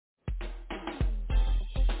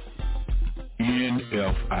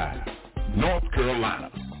NFI, North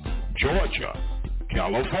Carolina, Georgia,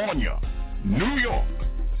 California, New York,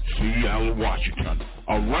 Seattle, Washington,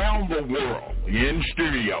 around the world, in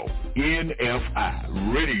stereo,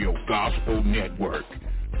 NFI, Radio Gospel Network,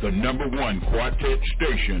 the #1 quartet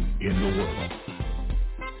station in the world.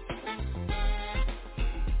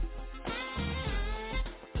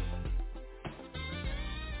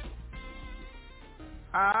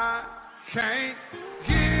 I can't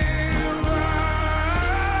give up.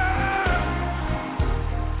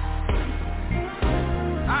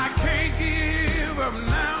 I can't give up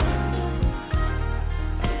now.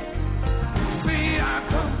 See, I've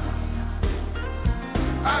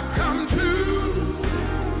come to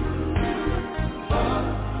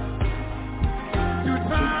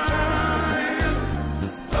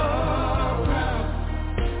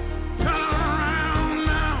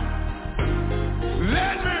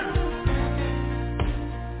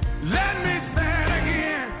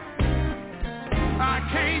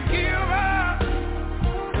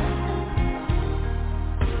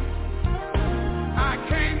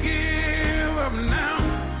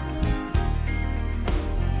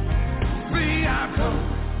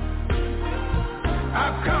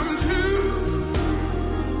I've come to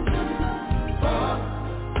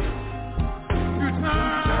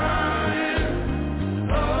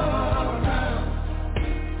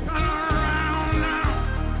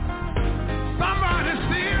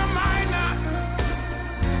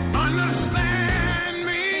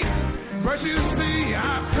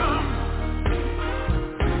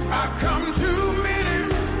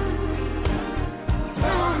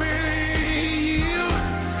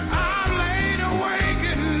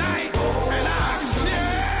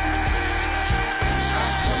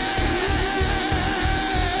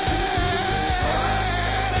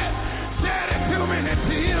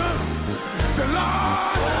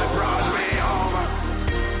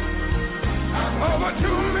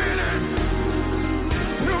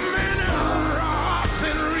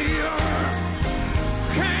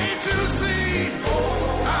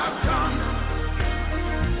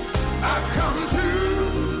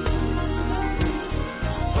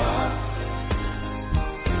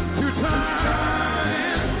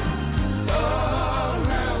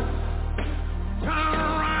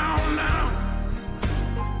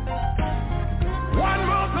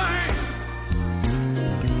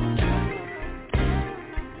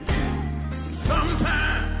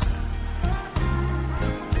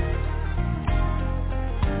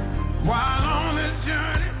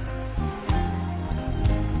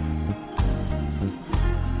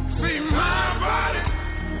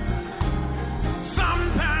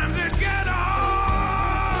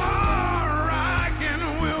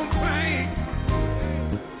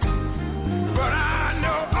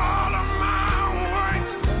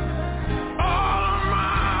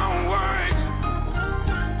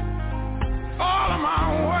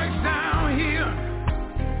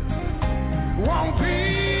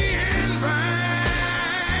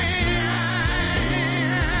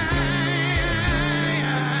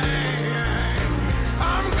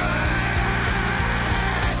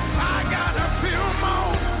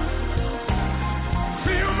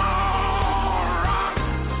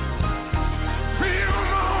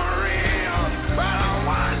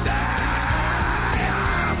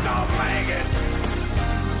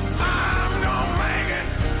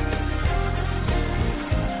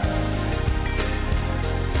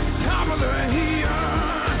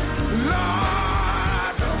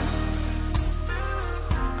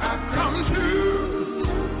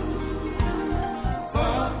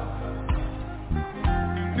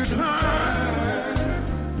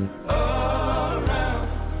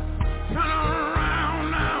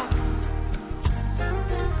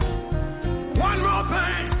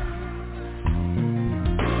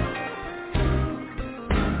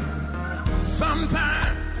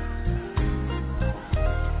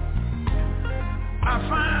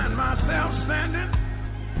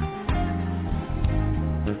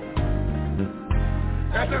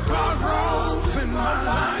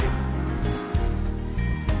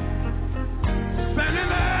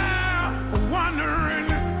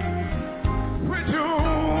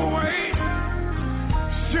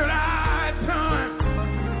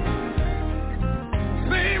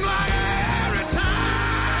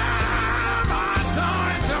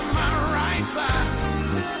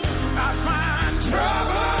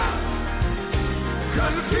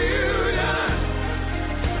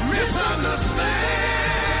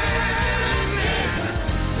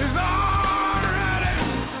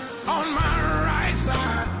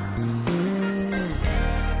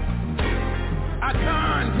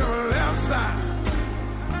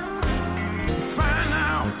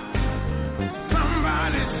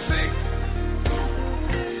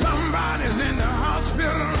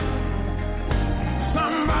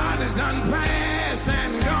done passed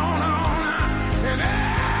and gone on. And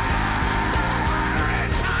every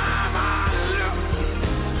time I look,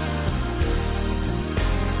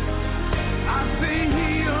 I see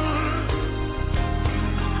healed,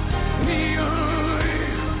 healed,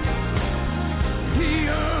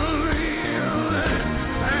 healed, healed,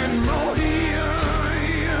 and more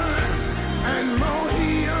healed, and more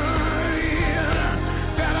healed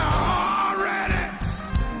that are already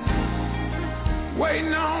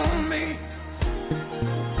waiting on me.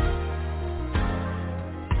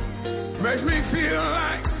 Makes me feel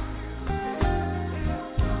like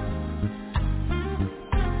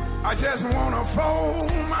I just want to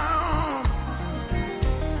fold my arms,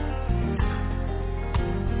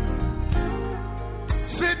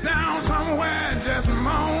 sit down somewhere and just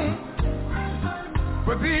moan.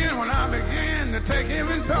 But then when I begin to take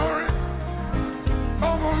inventory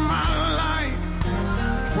over my life,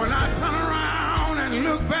 when I turn around and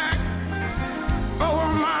look back over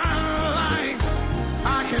my life,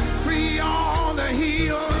 I can see all the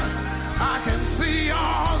hills, I can see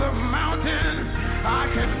all the mountains, I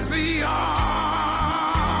can see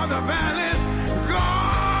all the valleys.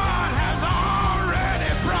 God has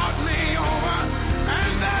already brought me over,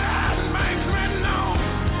 and that makes me know,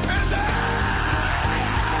 and that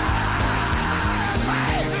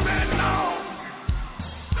makes me know.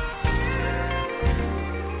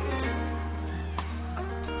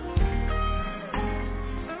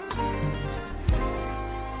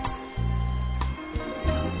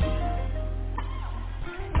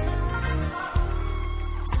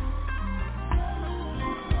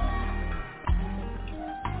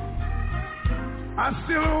 I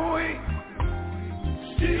still awake,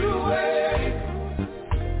 still awake.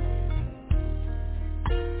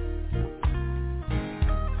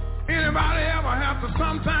 Anybody ever have to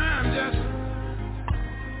sometimes just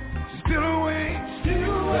still awake,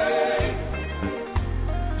 still awake?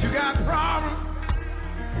 You got problems,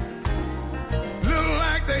 look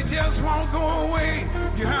like they just won't go away.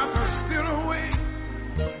 You have to still awake,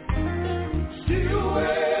 still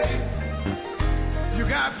awake. You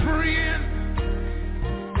got friends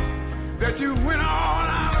that you went all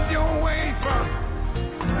out of your way for.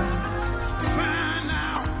 Find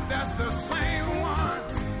out that's the same one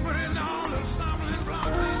putting all the stumbling blocks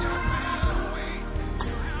in your pathway.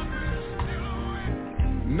 You have to still away.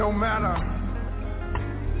 No matter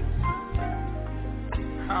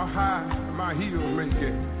how high my heels may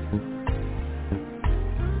get,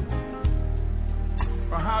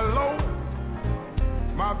 or how low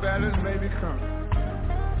my valleys may become.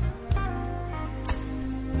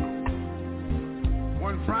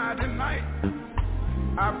 One Friday night,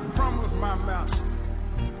 I promised my master,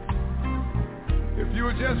 if you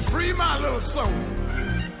would just free my little soul,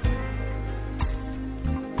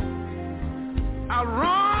 I'll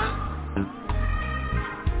run,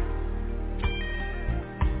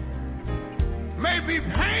 maybe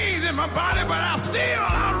pains in my body, but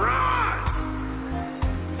I'll run.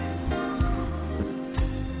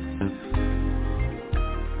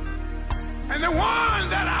 And the one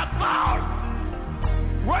that I thought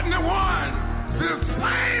wasn't the one, the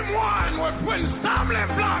same one was putting stumbling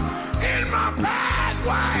blocks in my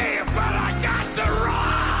pathway, but I got to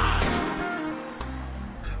run.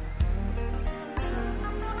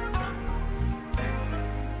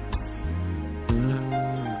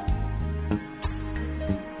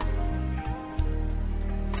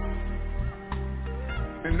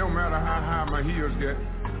 And no matter how high my heels get,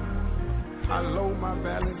 how low my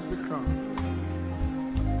valleys become,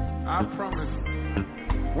 I promise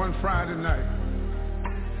one Friday night,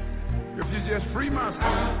 if you just free my soul, I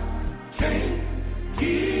can't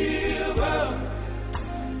give up.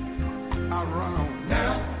 I'll run on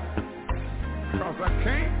now, 'cause I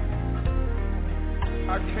can't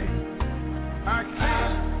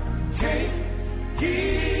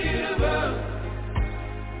give up.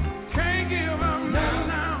 Can't give up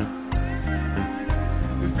now.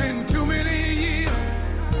 It's been too many years.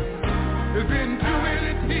 It's been too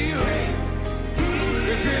many tears.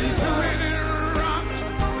 It's been too many rocks.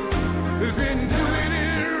 It's been too many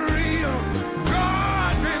reels.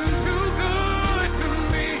 God's been too good to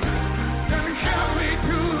me. Done kept me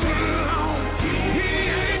too long. He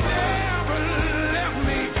ain't never left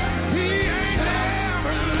me. He ain't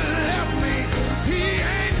never left me. He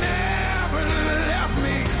ain't never left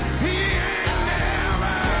me. He ain't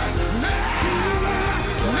never left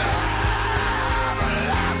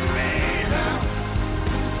me.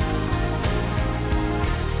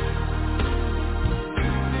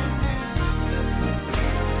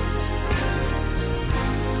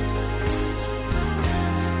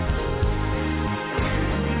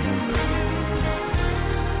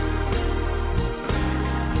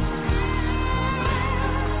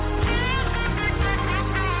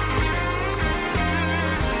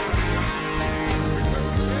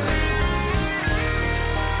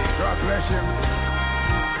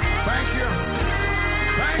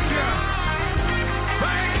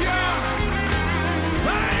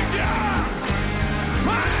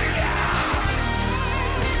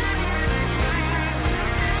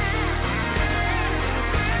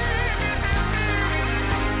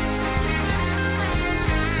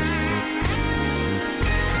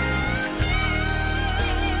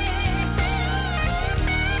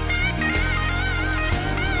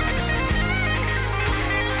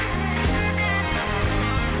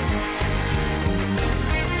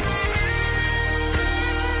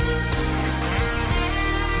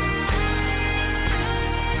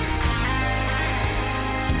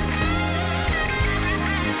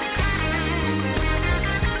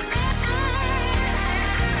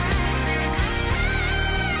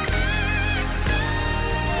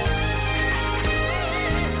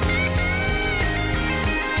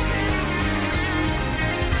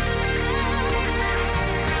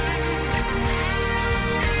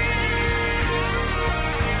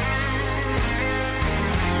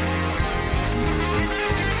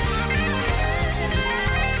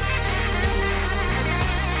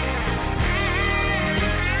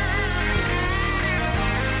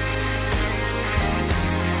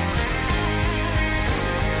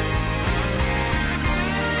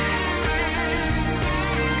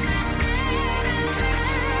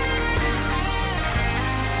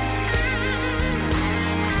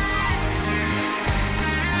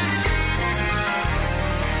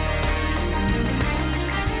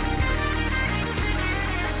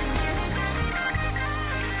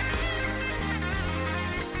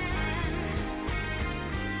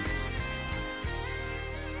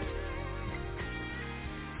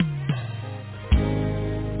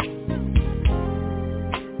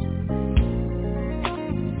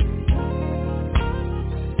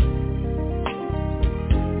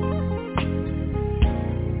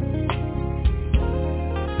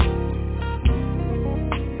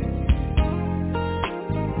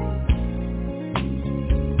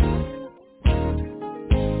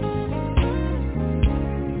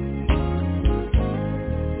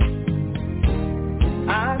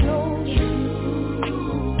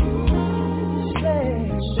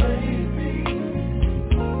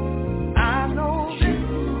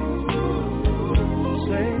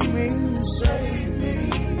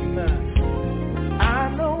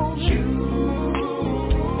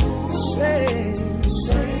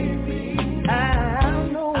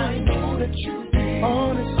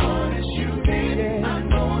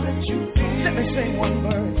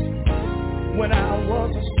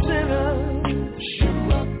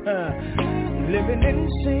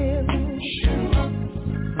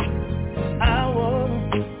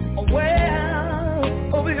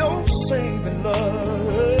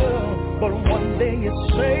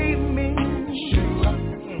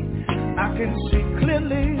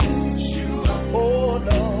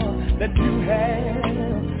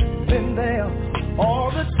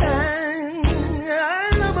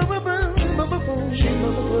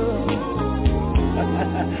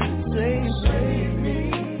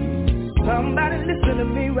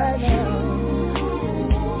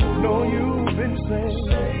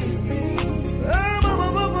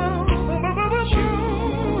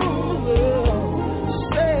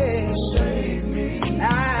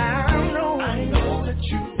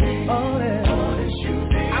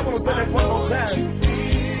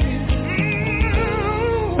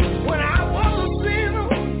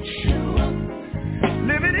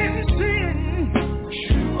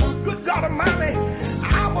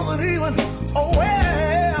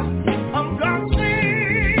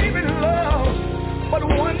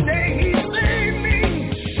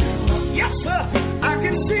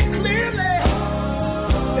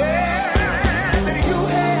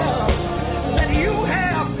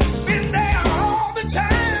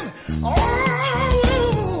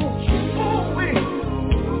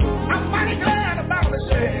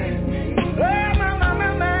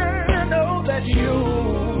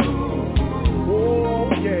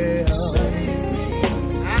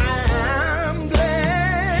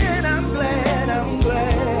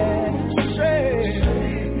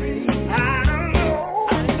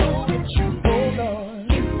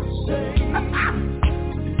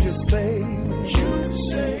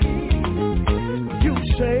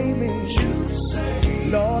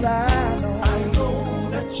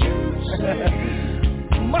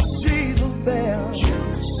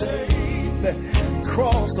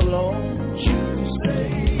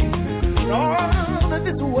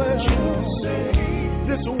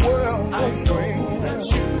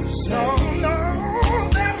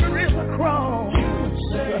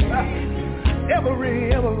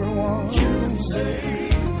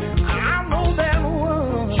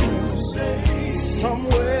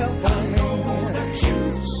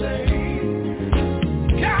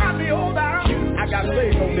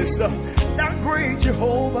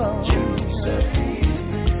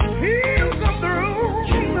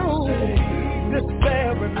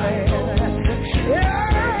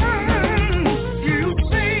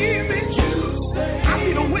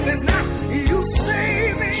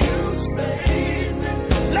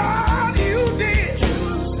 Lord,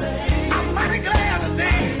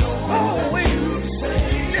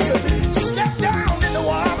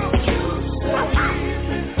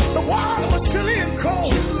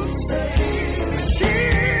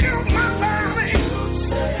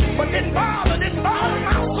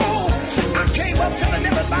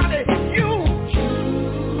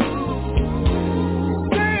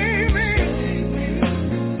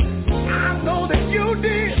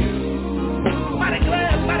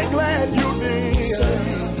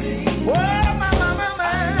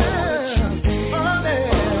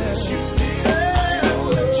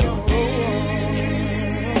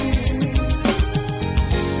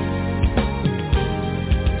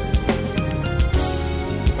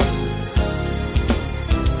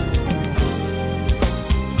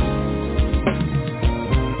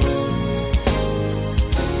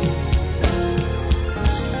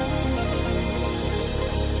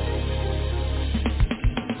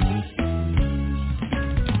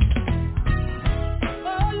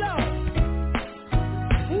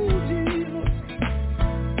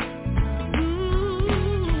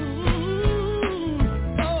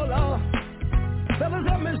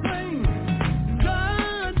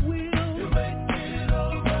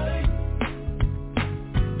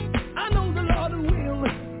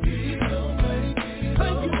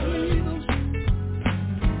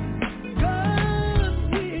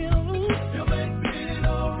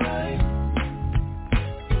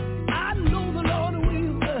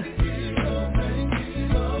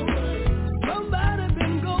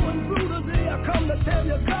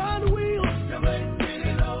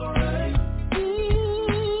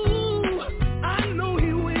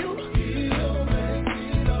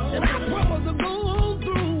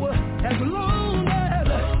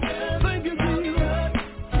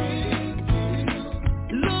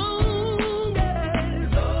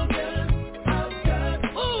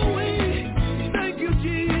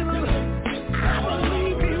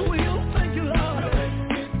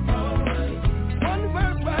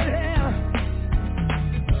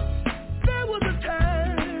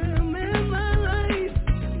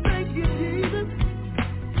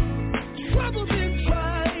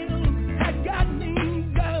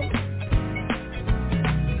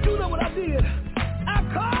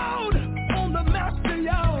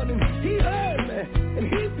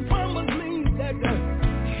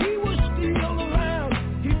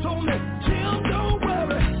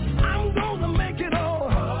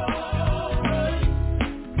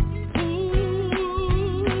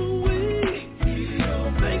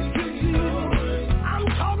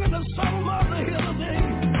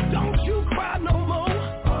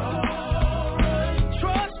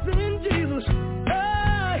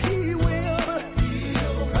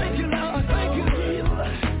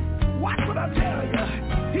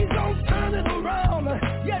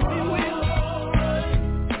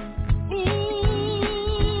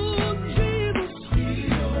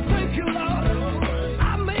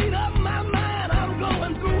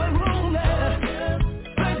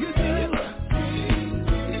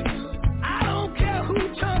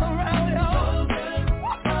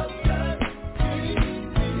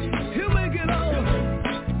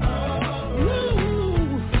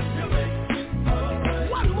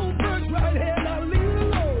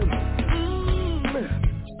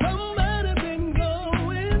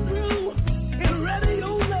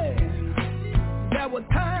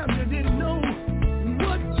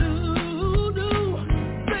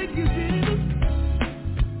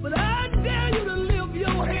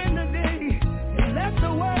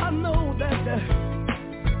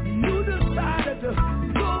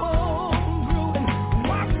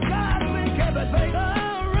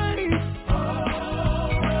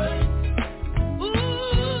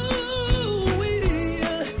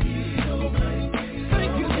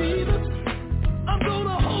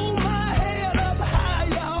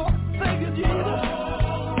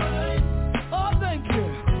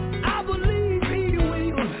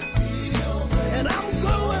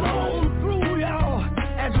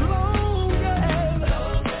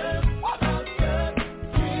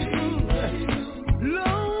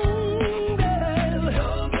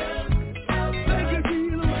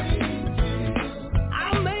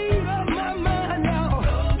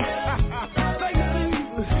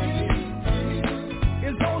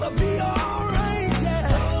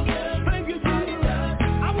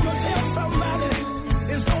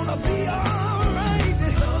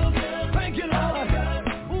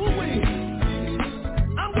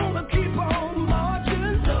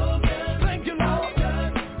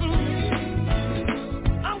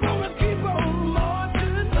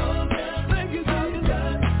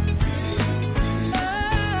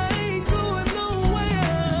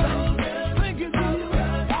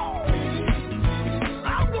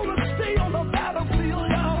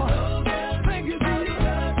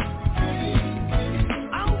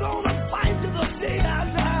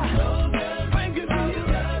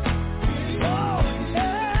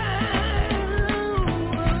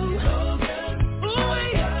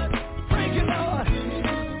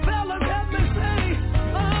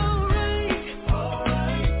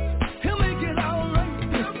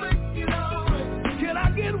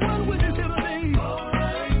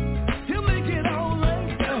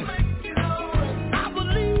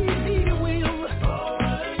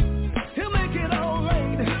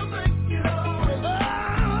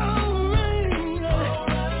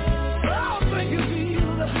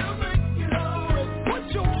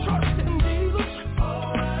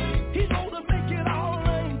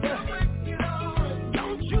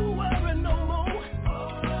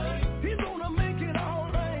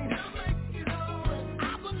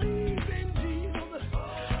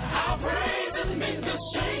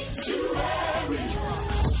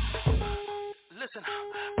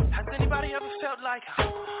 Has anybody ever felt like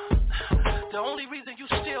the only reason you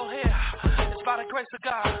still here is by the grace of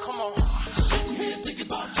God? Come on. Sitting here thinking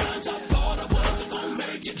about times I thought I wasn't gonna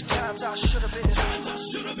make it. Times I should have been. Times I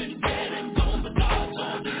should have been dead and gone, but God's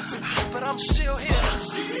all different. But I'm still here.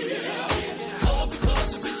 All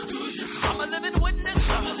because of His goodness. I'm a living witness.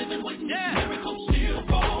 Yeah. Miracles still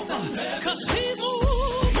fall from heaven. 'Cause He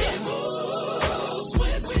moves. He moves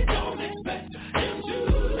when we don't expect Him to.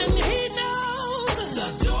 And He knows the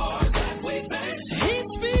door that we face. He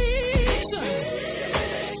speaks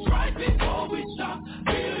right before we stop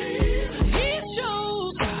believing. He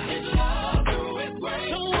shows His love through His grace.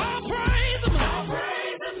 So I praise Him.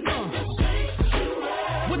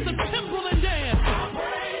 With the timbrel and dance. I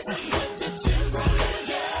praise Him with the timbrel and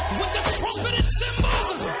dance. With the trumpet and cymbals.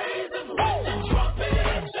 I praise Him with the trumpet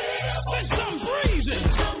and cymbals. Since I'm breathing.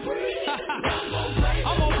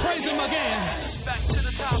 I'm gonna praise Him again. Back to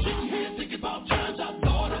the top. Think about times I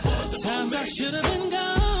thought I was. Times I should have been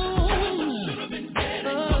gone.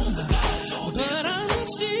 But I'm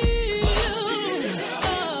still.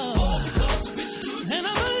 And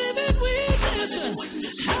I'm a living witness.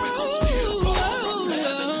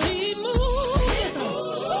 He moves.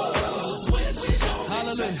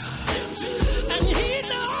 Hallelujah. And He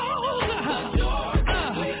knows.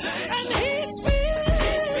 And He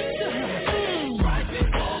speaks. Right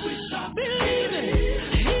before we stop believing.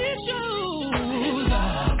 He shows.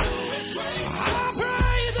 I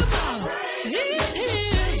praise Him. He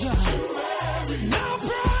is. Now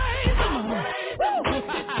praise Him.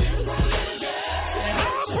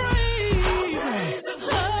 I'll praise Him.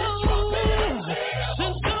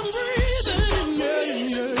 Since I'm breathing,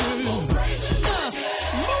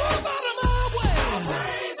 move out of my way.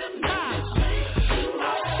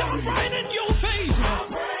 I'll shout right in your face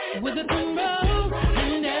with a timbrel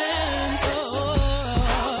and dance.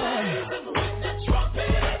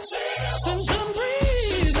 Since I'm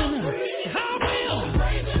breathing, I will.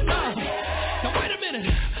 Now wait a minute.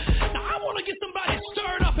 Now I want to get somebody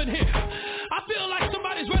stirred up in here. I feel like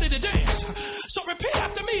somebody's ready to dance. So repeat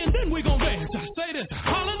after me and then we're going to dance. Say this.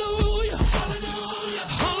 Hallelujah. Hallelujah.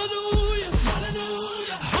 Hallelujah.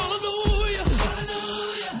 Hallelujah.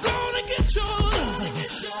 Hallelujah. Gonna get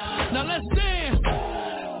yours. Now let's dance.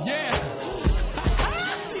 Yeah.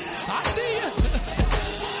 I see you.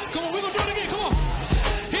 Come on, we're going to do it again. Come on.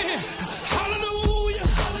 Here. Hallelujah.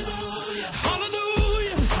 Hallelujah.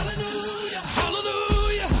 Hallelujah.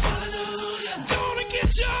 Hallelujah. Hallelujah. Gonna get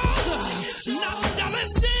yours. Now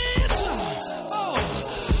let's dance. Oh,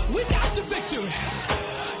 we got the victory.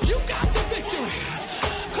 You got the victory.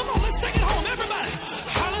 Come on, let's take it home, everybody.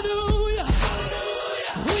 Hallelujah.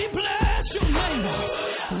 We bless your name.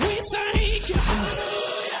 We thank you.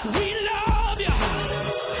 We love you.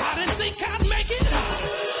 I didn't think I'd make it,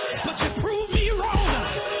 but you proved me wrong.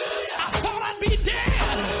 I thought I'd be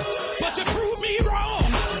dead, but you proved me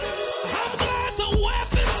wrong. I'm glad the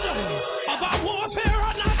weapons of our warfare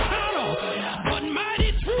are not carnal, but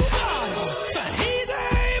mighty through God. For He's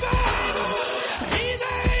able. He's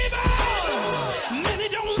able. Many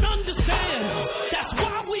don't understand. That's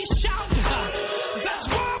why we shout. That's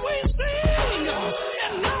why we sing.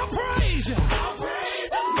 And I praise you.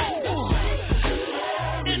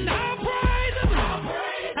 And I praise Him.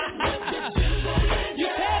 You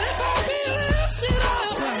said if I be lifted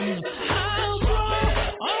up, I'll draw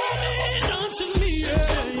all men unto me.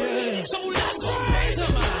 Yeah. So let's praise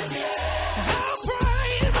Him. I'll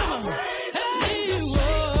praise Him. Hey,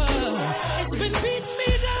 it's been beating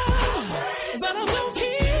me down, but I'm gonna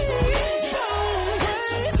keep on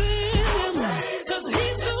praising Him, 'cause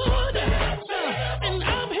He's good. And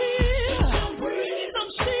I'm here. I'm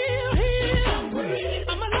still here.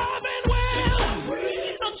 I'm alive and well.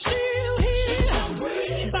 I'm still here.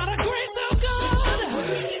 By the grace of God,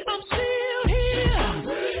 I'm still here.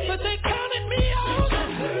 But they counted me out,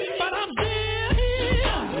 but I'm still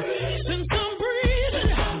here. Since I'm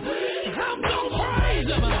breathing, I'm gonna praise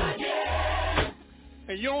Him.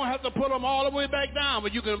 And you don't have to put them all the way back down,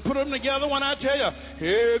 but you can put them together when I tell you,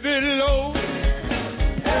 heavy load,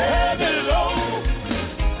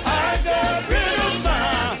 I got rid of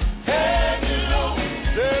my heavy load.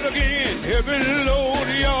 Say it again, heavy load,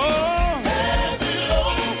 y'all. Heavy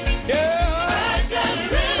load, yeah. I got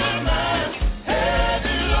rid of my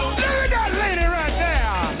heavy load. Look at that lady right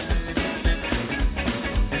there.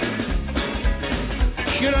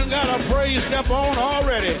 She done got a praise step on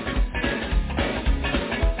already.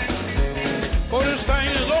 Before this thing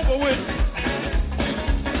is over with,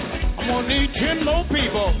 I'm gonna need 10 more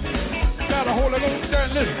people. Got a Holy Ghost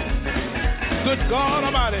stand this. Good God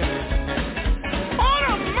Almighty. On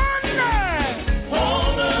a Monday,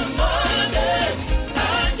 I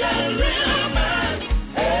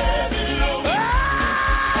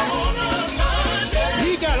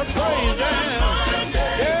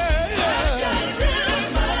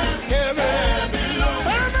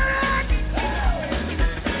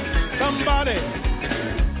Somebody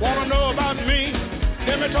wanna know about me?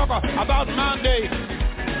 Let me talk about my day.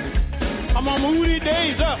 I'm gonna move these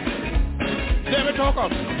days up. Let me talk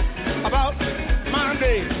about my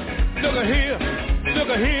day. Look at here, look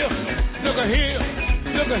at here, look at here,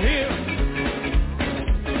 look at here.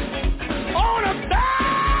 On a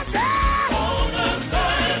bad day, on a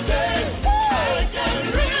bad day, I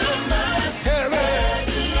got rid of my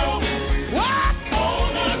heavy load. What?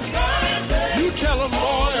 On a bad day, you tell them,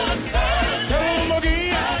 boy. Tell them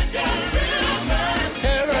again. I got rid of my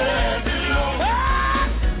heavy load.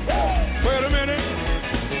 Wait a minute.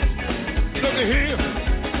 Look at here.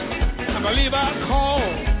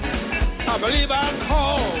 I believe I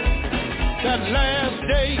called that last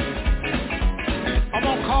day. I'm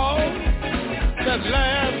gonna call that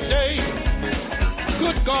last day.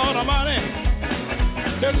 Good God Almighty,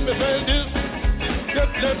 let me say this. Let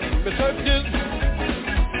me say this.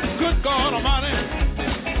 Good God Almighty,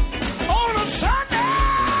 on a Sunday,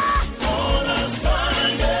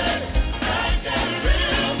 I got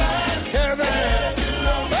rid of my heavy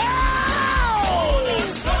load. On a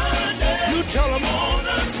Sunday, you tell them.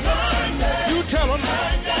 Tell them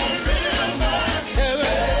I got rid of my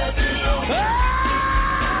heavy load.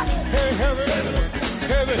 Hey, heavy.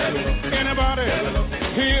 Anybody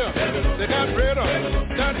here that got rid of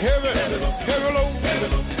that heavy load?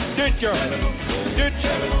 Did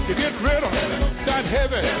you get rid of that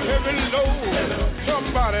heavy load?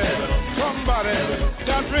 Somebody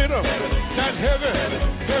got rid of that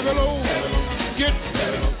heavy load.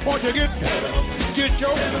 Won't you get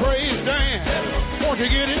your praise dance? Won't you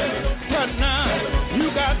get it right now? You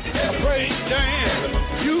got a praise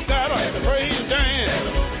dance. You got a praise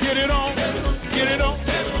dance. Get it on.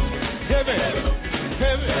 Heavy.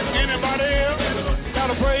 Anybody else got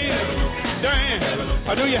a praise dance?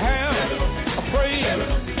 Or do you have a praise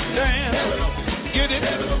dance? Get it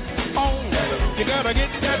on. You gotta get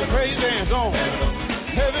that praise dance on.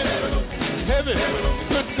 Heavy.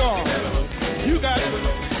 Good God. You got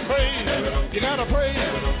praise. You got a praise.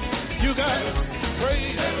 You got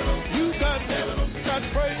praise. You got that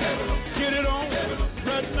praise. Get it on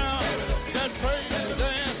right now. That praise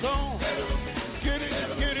dance on. Get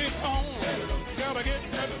it on. Gotta get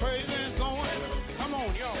that praise dance going. Come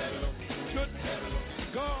on, y'all. Good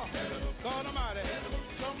God Almighty.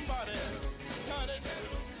 Somebody got it.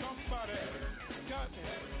 Somebody got it.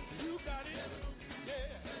 You got it. Yeah.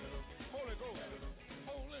 Holy Ghost.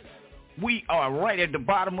 Holy. We are right at the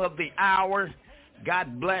bottom of the hour.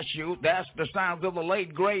 God bless you. That's the sounds of the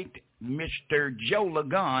late, great Mr. Joe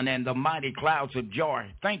Lagun and the Mighty Clouds of Joy.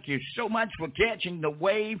 Thank you so much for catching the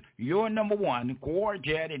wave, your number one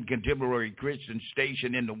quartet and contemporary Christian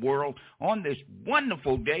station in the world on this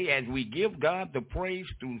wonderful day as we give God the praise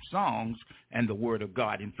through songs and the Word of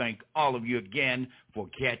God. And thank all of you again for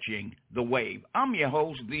catching the wave. I'm your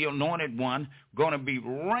host, the Anointed One, going to be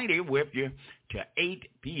right here with you to 8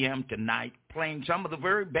 p.m. tonight, playing some of the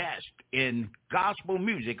very best in gospel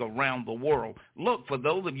music around the world. Look, for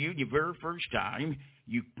those of you, your very first time,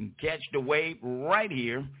 you can catch the wave right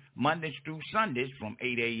here, Mondays through Sundays from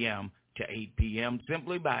 8 a.m. to 8 p.m.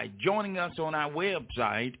 simply by joining us on our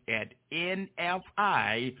website at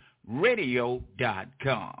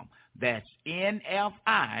NFIradio.com. That's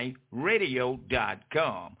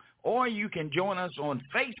NFIradio.com. Or you can join us on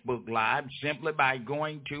Facebook Live simply by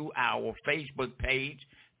going to our Facebook page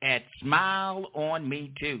at Smile on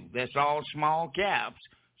Me Too. That's all small caps,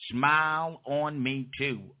 Smile on Me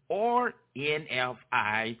Too. Or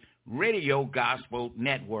NFI Radio Gospel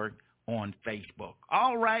Network on Facebook.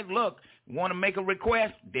 All right, look, want to make a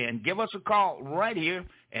request? Then give us a call right here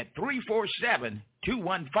at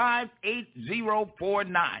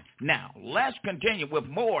 347-215-8049. Now, let's continue with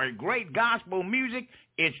more great gospel music.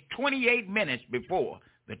 It's 28 minutes before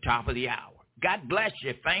the top of the hour. God bless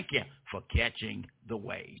you. Thank you for catching the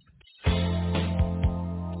wave.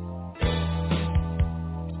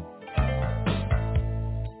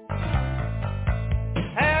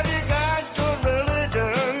 Have you got your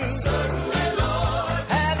religion? Certainly, Lord.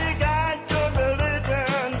 Have you got your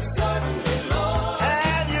religion? Certainly, Lord.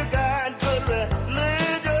 Have you got your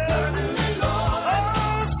religion? Certainly, Lord.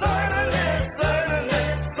 Oh, certainly,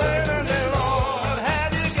 Lord.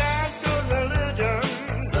 Have you got your religion?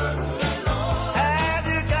 Certainly, Lord. Have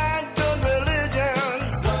you got your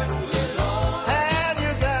religion?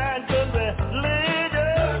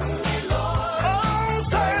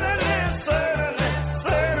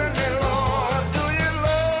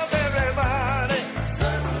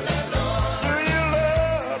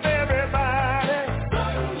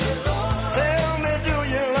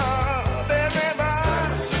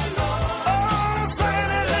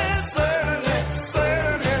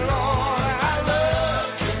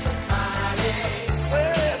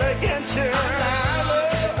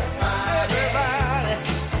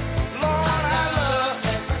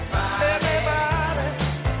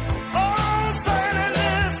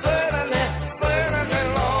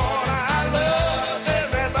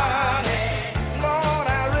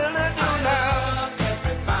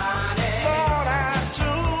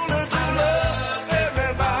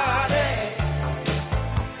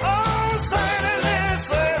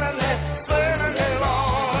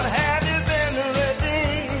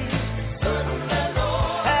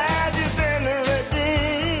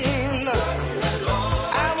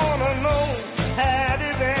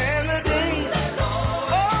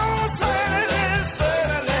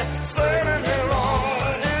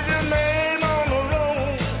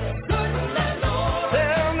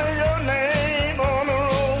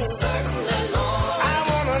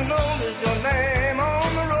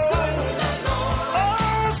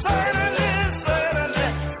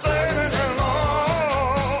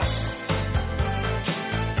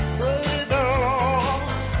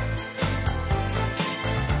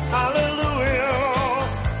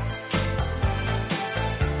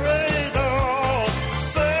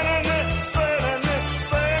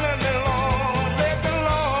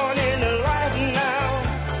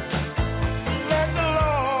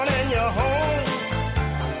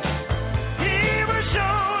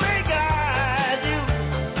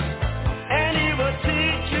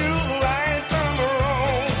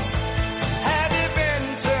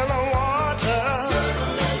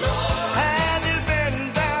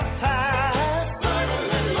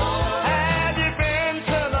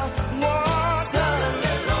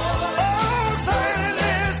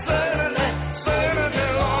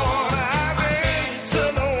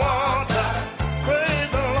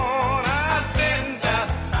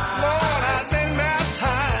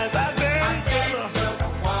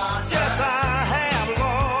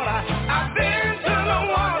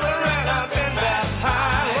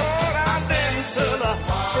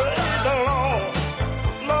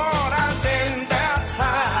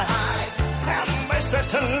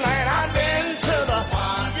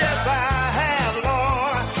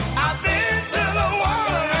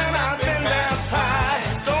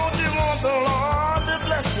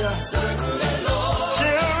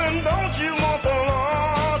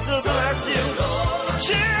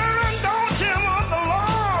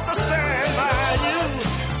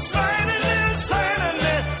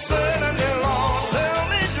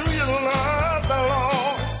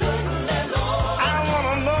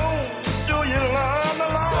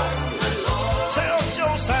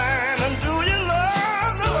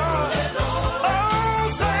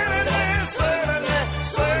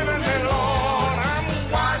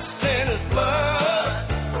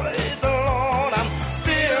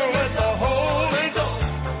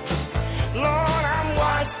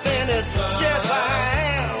 it. Yes, I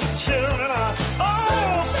am. Children are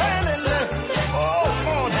all standing there. Oh,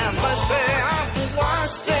 Lord have mercy. I'm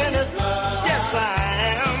washed in it. Yes, I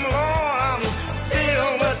am. Lord, I'm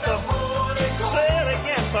filled with the Holy Ghost. Say it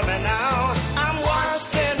again for me now. I'm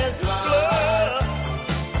washed in His blood.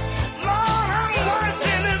 Lord, I'm washed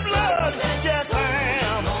in His blood. Yes, I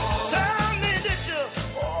am. Tell me,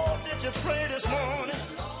 did you pray this morning?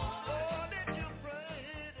 Did you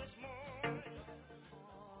pray this morning?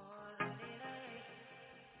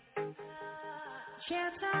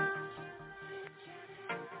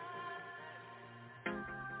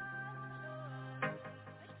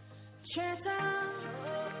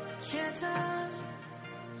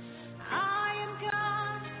 I am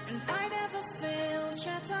God and I never fail.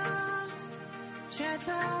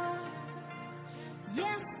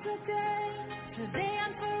 Yesterday, today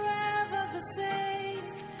and forever the same.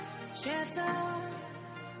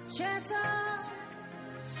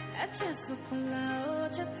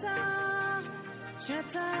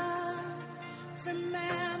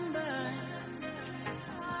 Remember.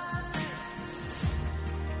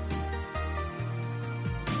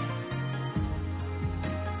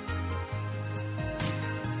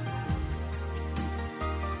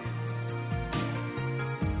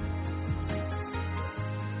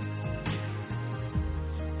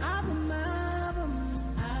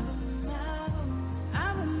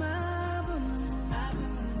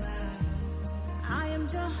 I am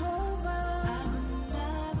Jehovah,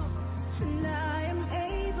 and I am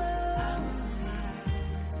able.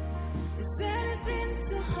 Is anything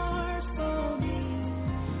too hard for me?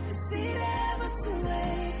 Is it ever too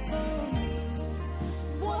late for me?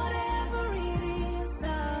 Whatever it is,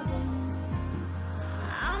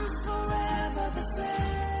 I'm forever the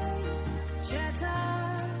same.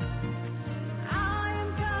 I am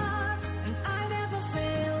God, and I never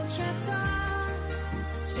fail.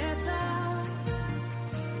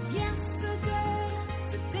 Yesterday,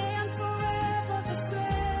 today, and forever the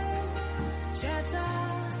same.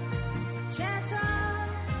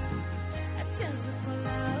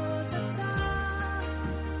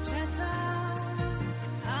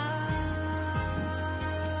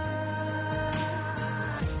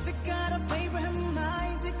 The God of Abraham,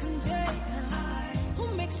 Isaac, and Jacob, who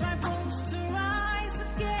makes my bones to rise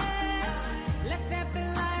again. Let there be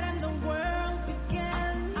light and the world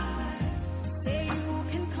begin. Say you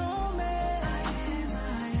can call me.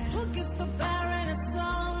 Who gives the barren a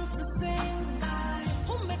song to sing?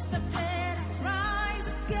 Who makes the dead rise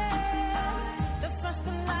again? The first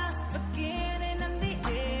and last, beginning and the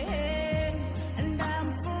end. And I'm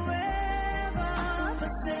forever the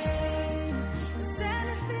same. Is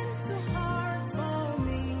anything too hard for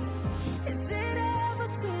me? Is it ever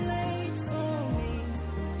too late for me?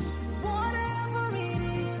 Whatever it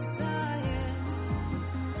is, I am.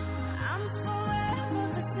 I'm forever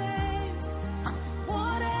the same.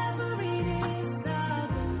 Whatever it is, I'll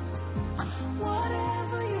do.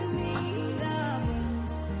 Whatever you need, I'll do.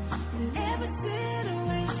 In every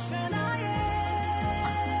situation, I am.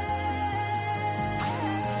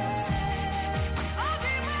 I'll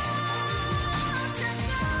be more than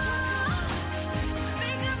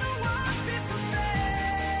think of the what people say.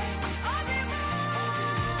 I'll be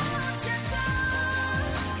more than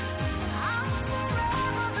I'm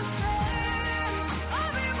forever the same.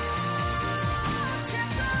 I'll be more than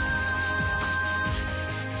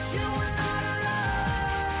you are not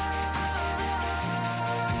alone.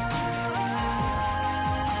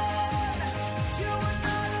 You are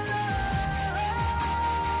not alone.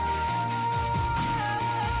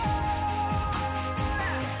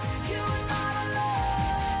 You are not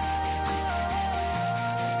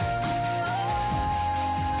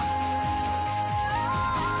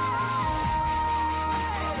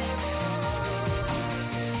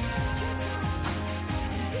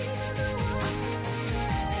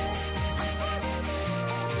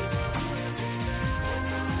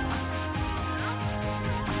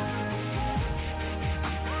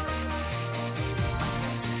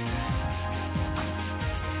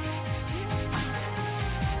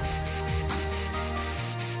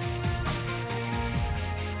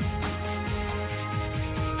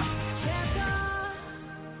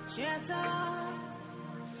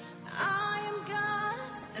I am God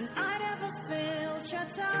and I never fail.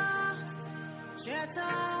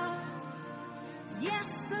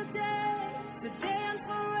 Yesterday, today, and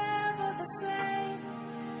forever the same.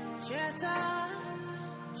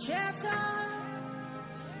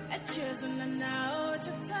 It's chosen and now it's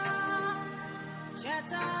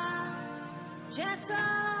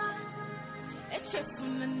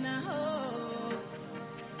chosen and now.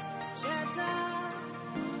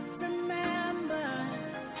 Remember,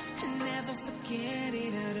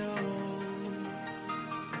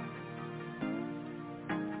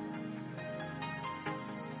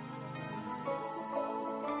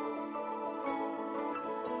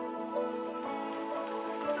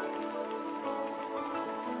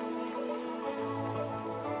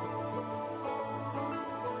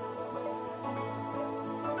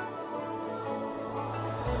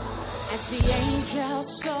 The angels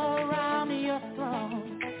surround your throne.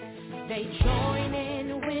 They join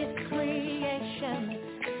in with creation.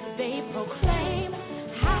 They proclaim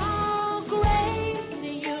how great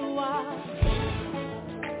you are.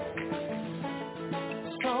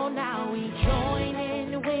 So now we join in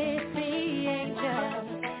with the angels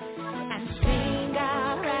and sing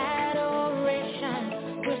our adoration.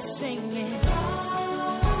 We're singing hallelujah.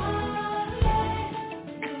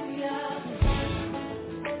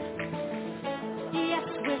 Yes,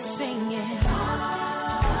 we're singing hallelujah.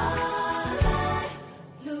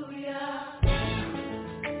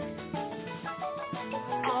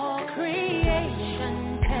 All creation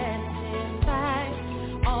testifies.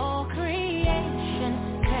 All creation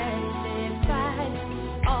testifies.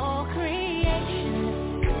 All creation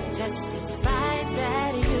testifies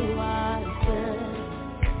that you are good.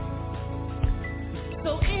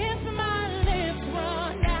 So if my lips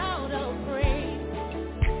run out of praise,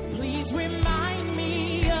 please remind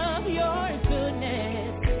me of your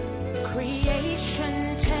goodness. Creation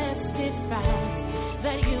testifies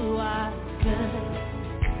that you are good.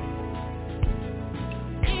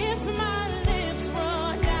 If my lips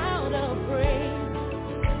run out of praise,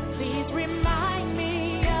 please remind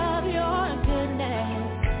me of your goodness.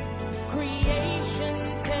 Creation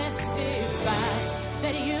testifies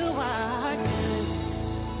that you are good.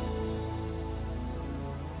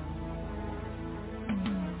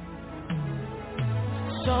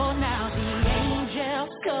 So now the angels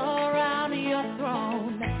surround your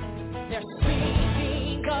throne. They're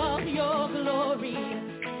speaking of your glory.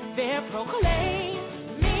 They're proclaiming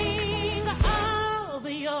of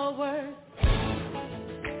your word.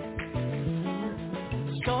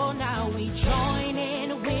 So now we join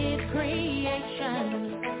in with creation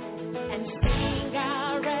and sing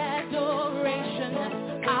our adoration.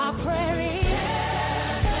 Our prayer is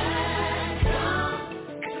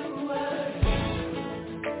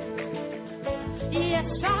yes,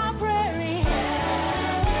 our prayer is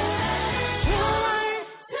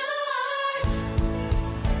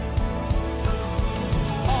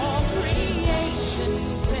all creation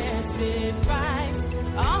testifies.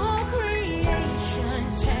 All creation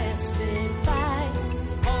testifies.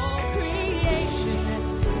 All creation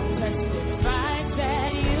testifies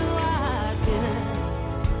that you are good.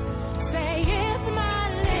 Say if my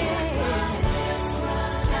lips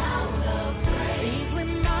run out of praise,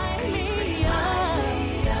 remind me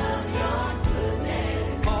of your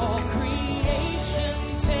goodness. All creation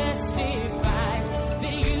testifies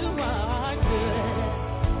that you are good.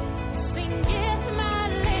 Sing if my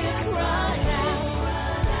lips run out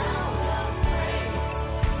of praise,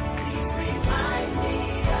 please remind me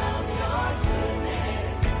of your goodness.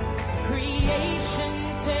 Creation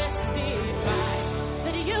testifies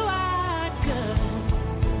that you are good.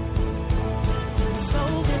 So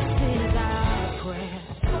this is our prayer.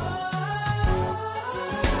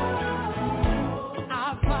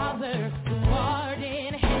 Our Father who art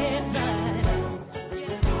in heaven,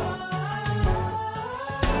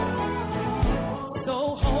 so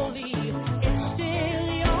holy is still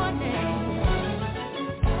your name.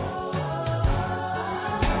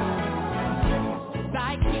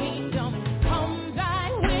 Thy kingdom come, thy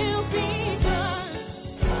will be done,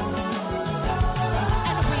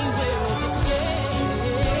 and we will declare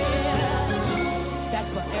that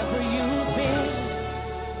forever you've been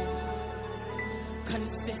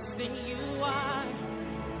consistent. You are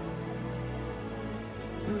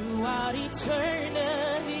throughout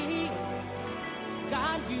eternity.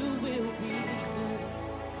 God, you will be good.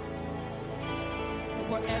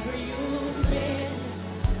 Forever you've been.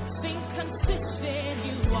 Sing consistent.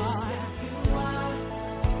 You are.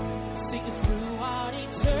 Sing throughout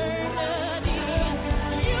eternity.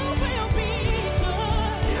 You will be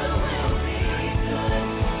good. You will be good.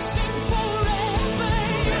 Sing forever.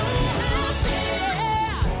 You have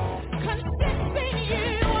been consistent. You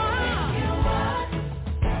are.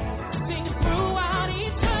 Sing throughout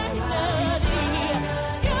eternity.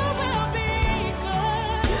 You will be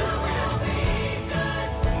good. You will be good.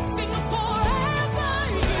 Sing forever.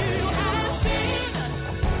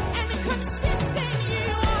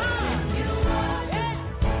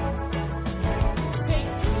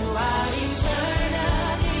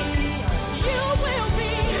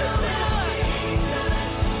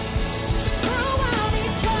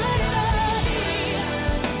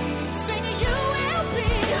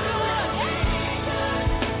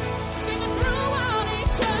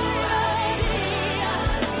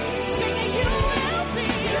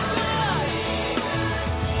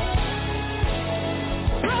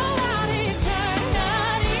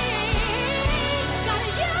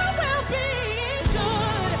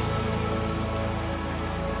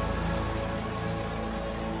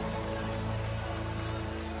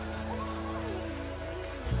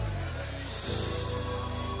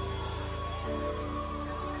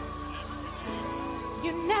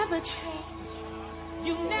 never change.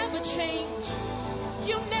 You never change.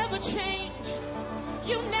 You never change.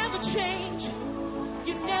 You never change.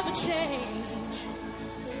 You never change.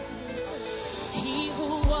 He who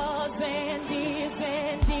was and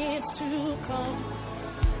is to come.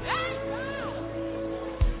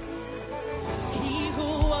 He who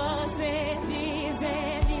was and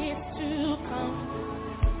is to come.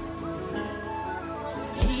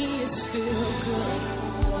 He is still good.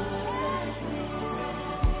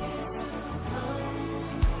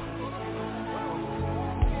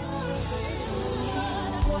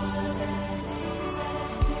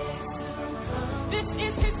 This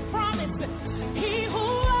is his promise. He who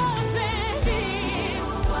was and is.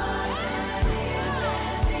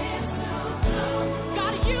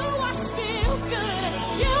 God, you are still good.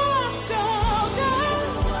 You are so good.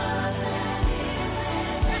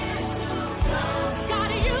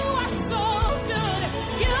 God, you are so good.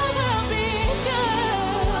 You will be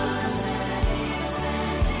good.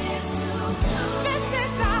 This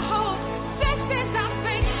is our hope. This is our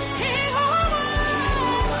faith. He who was.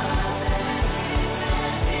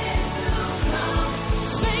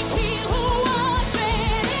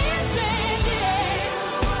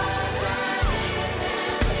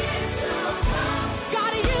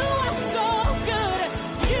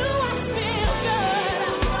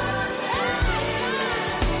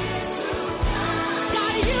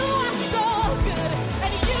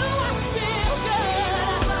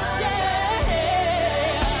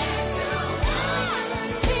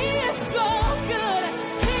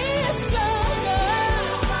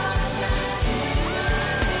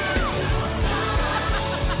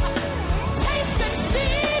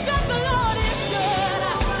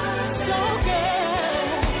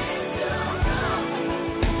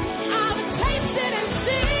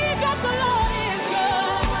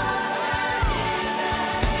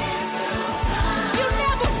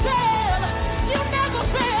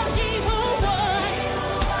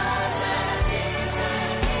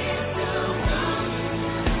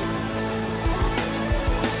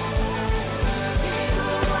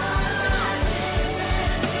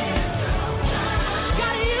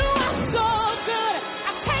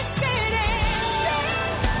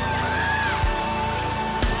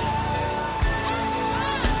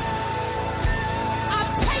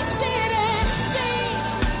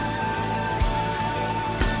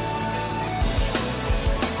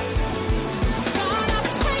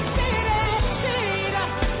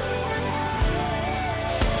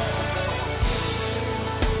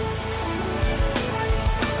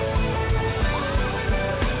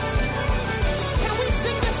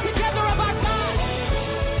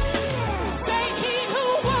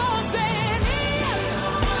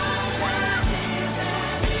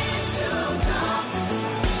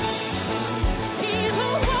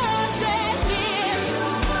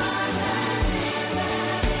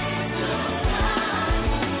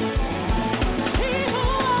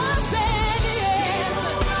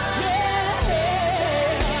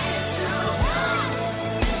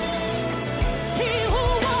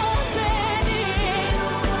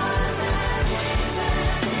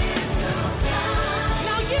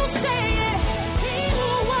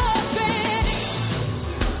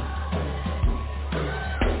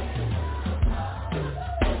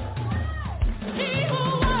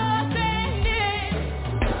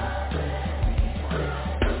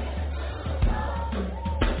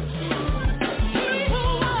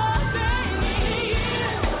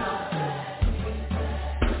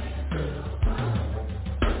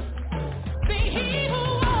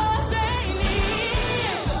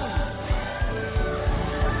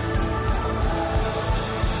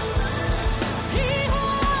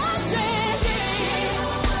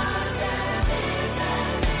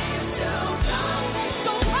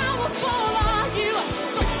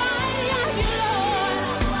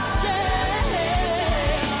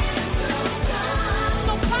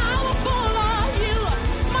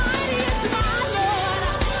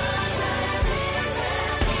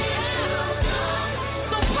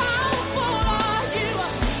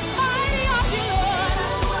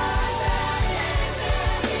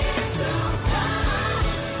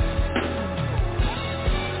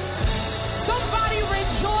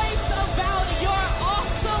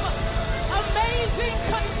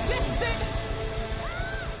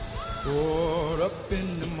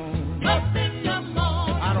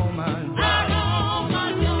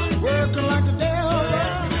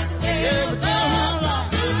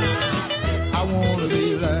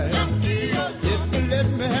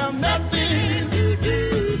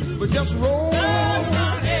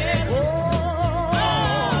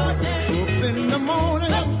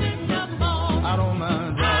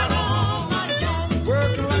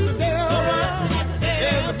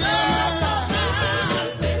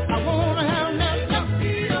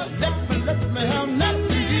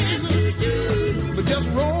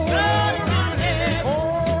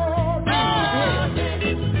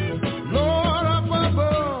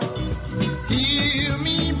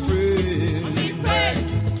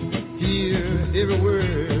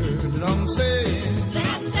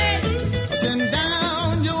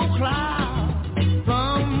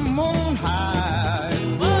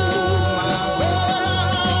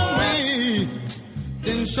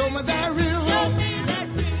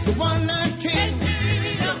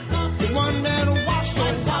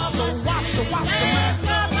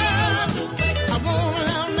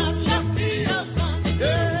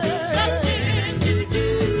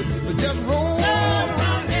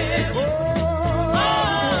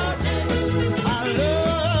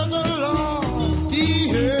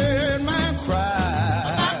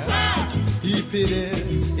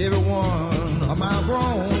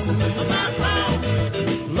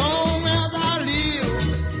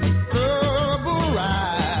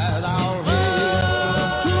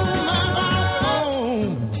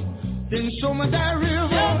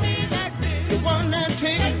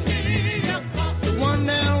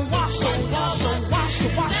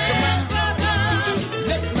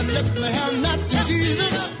 Bethlehem, not to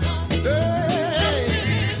Jesus. Hey,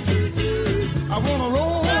 I wanna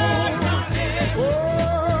roll. Oh,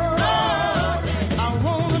 I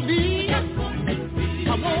wanna be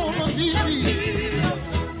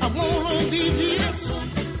Jesus.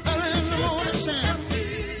 Early in the morning shine.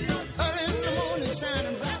 Early in the morning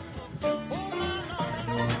shining bright. Oh, my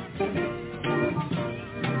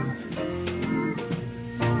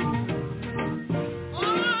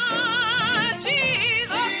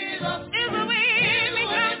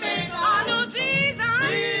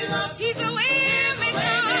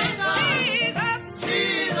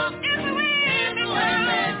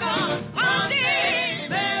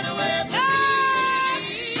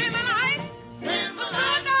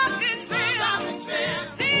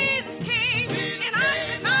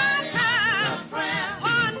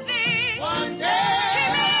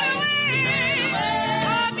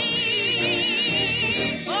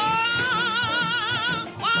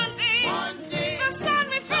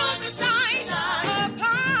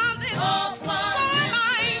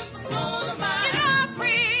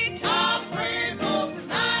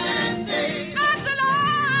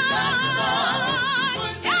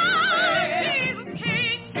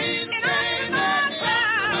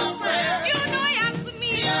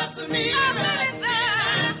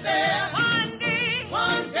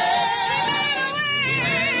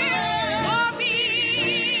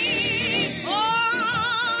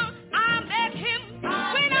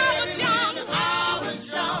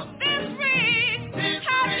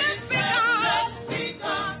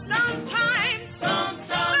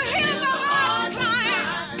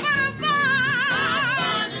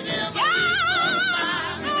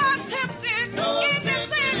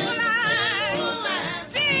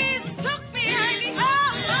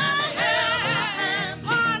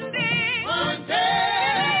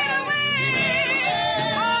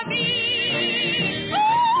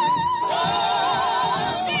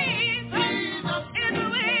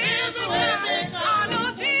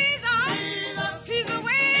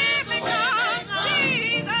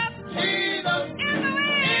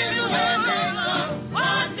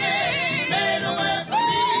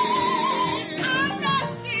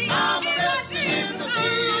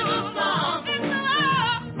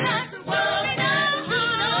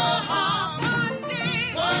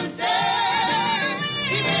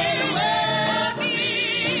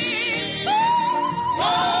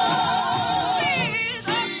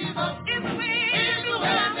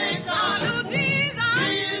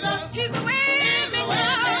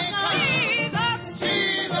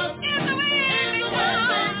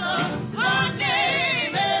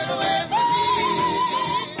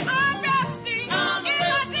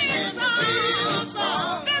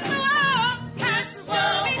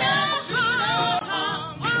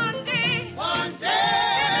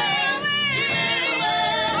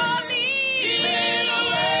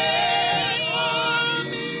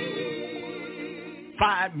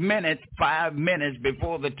Five minutes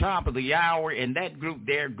before the top of the hour, and that group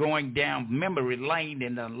there going down memory lane.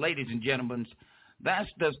 And ladies and gentlemen, that's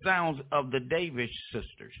the sounds of the Davis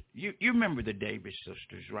sisters. You remember the Davis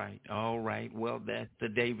sisters, right? All right. Well, that's the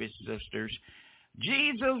Davis sisters.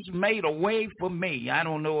 Jesus made a way for me. I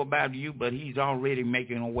don't know about you, but he's already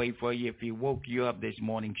making a way for you. If he woke you up this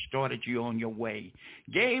morning, started you on your way,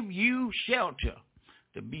 gave you shelter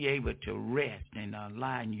to be able to rest and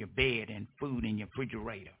lie in your bed and food in your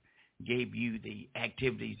refrigerator, gave you the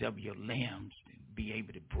activities of your limbs to be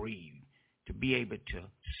able to breathe, to be able to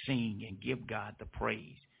sing and give God the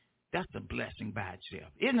praise. That's a blessing by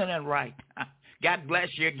itself. Isn't that right? God bless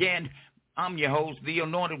you again. I'm your host, the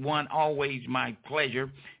Anointed One. Always my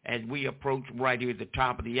pleasure as we approach right here at the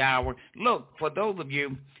top of the hour. Look, for those of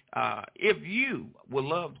you, if you would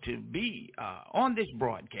love to be on this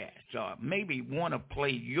broadcast, maybe want to play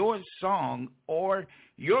your song or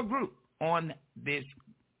your group on this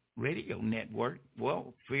radio network,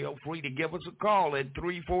 well, feel free to give us a call at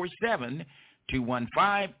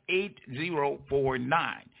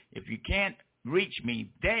 347-215-8049. If you can't reach me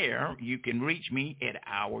there, you can reach me at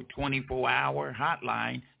our 24-hour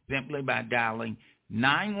hotline simply by dialing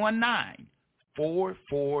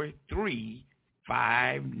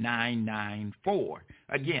 919-443-5994.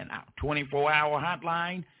 Again, our 24-hour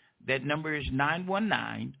hotline, that number is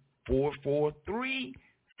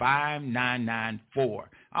 919-443-5994.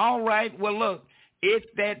 All right, well, look, it's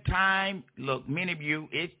that time. Look, many of you,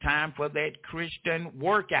 it's time for that Christian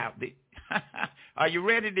workout. Are you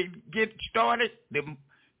ready to get started? The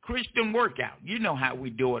Christian workout. You know how we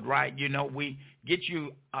do it, right? You know, we get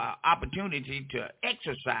you opportunity to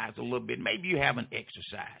exercise a little bit. Maybe you haven't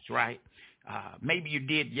exercised, right? Maybe you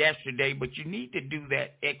did yesterday, but you need to do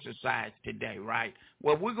that exercise today, right?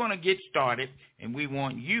 Well, we're going to get started, and we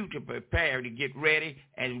want you to prepare to get ready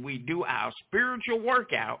as we do our spiritual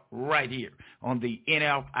workout right here on the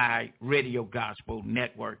NFI Radio Gospel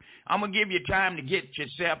Network. I'm going to give you time to get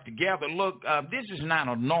yourself together. Look, this is not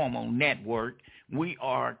a normal network. We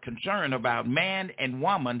are concerned about man and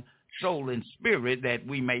woman, soul and spirit, that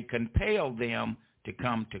we may compel them to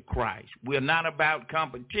come to Christ. We're not about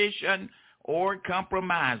competition or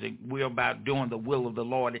compromising. We're about doing the will of the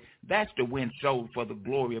Lord. That's to win souls for the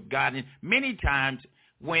glory of God. And many times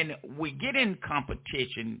when we get in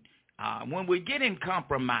competition, when we get in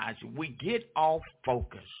compromise, we get off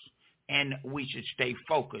focus, and we should stay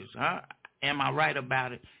focused. Am I right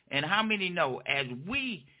about it? And how many know as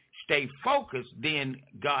we stay focused, then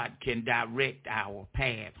God can direct our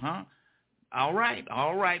path, All right.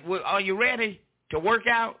 Well, are you ready to work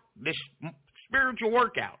out this spiritual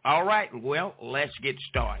workout? All right. Well, let's get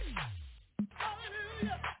started.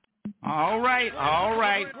 All right.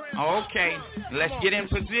 Okay. Let's get in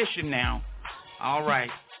position now. All right.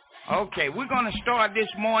 Okay. We're going to start this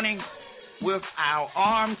morning with our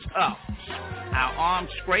arms up. Our arms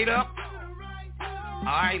straight up. All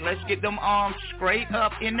right. Let's get them arms straight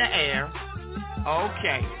up in the air.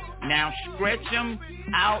 Okay. Now stretch them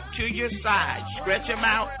out to your side. Stretch them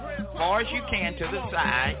out as far as you can to the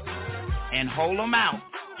side and hold them out.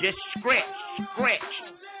 Just stretch.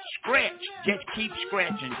 Just keep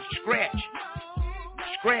stretching. Stretch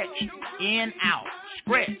in, out.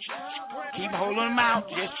 Stretch. Keep holding them out.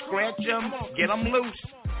 Just stretch them. Get them loose.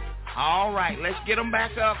 All right, let's get them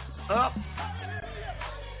back up.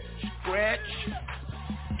 Stretch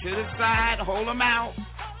to the side. Hold them out.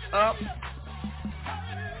 Up.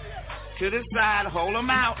 To the side, hold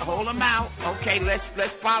them out. Okay,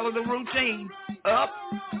 let's follow the routine. Up,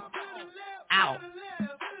 out,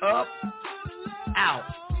 up, out,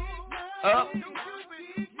 up,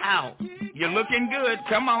 out. You're looking good.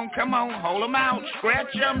 Come on. Hold them out.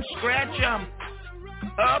 Stretch them.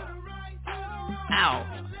 Up, out.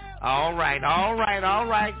 All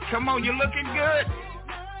right. Come on, you're looking good.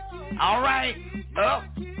 All right, up,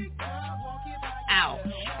 out.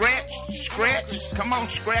 Stretch. Come on,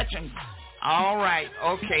 stretching. All right.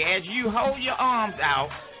 Okay, as you hold your arms out,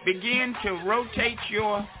 begin to rotate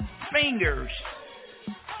your fingers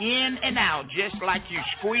in and out, just like you're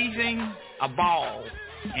squeezing a ball,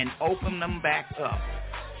 and open them back up.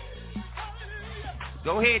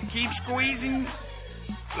 Go ahead, keep squeezing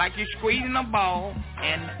like you're squeezing a ball,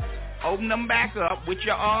 and open them back up with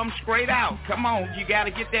your arms straight out. Come on, you got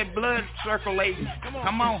to get that blood circulating.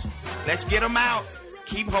 Come on, let's get them out.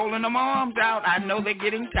 Keep holding them arms out. I know they're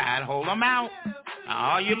getting tired. Hold them out.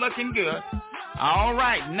 Oh, you're looking good. All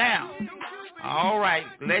right, now. All right,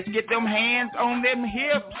 let's get them hands on them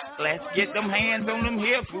hips.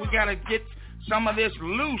 We got to get some of this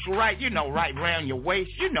loose, right? Right around your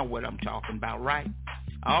waist. You know what I'm talking about, right?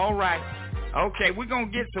 All right. Okay, we're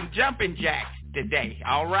going to get some jumping jacks today.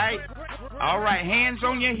 All right, hands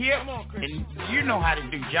on your hips. And you know how to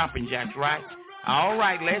do jumping jacks, right? All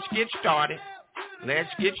right, let's get started.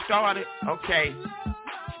 Okay.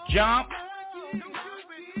 Jump.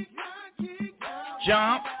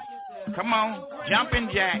 Come on. Jumping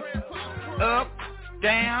jack. Up,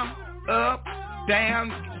 down.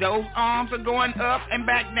 Those arms are going up and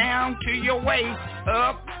back down to your waist.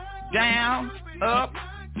 Up, down, up,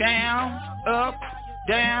 down, up,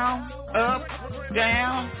 down, up,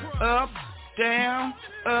 down, up, down,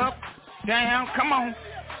 up, down. Come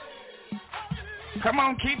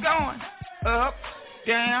on, keep going. Up,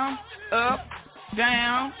 down,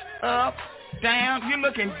 You're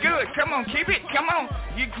looking good. Come on, keep it. Come on.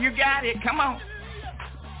 You got it. Come on.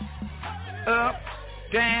 Up,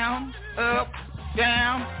 down.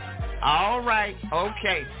 All right.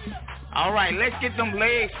 Okay. All right, let's get them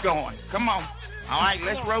legs going. Come on. All right,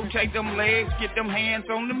 let's rotate them legs, get them hands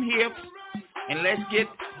on them hips, and let's get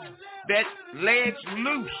that legs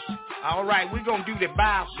loose. All right, we're going to do the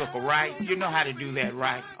bicycle, right? You know how to do that,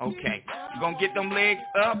 right? Okay. You're going to get them legs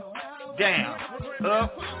up, down.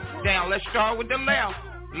 Let's start with the left.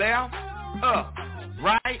 Left, up,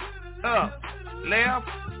 right, up, left,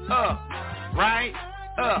 up, right,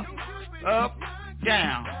 up,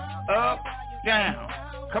 down,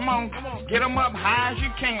 Come on, get them up high as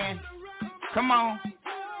you can. Come on,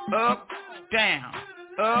 up, down.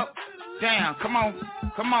 Come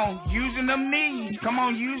on, using them knees.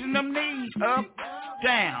 Up,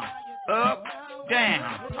 down.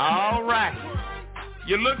 All right.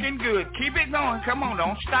 You're looking good. Keep it going. Come on,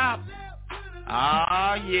 don't stop.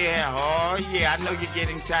 Oh, yeah. I know you're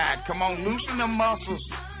getting tired. Come on, loosen the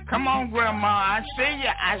muscles. Come on, Grandma. I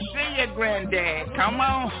see you, Granddad. Come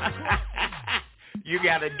on. You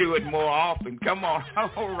got to do it more often. Come on.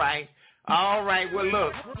 All right. Well,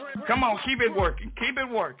 look. Come on. Keep it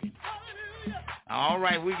working. All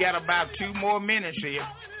right. We got about 2 more minutes here.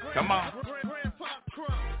 Come on.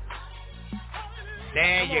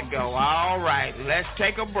 There you go. All right. Let's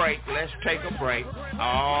take a break.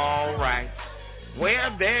 All right.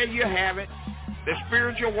 Well, there you have it. The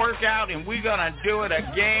spiritual workout, and we're going to do it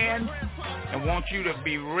again. And want you to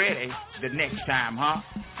be ready the next time, huh?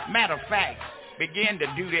 Matter of fact, begin to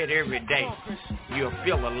do that every day. You'll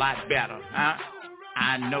feel a lot better, huh?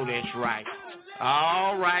 I know that's right.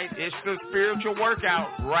 All right, it's the spiritual workout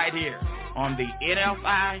right here on the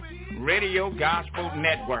NFI Radio Gospel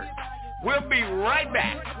Network. We'll be right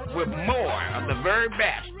back with more of the very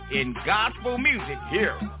best in gospel music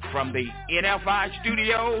here from the NFI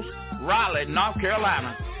studios, Raleigh, North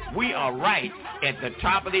Carolina. We are right at the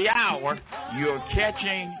top of the hour. You're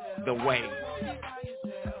catching the wave.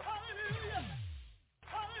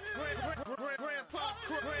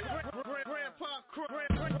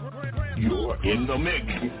 You're in the mix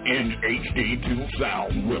in HD2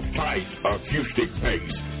 sound with tight acoustic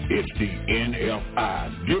bass. It's the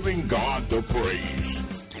NFI, giving God the praise.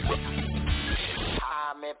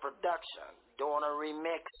 I'm in production, doing a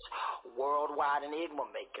remix, worldwide enigma,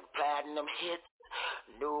 making platinum hits.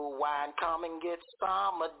 New wine, come and get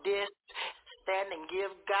some of this. Stand and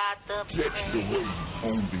give God the praise. Catch the wave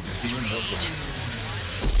on the NFI.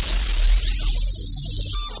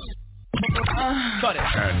 Cut it.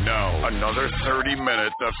 And now, another 30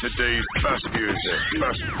 minutes of today's best music.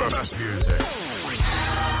 Best music.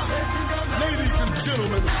 Ladies and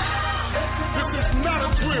gentlemen, this is not a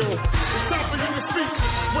drill. It's time for you to speak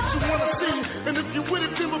what you want to see. And if you with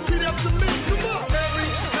it, then repeat after me. Come on. Every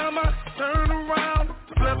time I turn around,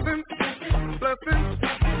 blessings.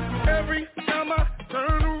 Every time I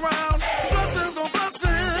turn around, blessings on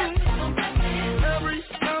blessings. Every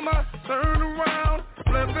time I turn around,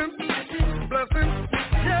 blessings.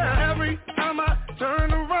 Yeah, every time I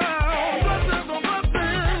turn around, blessings on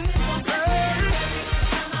blessings. Hey,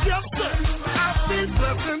 yes sir, I see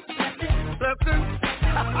blessings.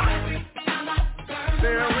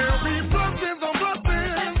 There will be blessings on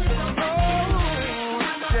blessings.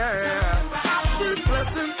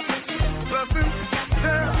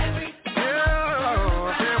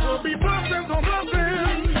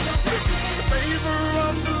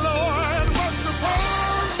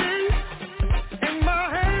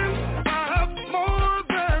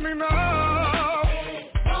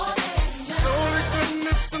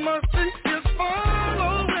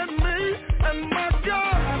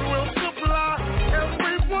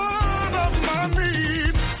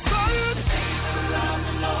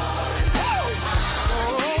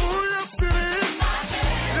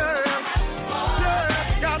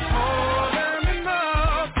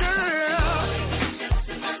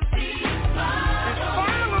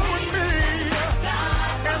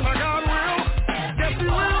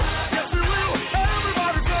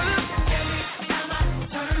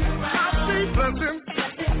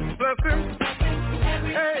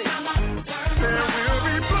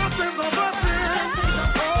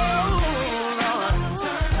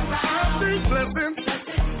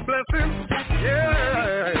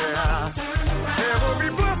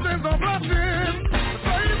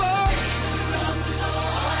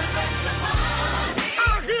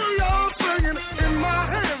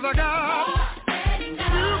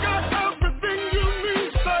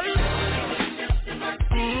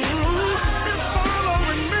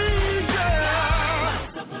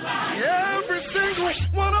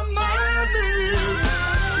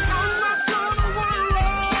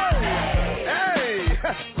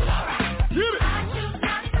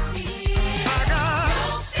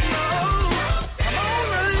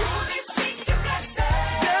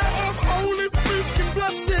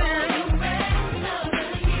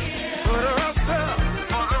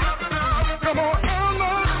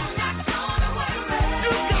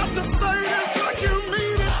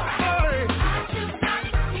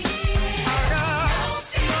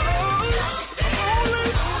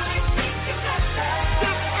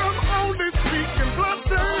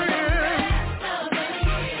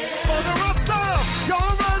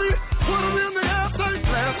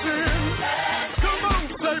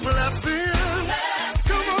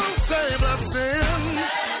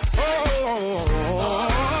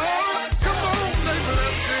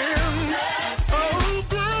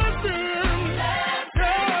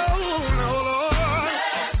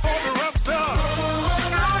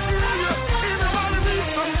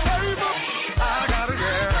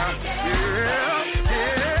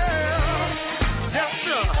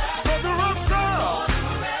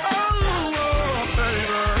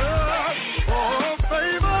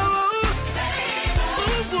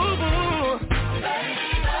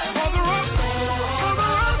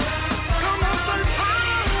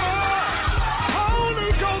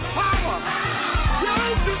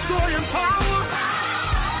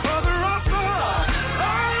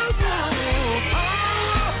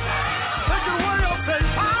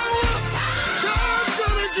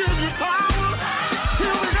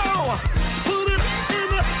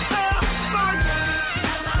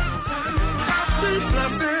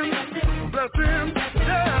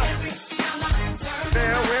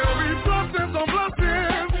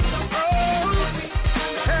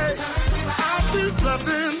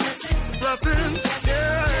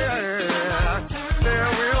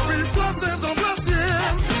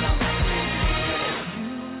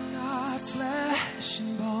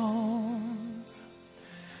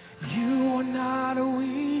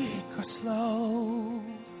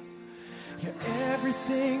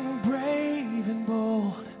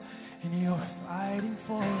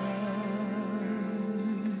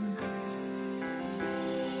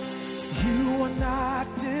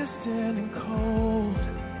 standing cold.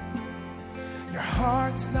 Your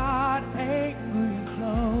heart's not angry and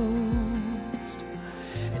closed.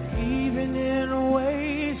 And even in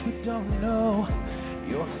ways we don't know,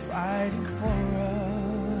 you're fighting for us.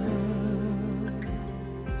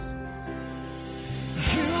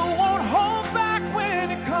 You won't hold back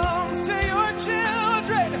when it comes to your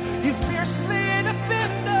children. You fiercely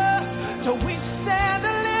defend us till we stand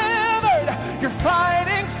delivered. You're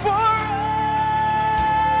fighting for us,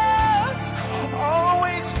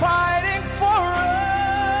 always fighting for us.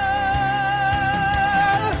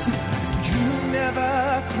 You never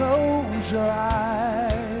close your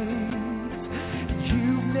eyes.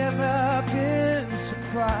 You've never been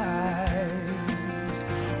surprised.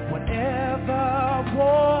 Whenever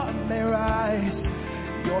war may rise,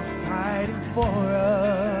 you're fighting for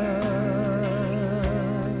us.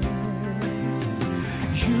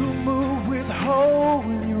 You move with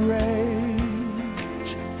holy rage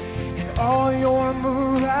in all your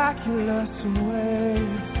miraculous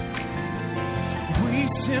ways. We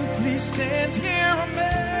simply stand here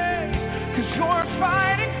amazed, 'cause you're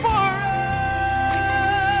fighting for us.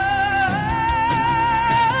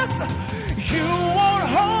 You won't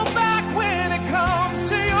hold back when it comes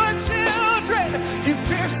to your children. You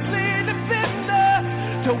fiercely defend us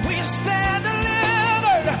till we stand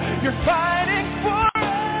delivered. You're fighting for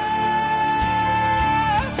us,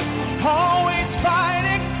 always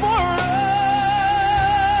fighting for us.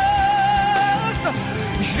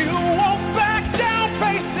 You won't back down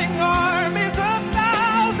facing armies of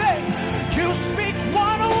thousands. You speak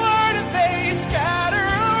one word and they scatter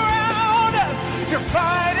around us. You're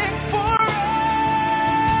fighting for us,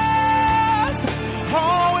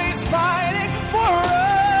 always fighting for us.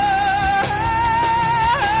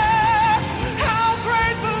 How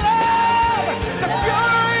great the love, the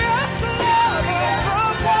furious love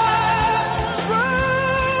of one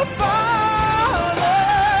true Father.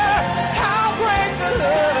 How great the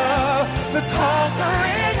love, the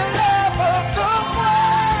conquering love of the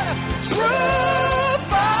one true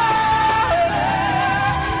Father.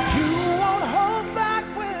 You won't hold back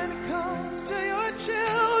when it comes to your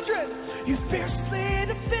children. You fiercely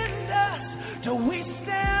defend us till we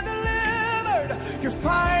stand delivered. You're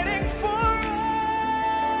fighting for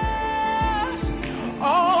us,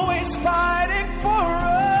 always fighting for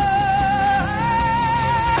us.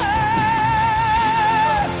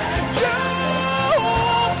 You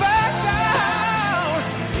won't back down.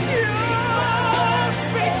 You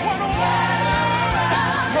speak one word.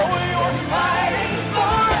 Oh, you're fighting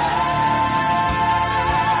for us,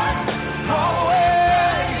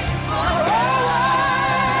 always, always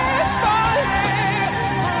fighting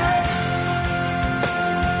for us.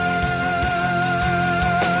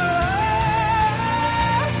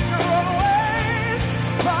 You're always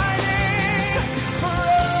fighting for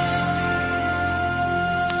us.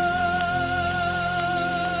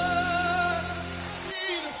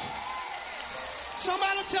 Jesus.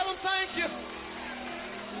 Somebody tell him thank you.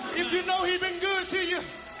 If you know he's been good to you,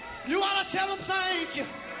 you ought to tell him thank you.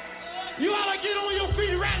 You ought to get on your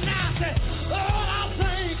feet right now and say, Lord, I'll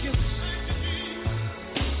thank you.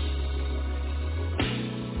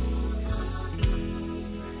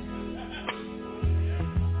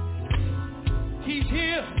 He's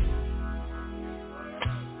here.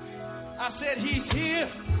 I said he's here.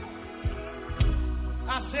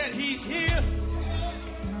 I said he's here.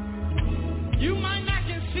 You might not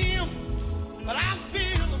can see him, but I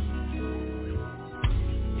feel him.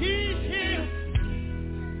 He's here.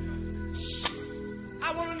 I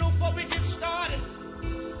want to know before we get started,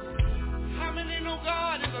 how many know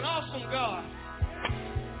God is an awesome God?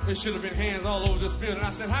 There should have been hands all over this building.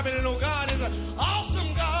 I said, how many know God is an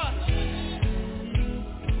awesome God?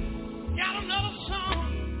 Got another song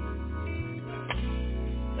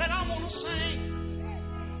that I want to sing.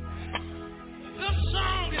 This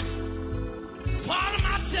song is part of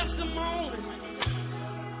my testimony.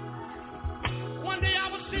 One day I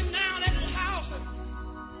was sitting down at the house and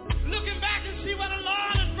looking back and see where the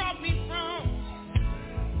Lord has brought me from.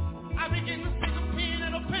 I began to pick a pen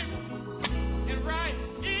and a paper and write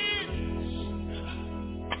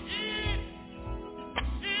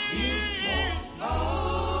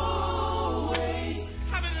always.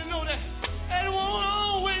 How many know that? It won't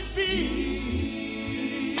always be.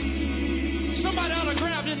 Somebody ought to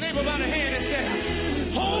grab your neighbor by the hand and say,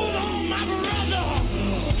 hold on, my brother.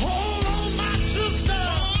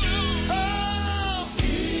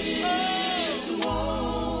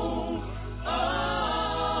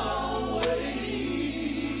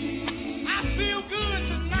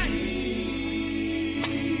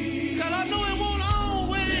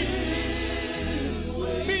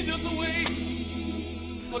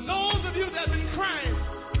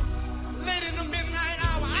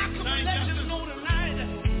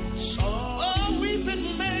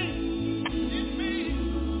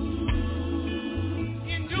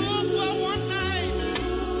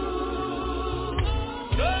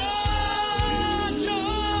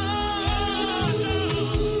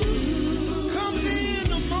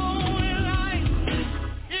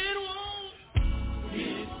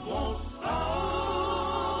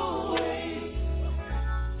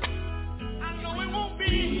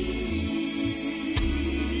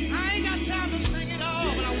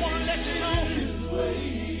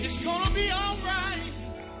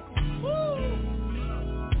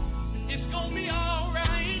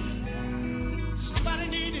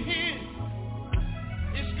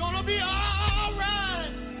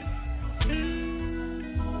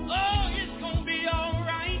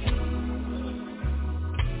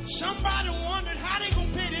 Somebody wondering how they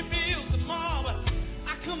gonna pay their bills tomorrow, but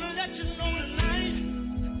I come to let you know tonight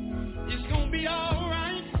it's gonna be all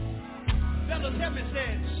right. Fellas, help me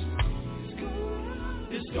say it.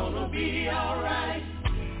 It's gonna be all right.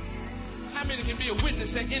 How many can be a witness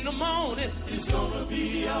that in the morning it's gonna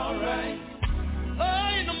be all right? Oh,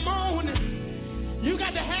 in the morning, you got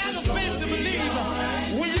to have the faith to believe.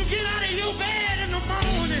 Right. When you get out of your bed in the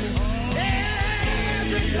morning,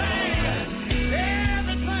 everything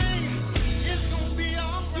is gonna be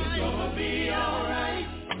all right. It's gonna be all right.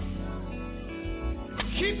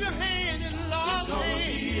 Keep your hand in the Lord's hand. It's gonna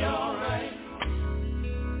be all right.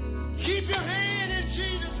 Keep your hand in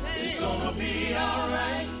Jesus' hand. It's gonna be all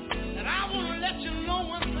right. And I want to let you know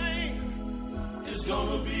one thing. It's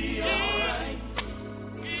gonna be all right.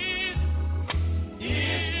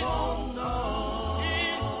 It won't always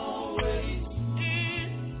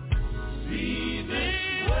be this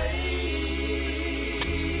way.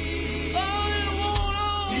 Oh, it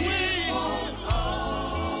won't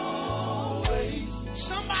always.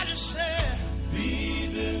 Somebody said, be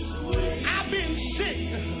this way. I've been sick.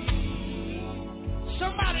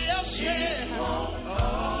 Somebody else said,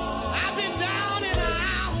 I've been down and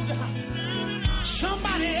out.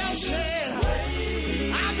 Somebody else said,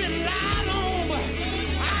 I've been lied on, but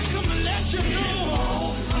I come to let you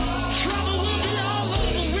know trouble will be all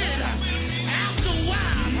over with after a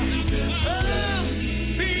while.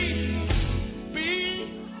 Be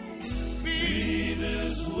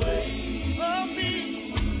this way.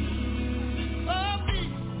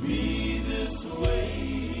 Be this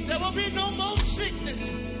way. There will be no more sickness.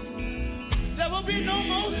 There will be no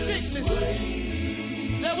more sickness.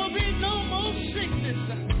 There will be no more sickness.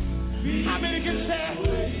 How many can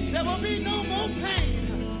say there will be no more pain?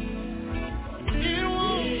 It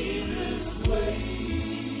won't be.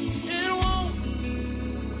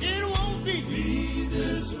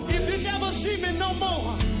 If you never see me no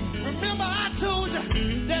more, remember I told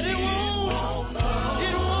you that it won't be.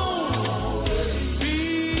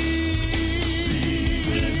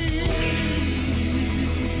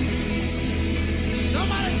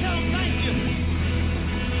 Somebody tell them thank you.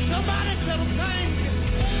 Somebody tell them thank you.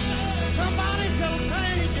 Somebody tell them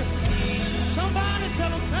thank you. Somebody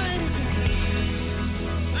tell them thank you.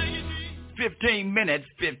 Thank you, Jesus. 15 minutes,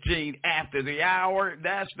 15 after the hour.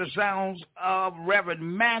 That's the sounds of Reverend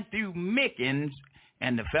Matthew Mickens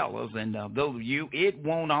and the fellas. And those of you, it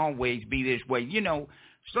won't always be this way. You know,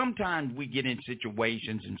 sometimes we get in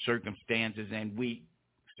situations and circumstances and we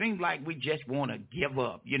seem like we just want to give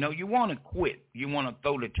up. You know, you want to quit. You want to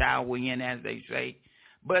throw the towel in, as they say.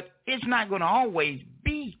 But it's not going to always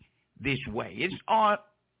be this way. It's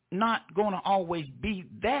not going to always be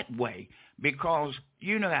that way because,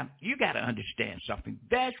 you know, you got to understand something.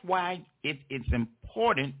 That's why it's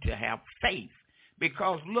important to have faith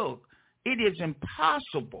because, look, it is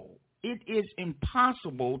impossible. It is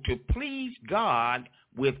impossible to please God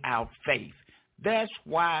without faith. That's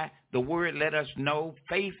why the word let us know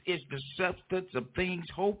faith is the substance of things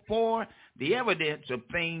hoped for, the evidence of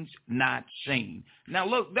things not seen. Now,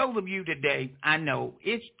 look, those of you today, I know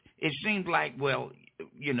it seems like, well,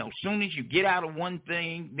 you know, soon as you get out of one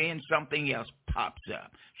thing, then something else pops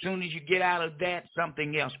up. Soon as you get out of that,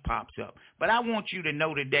 something else pops up. But I want you to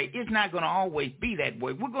know today, it's not going to always be that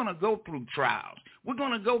way. We're going to go through trials. We're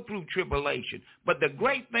going to go through tribulation. But the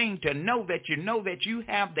great thing to know that you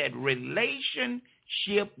have that relationship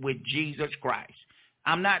with Jesus Christ.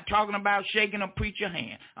 I'm not talking about shaking a preacher's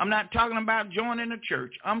hand. I'm not talking about joining a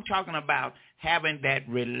church. I'm talking about having that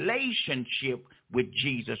relationship with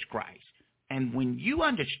Jesus Christ. And when you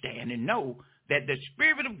understand and know that the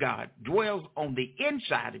Spirit of God dwells on the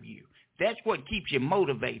inside of you, that's what keeps you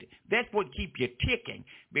motivated. That's what keeps you ticking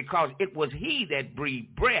because it was he that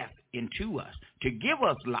breathed breath into us to give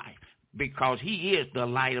us life because he is the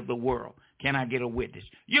light of the world. Can I get a witness?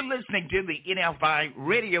 You're listening to the NFI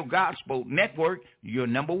Radio Gospel Network, your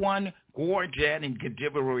number one quartet and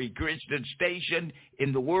contemporary Christian station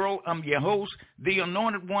in the world. I'm your host, the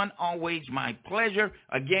Anointed One, always my pleasure.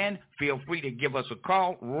 Again, feel free to give us a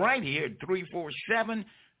call right here at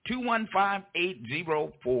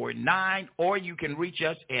 347-215-8049, or you can reach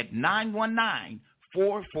us at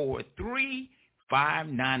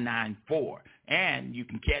 919-443-5994. And you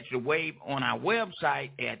can catch the wave on our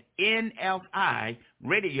website at nfiradio.com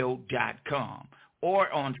or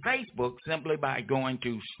on Facebook simply by going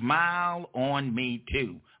to Smile on Me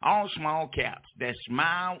Too. All small caps. That's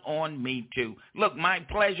Smile on Me Too. Look, my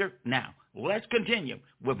pleasure. Now, let's continue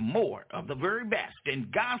with more of the very best in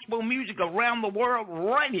gospel music around the world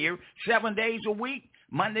right here, 7 days a week,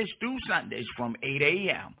 Mondays through Sundays from 8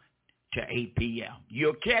 a.m. to 8 p.m.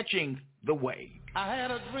 You're catching the wave. I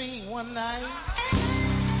had a dream one night.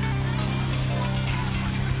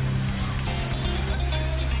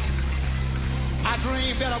 I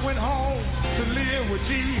dreamed that I went home to live with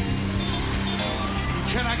Jesus.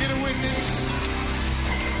 Can I get a witness?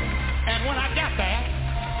 And when I got there,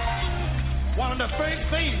 one of the first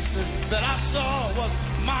faces that I saw was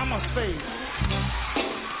Mama's face.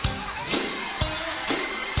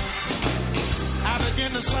 I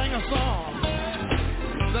began to sing a song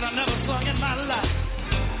that I never sung in my life.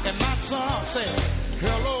 And my song said,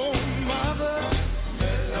 hello, mother.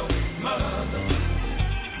 Hello, mother.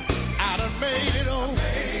 I done made it over.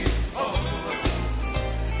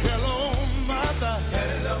 Hello, mother.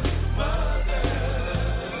 Hello, mother.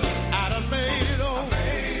 I done made it over.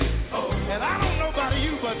 And I don't know about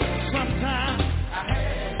you, but sometimes I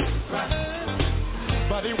had to cry.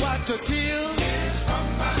 But he wiped the tears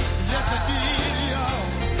from my eyes. Yes, he did, y'all.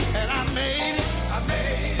 And I made it. I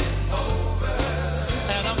made it over.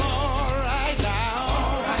 And I'm all right now.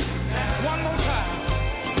 All right now. One more time.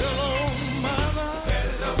 Hello, mother.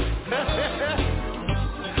 Hello, mother.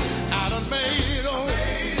 I done made it over.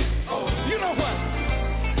 You know what?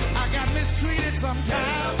 I got mistreated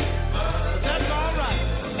sometimes. That's all right.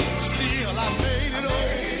 Still, I made it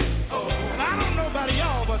over. And I don't know about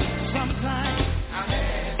y'all, but sometimes I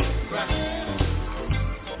had to cry.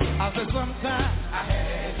 I said sometimes I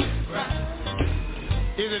had to cry.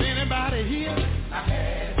 Is it anybody here? I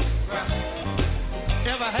had to cry.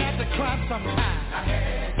 Ever had to cry sometime? I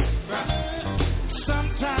had to cry.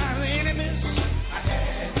 Sometimes enemies. I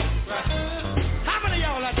had to cry. How many of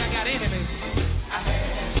y'all like I got enemies? I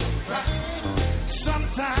had to cry.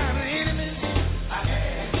 Sometimes enemies. I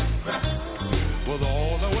had to cry. Was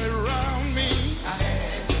all the way around me. I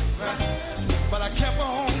had to cry. But I kept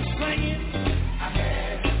on singing. I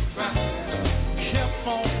had to cry. Kept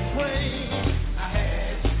on praying. I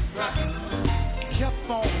had to cry. Kept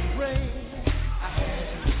on praying. I had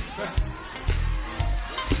to cry.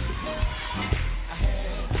 I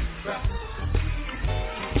had to cry.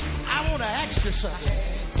 I want to ask you something.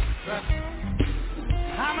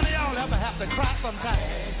 How many of y'all ever have to cry sometime?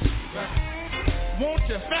 Won't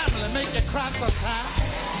your family make you cry sometime?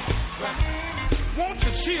 Won't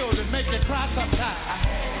your children make you cry sometime?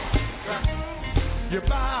 You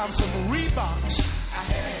buy them some Reeboks,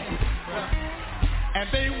 and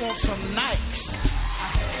they want some Nikes.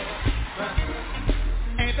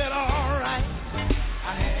 Ain't that all right? I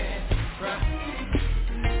had to cry.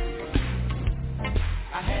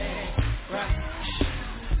 I had to cry.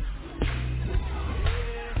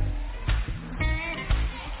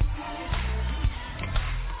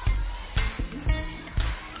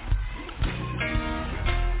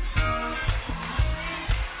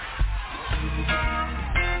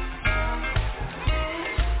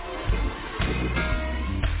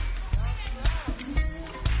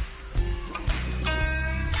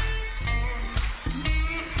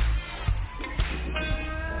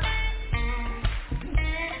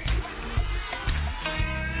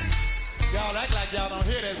 Y'all act like y'all don't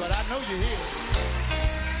hear that, but I know you hear it.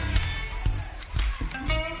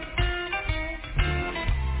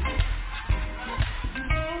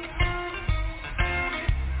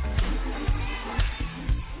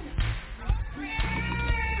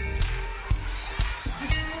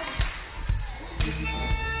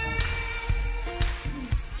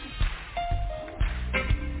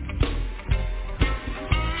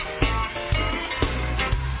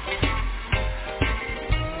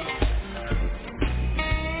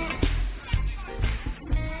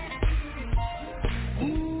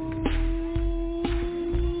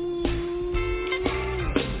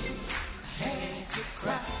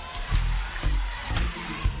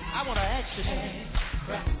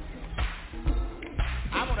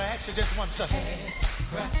 Just one second.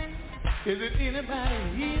 Is it anybody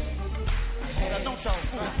here? Now don't y'all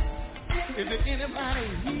fool. Is it anybody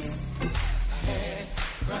here?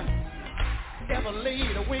 Ever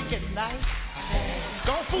laid awake at night?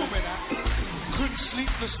 Don't fool me now. Couldn't sleep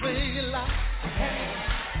to stay alive.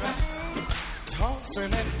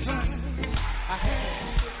 Tossing and turning.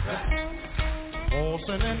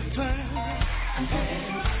 Tossing and turning.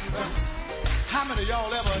 How many of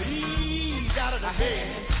y'all ever eased out of the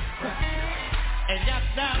bed and got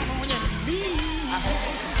down on your knees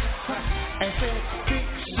and said, fix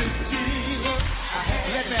it, Jesus?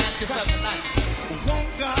 Let me ask you something tonight.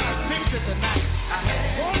 Won't God fix it tonight?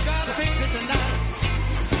 Won't God fix it tonight?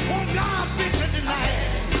 Won't God fix it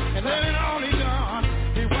tonight? And then it all is done.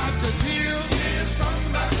 He wiped the tears.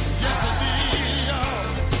 Yes, he did, y'all.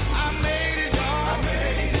 I made it, y'all.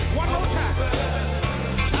 One more time.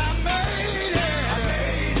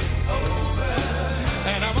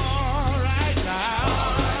 And I'm all right now.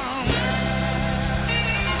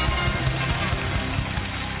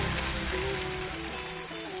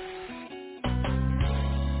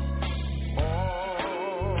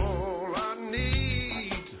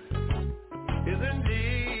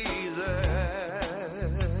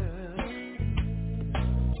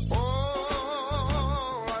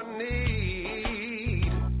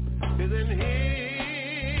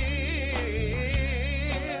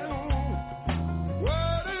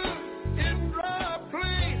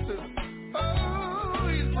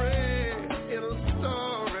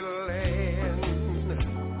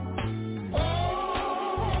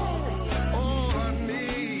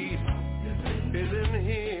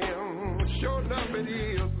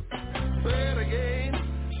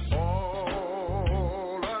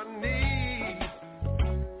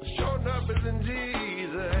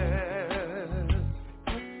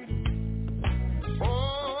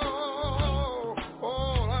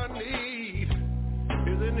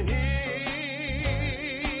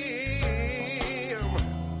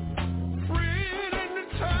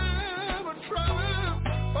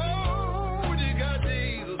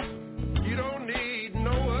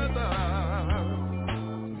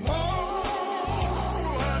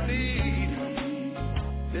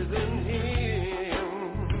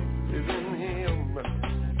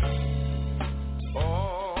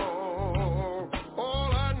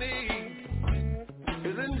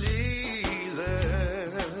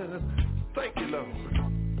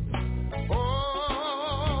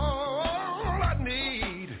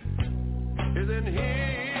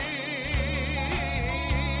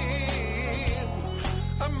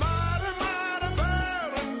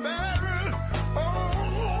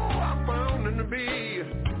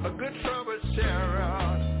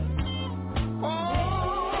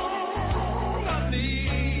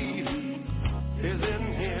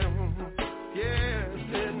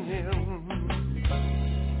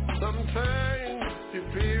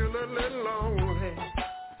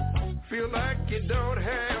 you don't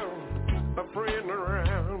have a friend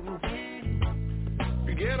around,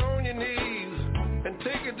 you get on your knees and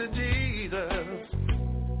take it to Jesus.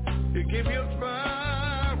 He'll give you a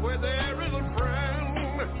spot where there is a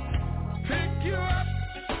friend. Pick you up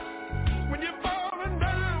when you're falling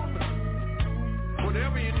down.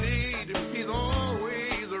 Whatever you need, he's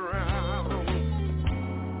always around.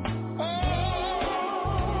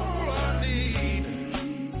 All I need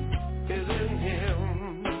is in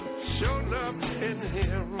him, shown up in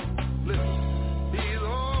him. Listen, he's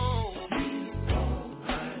all I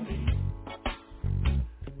need.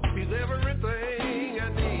 He's everything I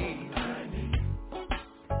need.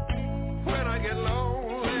 When I get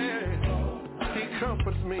lonely, he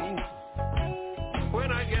comforts me.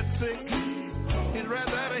 When I get sick, he's right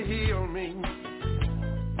there to heal me.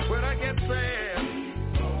 When I get sad,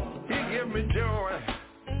 he gives me joy.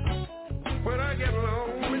 When I get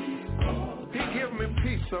lonely, he gives me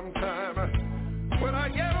peace sometimes. When I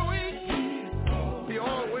get weak, he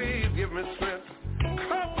always gives me strength.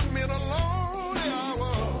 Comfort me in a lonely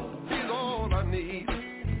hour, he's all I need.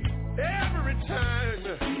 Every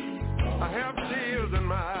time I have tears in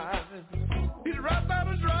my eyes, he's right by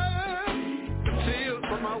to dry the tears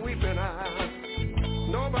from my weeping eyes.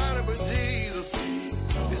 Nobody but Jesus,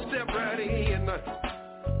 he stepped right in.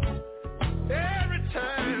 Every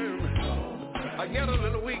time I get a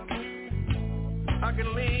little weak, I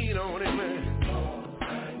can lean on him.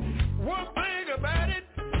 One thing about it,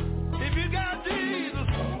 if you got Jesus,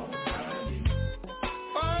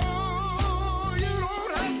 oh, you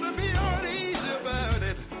don't have to be uneasy about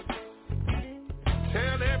it.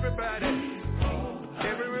 Tell everybody,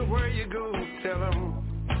 everywhere you go, tell them,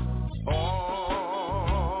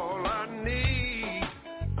 all I need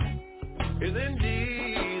is in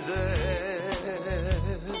Jesus.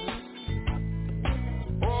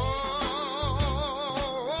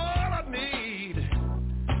 All I need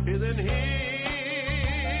is in him.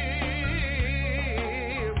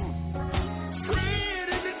 Friend,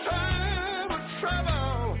 in the time of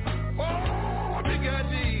trouble, oh, if you got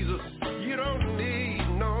Jesus, you don't need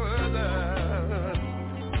no other.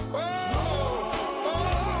 All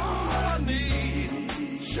I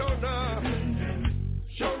need, shown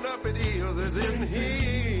up it is in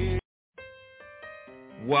him.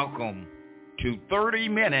 Welcome to 30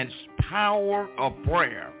 Minutes Power of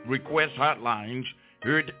Prayer request hotlines,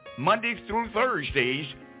 heard Mondays through Thursdays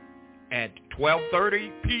at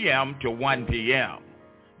 12:30 p.m. to 1 p.m.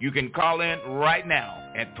 You can call in right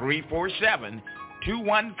now at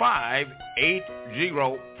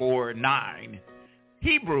 347-215-8049.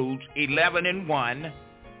 Hebrews 11:1,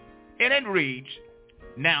 and it reads,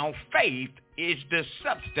 now faith is the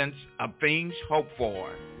substance of things hoped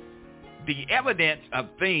for, the evidence of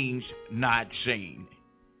things not seen.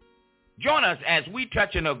 Join us as we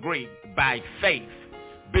touch and agree by faith,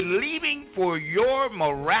 believing for your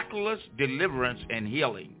miraculous deliverance and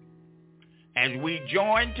healing. As we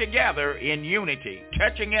join together in unity,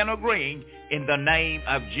 touching and agreeing in the name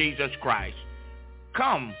of Jesus Christ.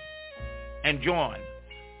 Come and join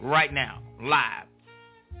right now, live.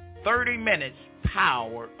 30 minutes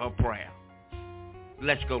power of prayer.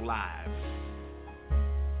 Let's go live.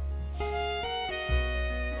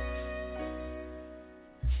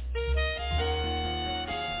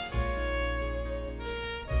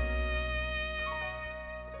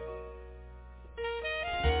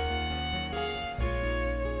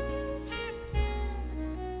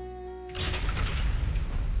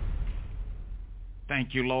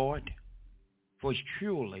 Thank you, Lord, for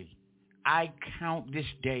surely I count this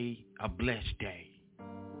day a blessed day.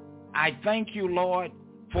 I thank you, Lord,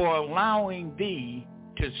 for allowing thee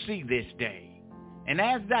to see this day. And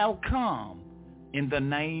as thou come in the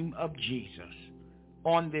name of Jesus,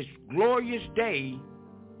 on this glorious day,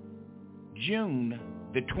 June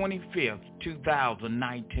the 25th,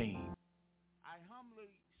 2019, I humbly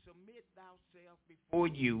submit thyself before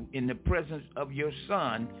you in the presence of your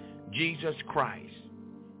Son, Jesus Christ.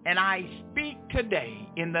 And I speak today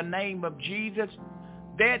in the name of Jesus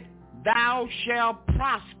that thou shalt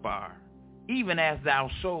prosper, even as thy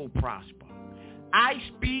soul prosper. I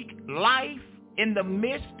speak life in the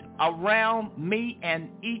midst around me and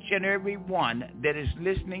each and every one that is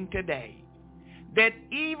listening today. That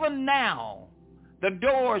even now the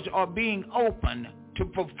doors are being opened to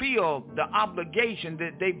fulfill the obligation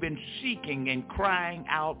that they've been seeking and crying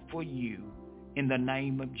out for you in the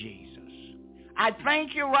name of Jesus. I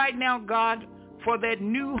thank you right now, God, for that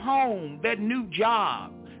new home, that new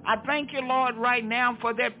job. I thank you, Lord, right now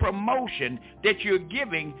for that promotion that you're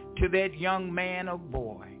giving to that young man or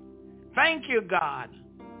boy. Thank you, God,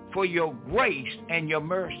 for your grace and your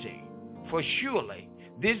mercy. For surely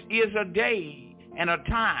this is a day and a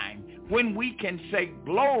time when we can say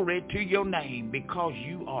glory to your name, because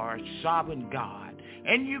you are a sovereign God.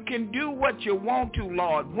 And you can do what you want to,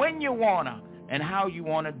 Lord, when you want to and how you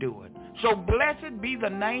want to do it. So blessed be the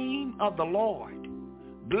name of the Lord.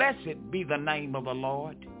 Blessed be the name of the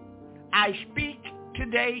Lord. I speak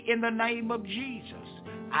today in the name of Jesus.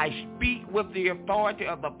 I speak with the authority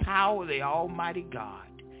of the power of the Almighty God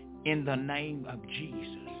in the name of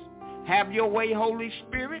Jesus. Have your way, Holy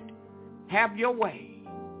Spirit. Have your way.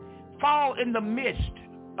 Fall in the midst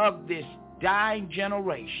of this dying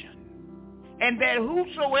generation, and that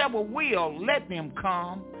whosoever will, let them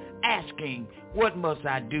come, asking, what must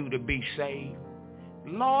I do to be saved?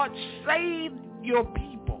 Lord, save your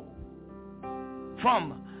people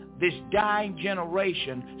from this dying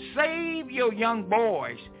generation. Save your young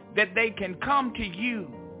boys that they can come to you,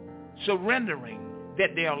 surrendering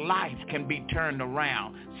that their lives can be turned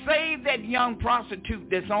around. Save that young prostitute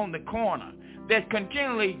that's on the corner, that's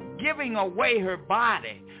continually giving away her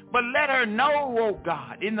body. But let her know, oh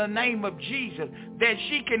God, in the name of Jesus, that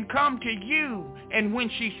she can come to you, and when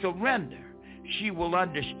she surrenders, she will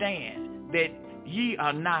understand that ye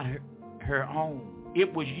are not her own.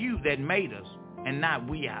 It was you that made us, and not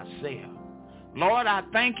we ourselves. Lord, I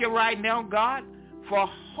thank you right now, God, for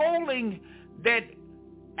holding that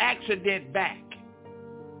accident back.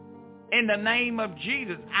 In the name of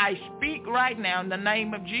Jesus, I speak right now in the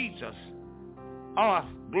name of Jesus. Oh,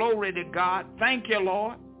 glory to God. Thank you,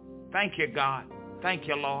 Lord. Thank you, God. Thank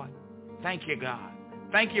you, Lord. Thank you, God.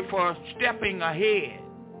 Thank you for stepping ahead,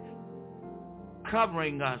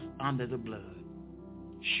 covering us under the blood.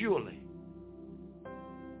 Surely,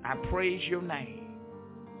 I praise your name,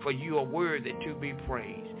 for you are worthy to be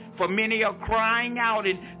praised. For many are crying out,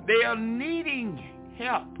 and they are needing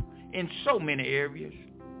help in so many areas.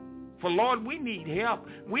 For Lord, we need help.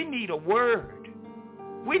 We need a word.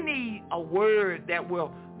 We need a word that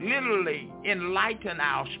will literally enlighten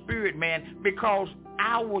our spirit man, because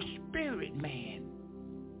our spirit man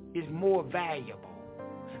is more valuable.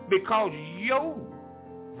 Because your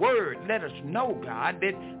word let us know, God,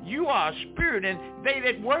 that you are a spirit, and they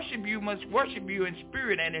that worship you must worship you in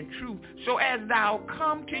spirit and in truth. So as thou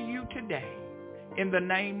come to you today, in the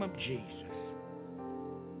name of Jesus,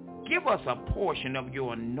 give us a portion of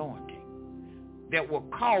your anointing that will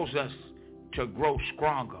cause us to grow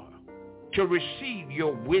stronger, to receive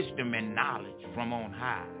your wisdom and knowledge from on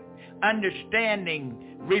high,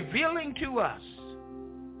 understanding, revealing to us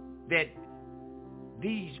that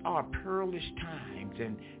these are perilous times,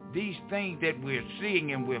 and these things that we're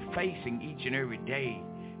seeing and we're facing each and every day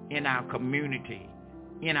in our community,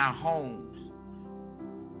 in our homes,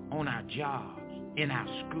 on our jobs, in our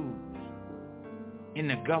schools, in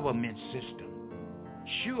the government system.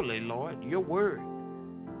 Surely, Lord, your word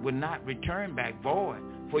will not return back void,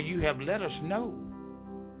 for you have let us know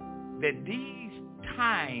that these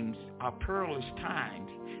times are perilous times.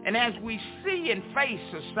 And as we see and face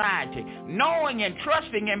society, knowing and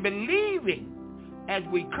trusting and believing as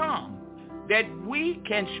we come, that we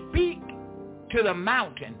can speak to the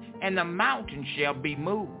mountain, and the mountain shall be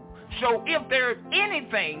moved. So if there's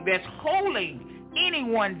anything that's holding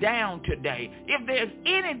anyone down today, if there's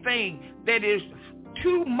anything that is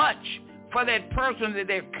too much for that person, that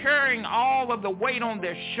they're carrying all of the weight on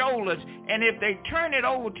their shoulders, and if they turn it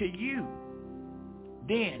over to you,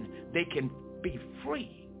 then they can be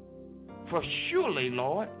free. For surely,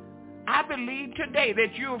 Lord, I believe today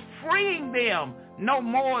that you're freeing them no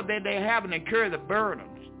more than they having to carry the burdens.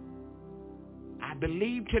 I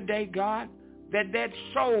believe today, God, that that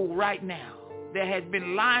soul right now that has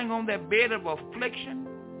been lying on their bed of affliction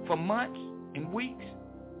for months and weeks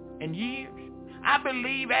and years, I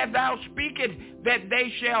believe as thou speakest that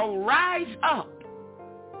they shall rise up,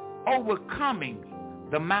 overcoming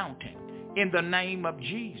the mountain in the name of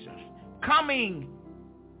Jesus, coming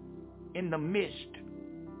in the midst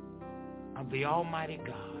of the Almighty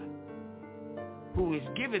God, who is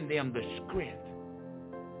giving them the strength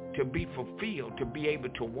to be fulfilled, to be able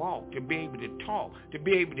to walk, to be able to talk, to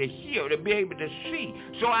be able to hear, to be able to see.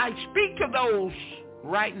 So I speak to those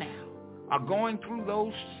right now are going through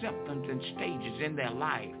those symptoms and stages in their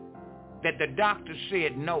life that the doctor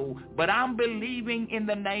said no, but I'm believing in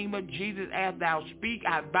the name of Jesus as thou speak.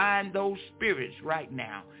 I bind those spirits right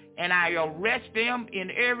now, and I arrest them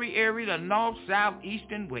in every area, the north, south, east,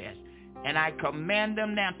 and west. And I command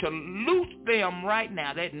them now to loose them right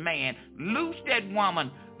now, that man, loose that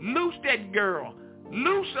woman, loose that girl,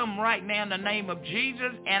 loose them right now in the name of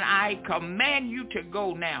Jesus, and I command you to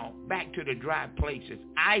go now back to the dry places.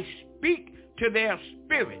 I speak to their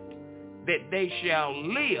spirit that they shall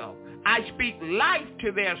live I speak life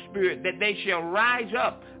to their spirit that they shall rise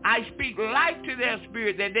up. I speak life to their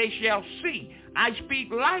spirit that they shall see. I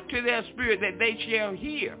speak life to their spirit that they shall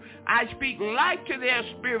hear. I speak life to their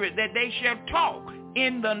spirit that they shall talk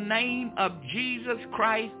in the name of Jesus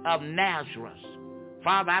Christ of Nazareth.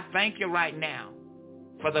 Father, I thank you right now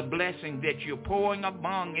for the blessing that you're pouring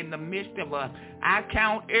among in the midst of us. I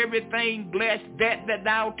count everything blessed. That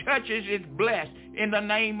thou touches is blessed in the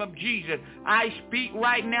name of Jesus. I speak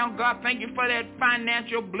right now, God, thank you for that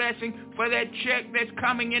financial blessing, for that check that's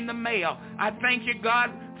coming in the mail. I thank you,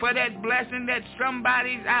 God, for that blessing that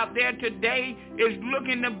somebody's out there today is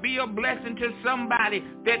looking to be a blessing to somebody,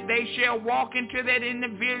 that they shall walk into that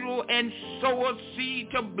individual and sow a seed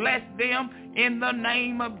to bless them in the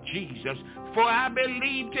name of Jesus. For I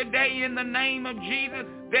believe today in the name of Jesus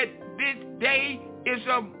that this day is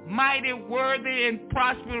a mighty, worthy, and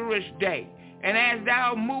prosperous day. And as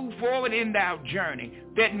thou move forward in thy journey,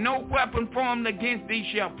 that no weapon formed against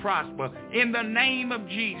thee shall prosper. In the name of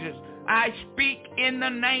Jesus, I speak in the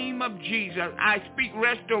name of Jesus. I speak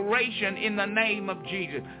restoration in the name of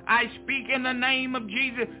Jesus. I speak in the name of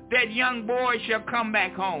Jesus that young boy shall come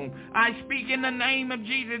back home. I speak in the name of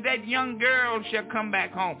Jesus that young girl shall come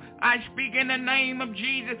back home. I speak in the name of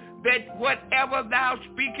Jesus that whatever thou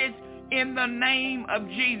speakest in the name of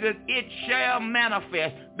Jesus, it shall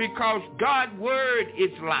manifest, because God's word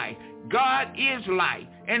is life. God is light,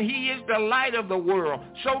 and he is the light of the world.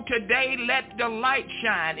 So today, let the light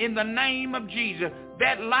shine in the name of Jesus.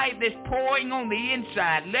 That light that's pouring on the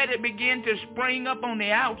inside, let it begin to spring up on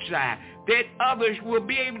the outside, that others will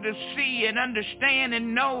be able to see and understand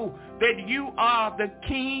and know that you are the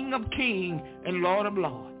King of kings and Lord of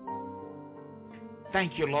lords.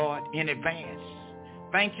 Thank you, Lord, in advance.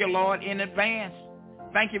 Thank you, Lord, in advance.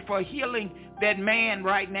 Thank you for healing that man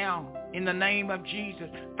right now in the name of Jesus.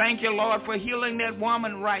 Thank you, Lord, for healing that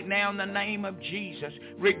woman right now in the name of Jesus,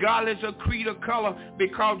 regardless of creed or color,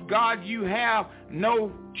 because, God, you have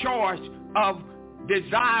no choice of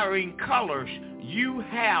desiring colors. You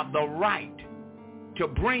have the right to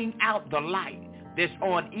bring out the light that's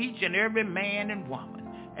on each and every man and woman.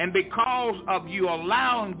 And because of you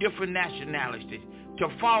allowing different nationalities to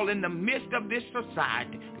fall in the midst of this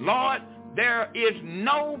society, Lord, there is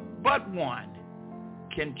no but one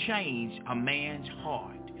can change a man's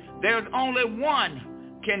heart. There's only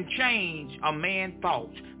one can change a man's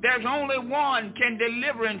thoughts. There's only one can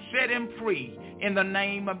deliver and set him free in the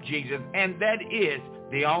name of Jesus, and that is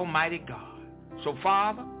the Almighty God. So,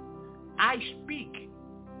 Father, I speak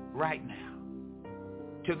right now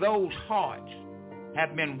to those hearts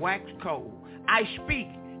have been waxed cold. I speak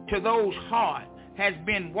to those hearts has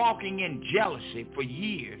been walking in jealousy for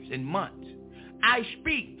years and months. I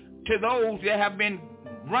speak to those that have been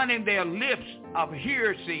running their lips of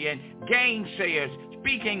heresy and gainsayers,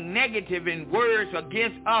 speaking negative in words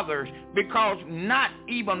against others, because not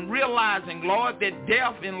even realizing, Lord, that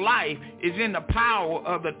death and life is in the power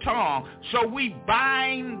of the tongue. So we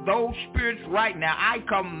bind those spirits right now. I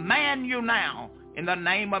command you now in the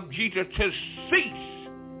name of Jesus to cease.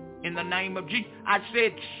 In the name of Jesus. I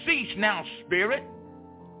said, cease now, spirit.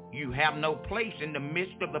 You have no place in the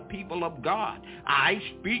midst of the people of God. I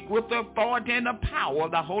speak with the authority and the power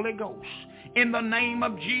of the Holy Ghost. In the name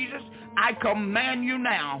of Jesus, I command you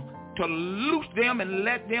now to loose them and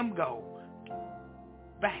let them go.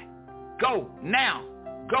 Back. Go now.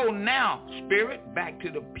 Go now, spirit, back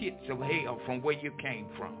to the pits of hell from where you came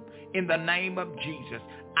from. In the name of Jesus,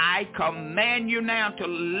 I command you now to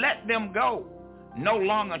let them go. No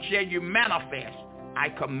longer shall you manifest. I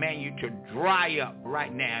command you to dry up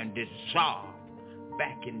right now and dissolve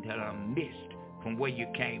back into the mist from where you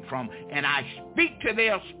came from. And I speak to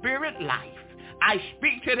their spirit life. I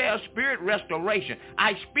speak to their spirit restoration.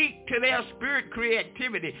 I speak to their spirit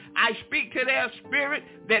creativity. I speak to their spirit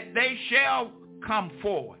that they shall come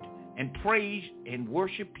forward and praise and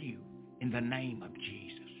worship you in the name of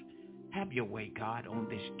Jesus. Have your way, God, on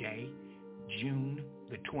this day, June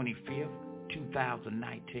the 25th,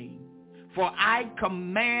 2019. For I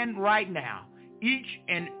command right now each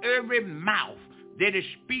and every mouth that is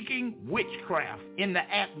speaking witchcraft in the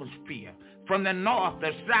atmosphere, from the north,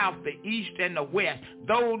 the south, the east, and the west,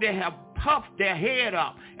 those that have puffed their head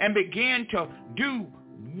up and began to do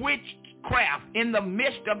witchcraft in the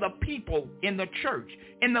midst of the people in the church,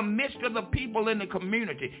 in the midst of the people in the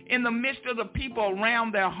community, in the midst of the people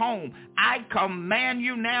around their home, I command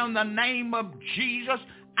you now in the name of Jesus.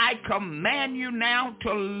 I command you now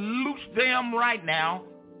to loose them right now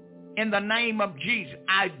in the name of Jesus.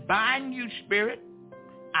 I bind you, spirit.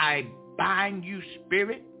 I bind you,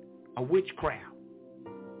 spirit of witchcraft.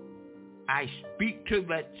 I speak to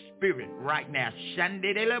that spirit right now.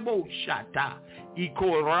 Shandelebo shata.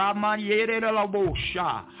 Iko rama yerelabo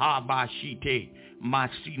sha. Habashite.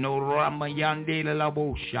 Masino rama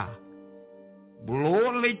yandelebo sha.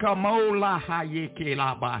 Bloli kamola hayeke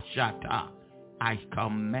labashata. I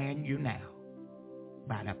command you now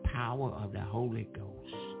by the power of the Holy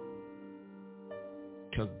Ghost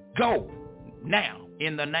to go now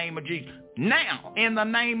in the name of Jesus. Now in the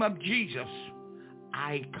name of Jesus,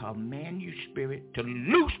 I command you, spirit, to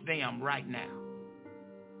loose them right now.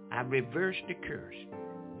 I reverse the curse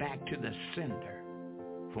back to the sender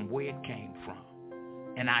from where it came from.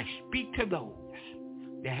 And I speak to those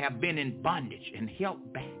that have been in bondage and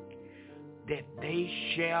held back, that they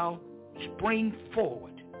shall spring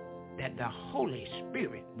forward, that the Holy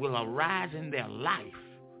Spirit will arise in their life,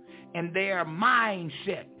 and their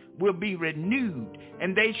mindset will be renewed,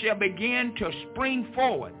 and they shall begin to spring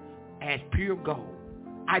forward as pure gold.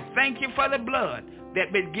 I thank you for the blood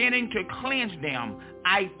that beginning to cleanse them.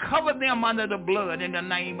 I cover them under the blood in the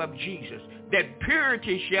name of Jesus, that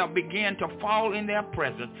purity shall begin to fall in their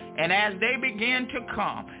presence. And as they begin to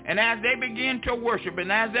come, and as they begin to worship,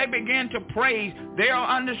 and as they begin to praise, they'll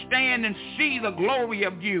understand and see the glory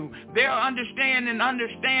of you. They'll understand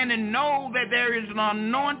and know that there is an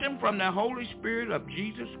anointing from the Holy Spirit of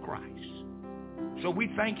Jesus Christ. So we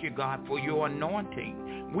thank you, God, for your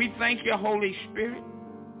anointing. We thank you, Holy Spirit,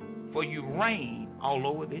 for you reign all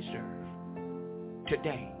over this earth.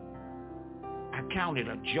 Today, I count it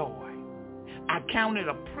a joy. I count it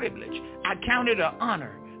a privilege. I count it an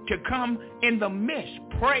honor to come in the midst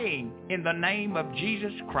praying in the name of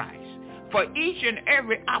Jesus Christ. For each and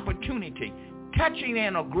every opportunity, touching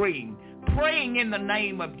and agreeing, praying in the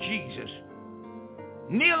name of Jesus,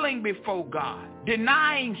 kneeling before God,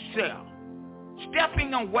 denying self,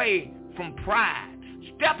 stepping away from pride,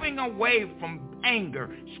 stepping away from anger,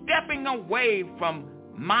 stepping away from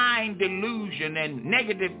mind delusion and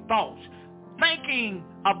negative thoughts, thinking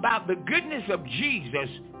about the goodness of Jesus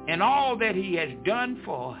and all that he has done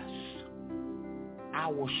for us.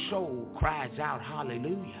 Our soul cries out,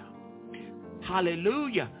 hallelujah,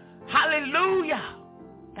 hallelujah, hallelujah.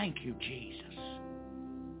 Thank you, Jesus,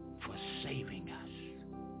 for saving us.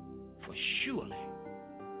 For surely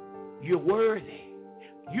you're worthy.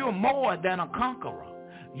 You're more than a conqueror.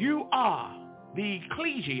 You are the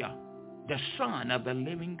ecclesia, the Son of the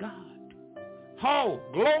living God. Oh,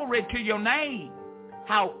 glory to your name.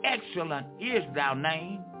 How excellent is thy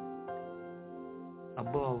name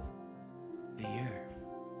above the earth.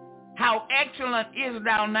 How excellent is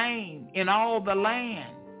thy name in all the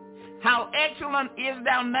land. How excellent is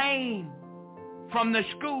thy name from the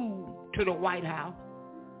school to the White House.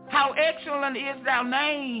 How excellent is thy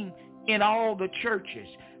name in all the churches.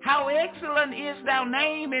 How excellent is thy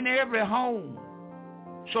name in every home.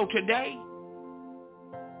 So today,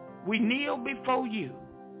 we kneel before you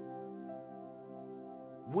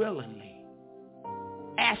willingly,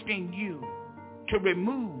 asking you to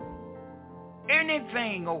remove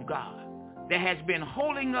anything, oh God, that has been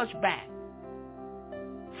holding us back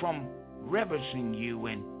from reverencing you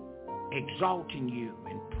and exalting you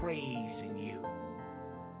and praising you.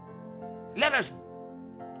 Let us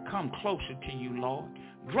come closer to you, Lord.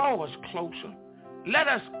 Draw us closer. Let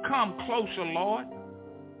us come closer, Lord,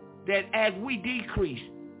 that as we decrease,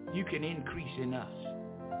 you can increase in us.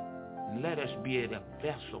 And let us be a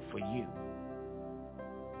vessel for you,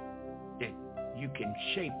 that you can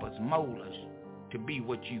shape us, mold us to be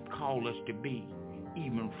what you call us to be,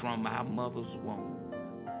 even from our mother's womb.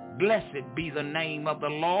 Blessed be the name of the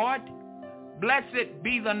Lord. Blessed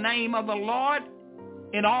be the name of the Lord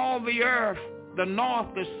in all the earth, the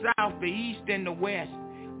north, the south, the east, and the west.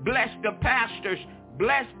 Bless the pastors.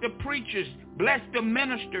 Bless the preachers. Bless the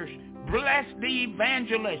ministers. Bless the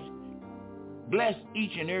evangelists. Bless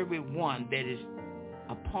each and every one that is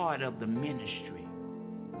a part of the ministry,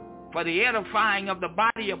 for the edifying of the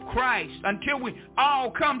body of Christ, until we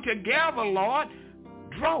all come together, Lord.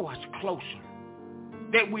 Draw us closer,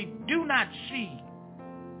 that we do not see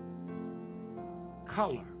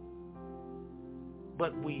color,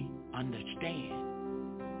 but we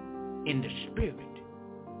understand in the Spirit.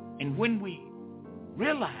 And when we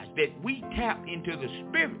realize that we tap into the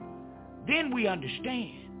Spirit, then we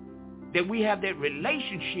understand that we have that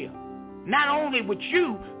relationship, not only with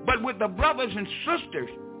you, but with the brothers and sisters,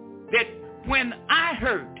 that when I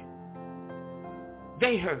heard,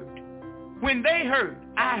 they heard. When they heard,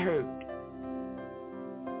 I heard.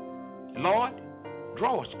 Lord,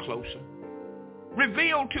 draw us closer.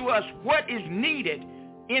 Reveal to us what is needed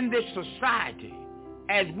in this society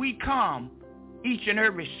as we come each and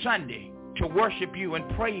every Sunday to worship you and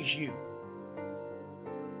praise you.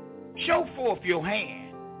 Show forth your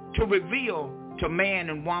hand to reveal to man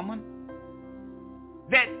and woman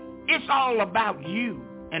that it's all about you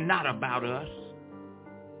and not about us.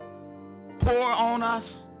 Pour on us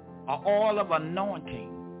an oil of anointing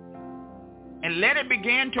and let it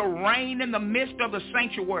begin to rain in the midst of the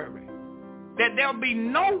sanctuary, that there'll be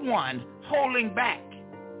no one holding back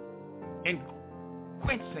and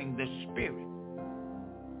quenching the spirit,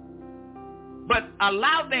 but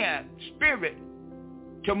allow their spirit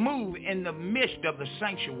to move in the midst of the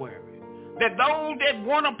sanctuary, that those that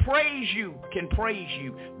want to praise you can praise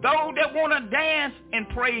you. Those that want to dance and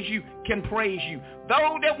praise you can praise you.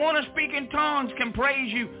 Those that want to speak in tongues can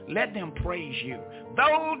praise you. Let them praise you.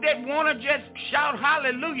 Those that want to just shout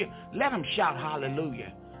hallelujah, let them shout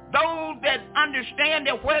hallelujah. Those that understand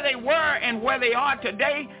that where they were and where they are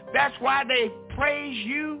today, that's why they praise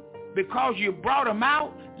you, because you brought them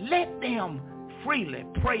out. Let them freely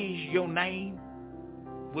praise your name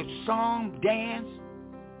with song, dance,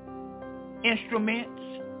 instruments,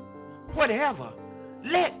 whatever.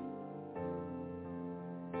 Let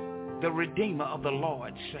the Redeemer of the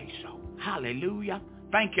Lord say so. Hallelujah.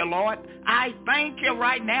 Thank you, Lord. I thank you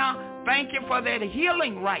right now. Thank you for that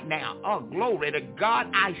healing right now. Oh, glory to God.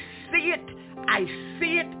 I see it. I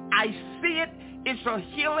see it. I see it. It's a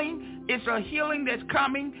healing. It's a healing that's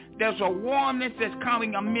coming. There's a warmness that's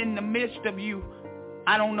coming. I'm in the midst of you.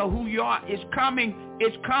 I don't know who you are. It's coming.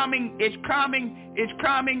 It's coming. It's coming. It's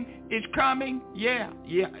coming. It's coming. Yeah,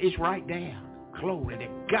 it's right there. Glory to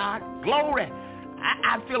God. Glory.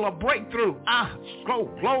 I feel a breakthrough.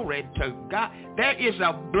 Glory to God. There is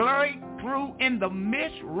a breakthrough in the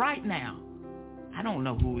midst right now. I don't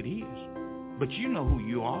know who it is, but you know who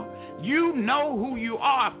you are. You know who you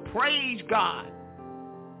are. Praise God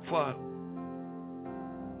for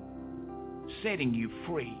setting you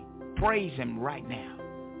free. Praise him right now.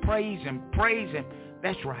 Praise him. Praise him.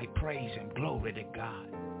 That's right. Praise him. Glory to God.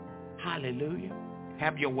 Hallelujah.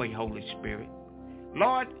 Have your way, Holy Spirit.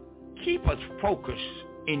 Lord, keep us focused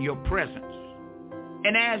in your presence.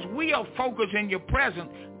 And as we are focused in your presence,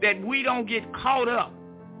 that we don't get caught up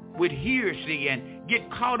with hearsay and get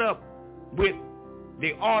caught up with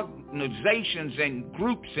the organizations and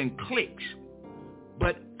groups and cliques.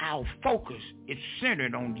 But our focus is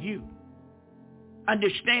centered on you,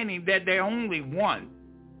 understanding that there's only one,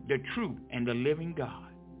 the true and the living God.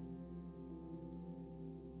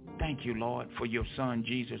 Thank you, Lord, for your Son,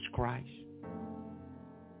 Jesus Christ.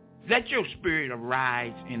 Let your spirit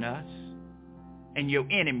arise in us and your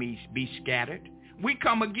enemies be scattered. We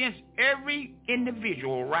come against every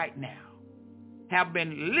individual right now have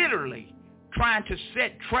been literally trying to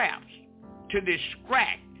set traps to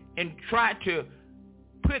distract and try to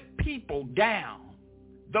put people down,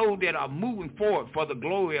 those that are moving forward for the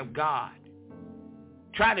glory of God.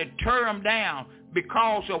 Try to tear them down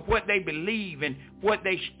because of what they believe and what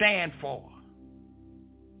they stand for.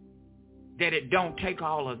 That it don't take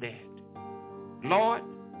all of that. Lord,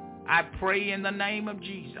 I pray in the name of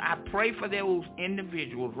Jesus. I pray for those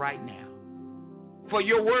individuals right now. For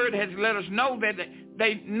your word has let us know that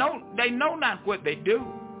they know not what they do.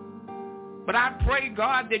 But I pray,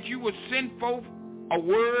 God, that you would send forth a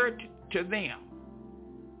word to them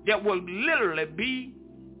that will literally be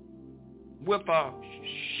with a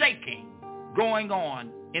shaking going on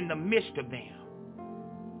in the midst of them,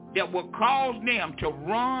 that will cause them to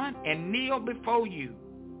run and kneel before you,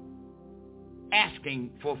 asking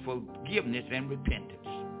for forgiveness and repentance.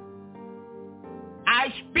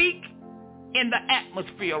 I speak in the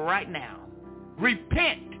atmosphere right now.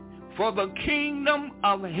 Repent, for the kingdom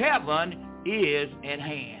of heaven is at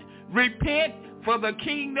hand. Repent, for the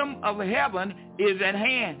kingdom of heaven is at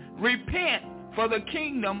hand. Repent, for the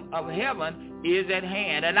kingdom of heaven is at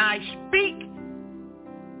hand. And I speak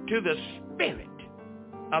to the spirit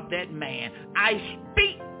of that man. I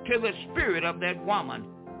speak to the spirit of that woman,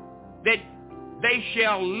 that they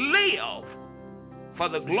shall live for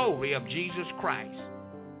the glory of Jesus Christ,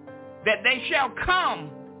 that they shall come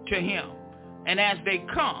to him, and as they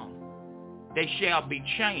come, they shall be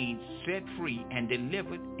changed, set free, and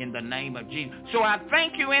delivered in the name of Jesus. So I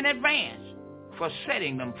thank you in advance for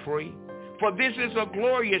setting them free, for this is a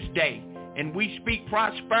glorious day. And we speak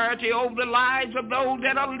prosperity over the lives of those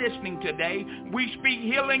that are listening today. We speak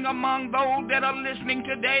healing among those that are listening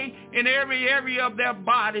today in every area of their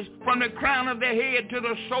bodies, from the crown of their head to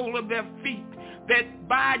the sole of their feet, that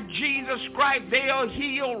by Jesus Christ they are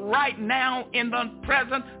healed right now in the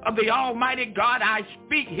presence of the Almighty God. I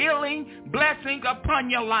speak healing blessings upon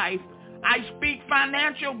your life. I speak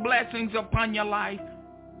financial blessings upon your life.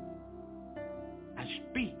 I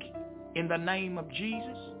speak in the name of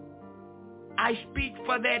Jesus. I speak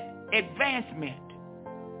for that advancement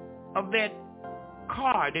of that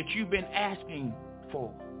car that you've been asking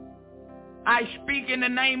for. I speak in the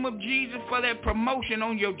name of Jesus for that promotion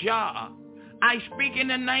on your job. I speak in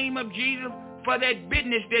the name of Jesus for that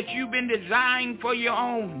business that you've been desiring for your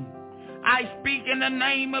own. I speak in the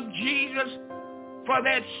name of Jesus for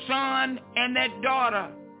that son and that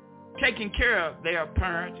daughter taking care of their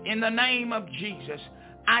parents. In the name of Jesus,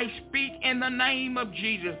 I speak in the name of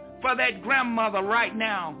Jesus for that grandmother right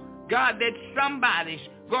now. God, that somebody's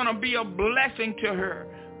going to be a blessing to her,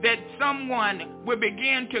 that someone will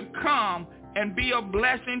begin to come and be a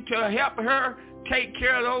blessing to help her take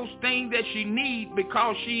care of those things that she needs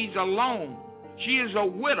because she's alone. She is a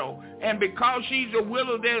widow, and because she's a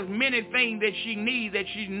widow, there's many things that she needs that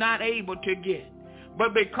she's not able to get.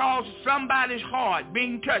 But because somebody's heart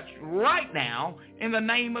being touched right now, in the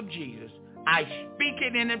name of Jesus, I speak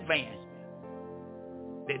it in advance,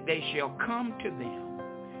 that they shall come to them,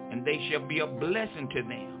 and they shall be a blessing to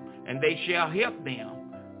them, and they shall help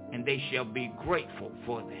them, and they shall be grateful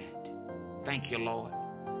for that. Thank you, Lord.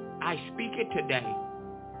 I speak it today.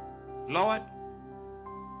 Lord,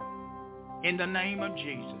 in the name of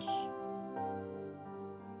Jesus,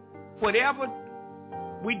 whatever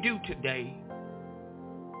we do today,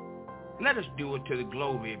 let us do it to the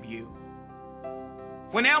glory of you.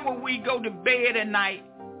 Whenever we go to bed at night,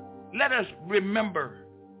 let us remember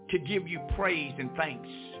to give you praise and thanks,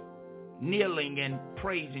 kneeling and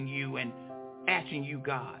praising you and asking you,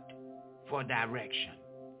 God, for direction.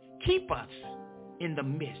 Keep us in the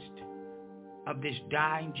midst of this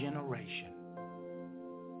dying generation,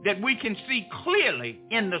 that we can see clearly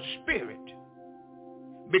in the spirit,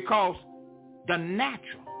 because the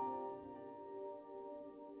natural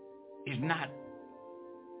is not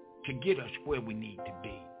to get us where we need to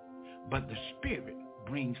be, but the spirit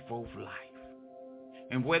brings forth life.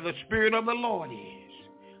 And where the spirit of the Lord is,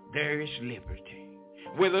 there is liberty.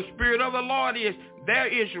 Where the spirit of the Lord is, there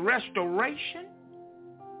is restoration,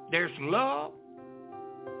 there's love,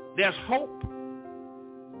 there's hope,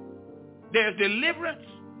 there's deliverance,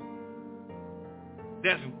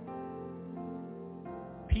 there's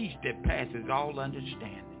peace that passes all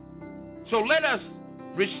understanding. So let us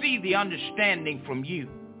receive the understanding from you.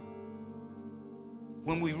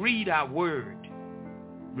 When we read our word,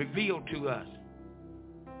 reveal to us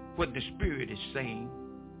what the Spirit is saying.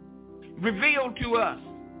 Reveal to us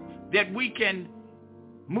that we can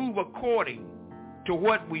move according to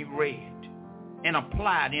what we read and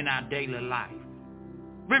apply it in our daily life.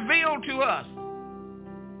 Reveal to us,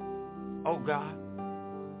 oh God,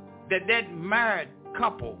 that married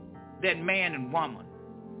couple, that man and woman,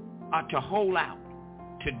 are to hold out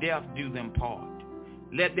to death do them part.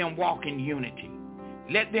 Let them walk in unity.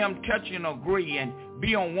 Let them touch and agree and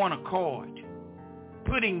be on one accord,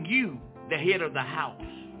 putting you the head of the house,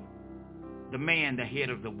 the man the head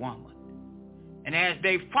of the woman. And as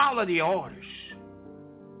they follow the orders,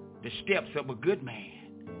 the steps of a good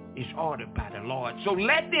man is ordered by the Lord. So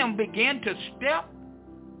let them begin to step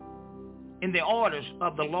in the orders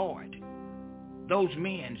of the Lord. Those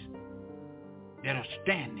men that are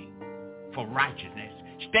standing for righteousness,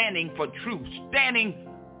 standing for truth, standing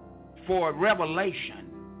for revelation,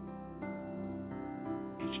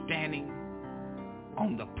 and standing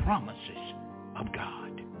on the promises of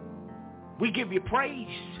God. We give you praise,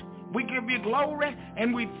 we give you glory,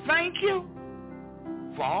 and we thank you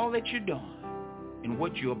for all that you're doing and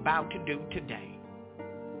what you're about to do today.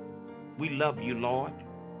 We love you, Lord,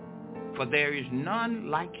 for there is none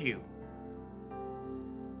like you.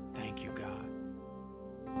 Thank you, God.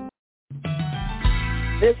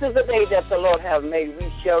 This is the day that the Lord has made.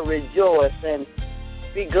 We shall rejoice and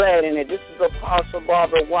be glad in it. This is Apostle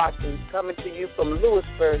Barbara Watkins coming to you from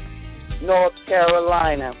Lewisburg, North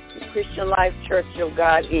Carolina, the Christian Life Church of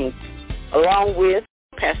God, Inc., along with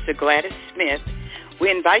Pastor Gladys Smith.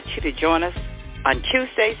 We invite you to join us on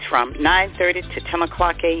Tuesdays from 9:30 to 10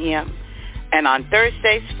 o'clock a.m. and on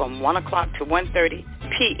Thursdays from 1 o'clock to 1:30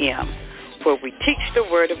 p.m., where we teach the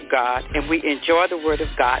Word of God and we enjoy the Word of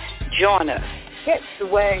God. Join us. Catch the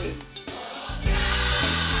Wave.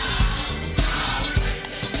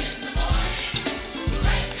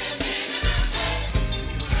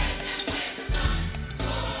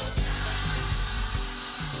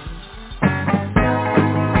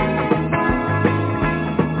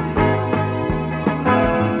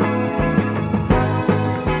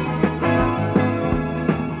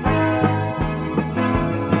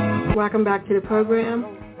 Welcome back to the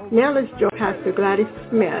program. Now let's join Pastor Gladys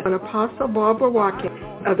Smith and Apostle Barbara Watkins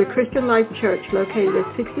of the Christian Life Church located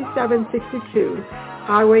at 6762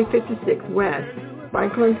 Highway 56 West,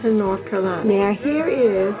 Franklinton, North Carolina. Now here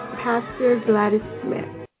is Pastor Gladys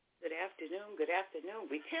Smith. Good afternoon.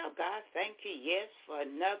 We tell God thank you, yes, for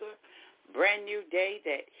another brand new day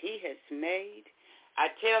that he has made. I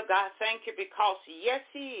tell God thank you because, yes,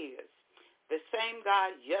 he is the same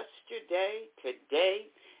God yesterday, today,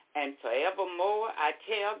 and forevermore. I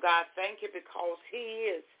tell God thank you because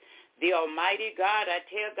he is the Almighty God. I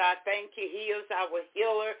tell God thank you. He is our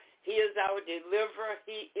healer. He is our deliverer.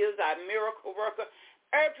 He is our miracle worker.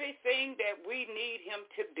 Everything that we need him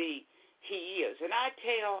to be, he is. And I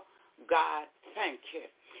tell God thank you.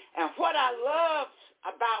 And what I love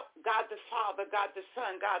about God the Father, God the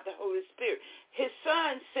Son, God the Holy Spirit, his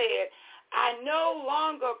son said, I no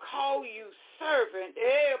longer call you servant,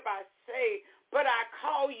 everybody say, but I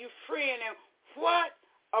call you friend. And what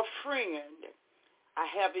a friend I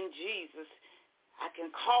have in Jesus. I can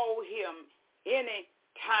call him any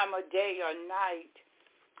time of day or night,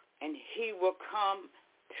 and he will come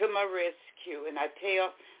to my rescue. And I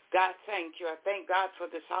tell God thank you. I thank God for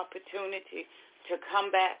this opportunity to come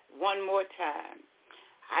back one more time.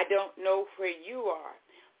 I don't know where you are,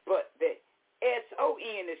 but the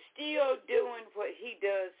SON is still doing what he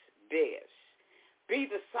does best. Be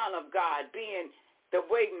the Son of God, being the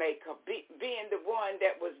way maker, being the one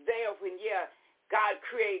that was there when, God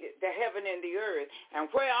created the heaven and the earth.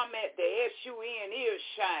 And where I'm at, the SUN is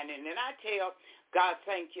shining. And I tell God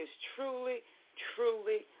thank you. It's truly,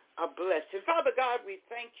 truly a blessing. Father God, we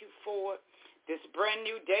thank you for this brand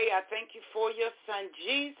new day. I thank you for your son,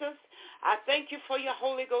 Jesus. I thank you for your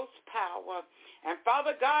Holy Ghost power. And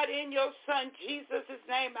Father God, in your son, Jesus'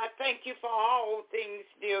 name, I thank you for all things,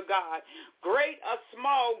 dear God. Great or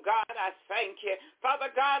small, God, I thank you. Father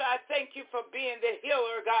God, I thank you for being the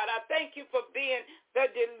healer, God. I thank you for being the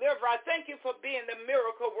deliverer. I thank you for being the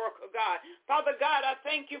miracle worker, God. Father God, I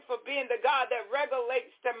thank you for being the God that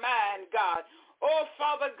regulates the mind, God. Oh,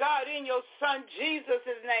 Father God, in your son Jesus'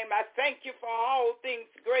 name, I thank you for all things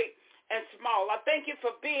great and small. I thank you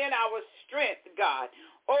for being our strength, God.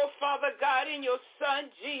 Oh, Father God, in your son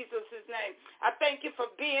Jesus' name, I thank you for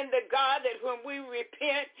being the God that when we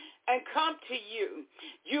repent and come to you,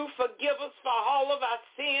 you forgive us for all of our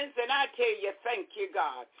sins, and I tell you, thank you,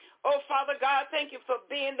 God. Oh, Father God, thank you for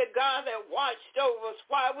being the God that watched over us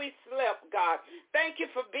while we slept, God. Thank you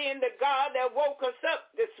for being the God that woke us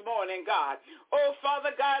up this morning, God. Oh,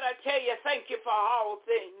 Father God, I tell you, thank you for all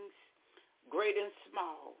things, great and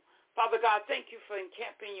small. Father God, thank you for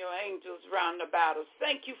encamping your angels round about us.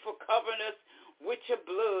 Thank you for covering us with your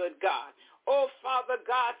blood, God. Oh, Father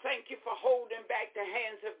God, thank you for holding back the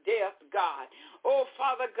hands of death, God. Oh,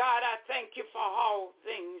 Father God, I thank you for all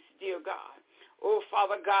things, dear God. Oh,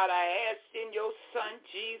 Father God, I ask in your son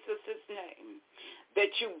Jesus' name that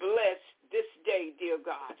you bless this day, dear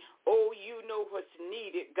God. Oh, you know what's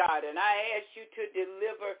needed, God, and I ask you to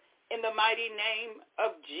deliver in the mighty name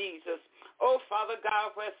of Jesus. Oh, Father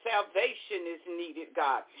God, where salvation is needed,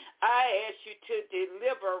 God, I ask you to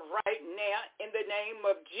deliver right now in the name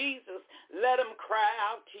of Jesus. Let them cry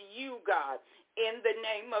out to you, God. In the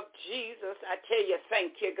name of Jesus, I tell you,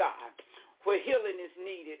 thank you, God. Where healing is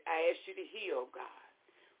needed, I ask you to heal, God.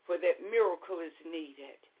 Where that miracle is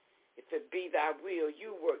needed, if it be thy will,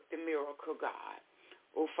 you work the miracle, God.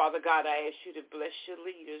 Oh, Father God, I ask you to bless your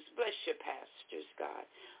leaders, bless your pastors, God.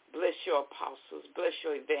 Bless your apostles, bless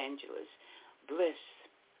your evangelists, bless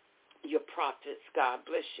your prophets, God.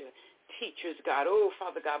 Bless your teachers, God. Oh,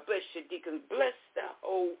 Father God, bless your deacons. Bless the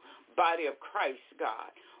whole body of Christ,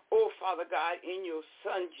 God. Oh, Father God, in your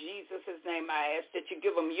son Jesus' name, I ask that you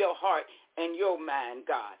give them your heart and your mind,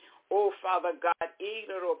 God. Oh, Father God, I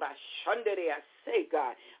say,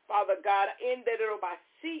 God. Father God, in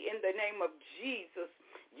the name of Jesus,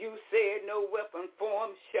 you said no weapon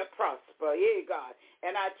formed shall prosper. Yeah, God.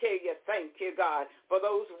 And I tell you, thank you, God, for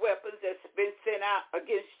those weapons that's been sent out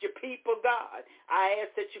against your people, God. I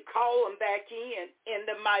ask that you call them back in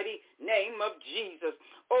the mighty name of Jesus.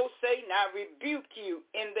 Oh, Satan, I rebuke you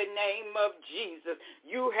in the name of Jesus.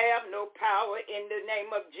 You have no power in the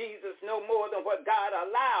name of Jesus, no more than what God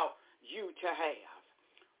allowed you to have.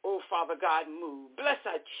 Oh, Father God, move. Bless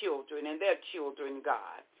our children and their children,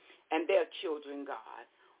 God, and their children, God.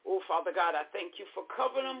 Oh, Father God, I thank you for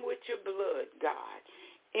covering them with your blood, God,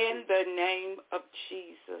 in the name of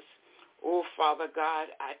Jesus. Oh, Father God,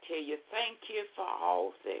 I tell you, thank you for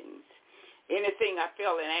all things. Anything I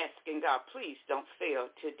fail in asking, God, please don't fail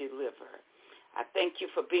to deliver. I thank you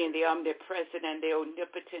for being the omnipresent and the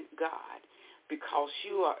omnipotent God, because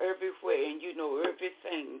you are everywhere and you know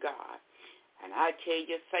everything, God. And I tell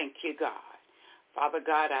you, thank you, God. Father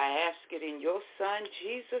God, I ask it in your son,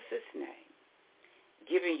 Jesus' name,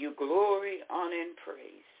 giving you glory, honor, and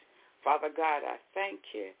praise. Father God, I thank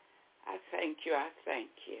you. I thank you. I thank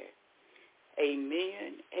you.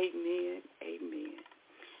 Amen, amen, amen.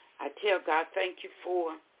 I tell God, thank you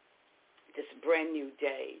for this brand new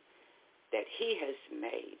day that he has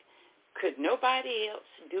made. Could nobody else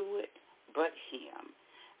do it but him?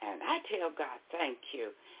 And I tell God, thank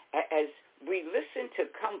you. As we listen to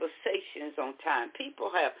conversations on time, people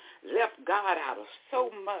have left God out of so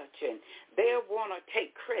much, and they want to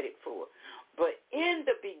take credit for it. But in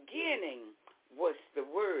the beginning was the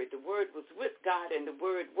Word. The Word was with God, and the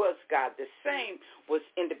Word was God. The same was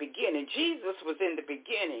in the beginning. Jesus was in the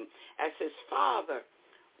beginning as his Father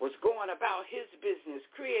was going about his business,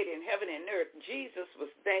 creating heaven and earth. Jesus was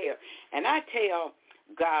there. And I tell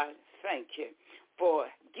God, thank you for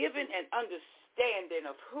giving an understanding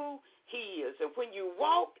of who he is. And when you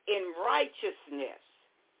walk in righteousness,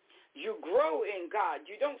 you grow in God.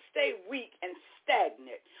 You don't stay weak and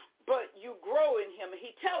stagnant, but you grow in him.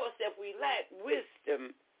 He tells us if we lack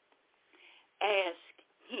wisdom, ask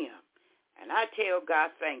him. And I tell God,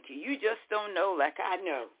 thank you. You just don't know like I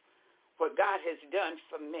know what God has done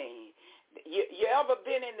for me. You ever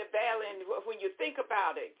been in the valley, and when you think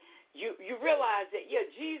about it, you realize that, yeah,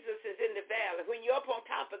 Jesus is in the valley. When you're up on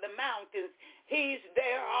top of the mountains, he's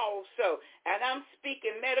there also. And I'm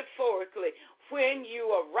speaking metaphorically. When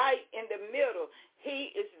you are right in the middle,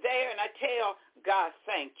 he is there. And I tell God,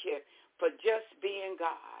 thank you for just being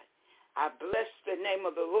God. I bless the name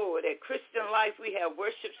of the Lord. At Christian Life, we have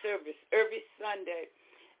worship service every Sunday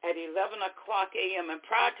at 11 o'clock a.m. And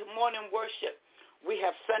prior to morning worship, we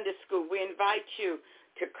have Sunday school. We invite you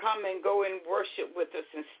to come and go and worship with us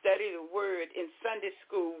and study the Word in Sunday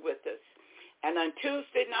school with us. And on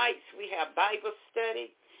Tuesday nights, we have Bible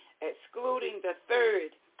study, excluding the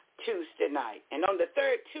third Tuesday night. And on the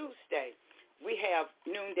third Tuesday, we have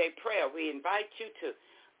noonday prayer. We invite you to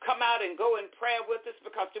come out and go in prayer with us,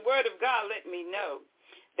 because the Word of God let me know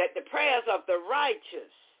that the prayers of the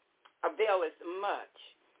righteous availeth much.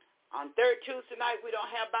 On third Tuesday night, we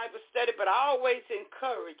don't have Bible study, but I always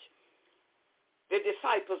encourage the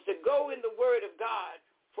disciples to go in the Word of God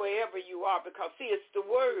wherever you are, because, see, it's the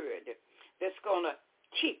Word that's going to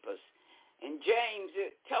keep us. And James,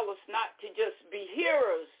 it tells us not to just be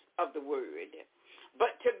hearers of the Word,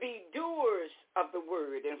 but to be doers of the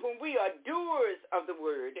Word. And when we are doers of the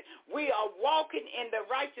Word, we are walking in the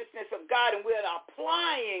righteousness of God, and we're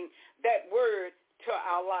applying that Word to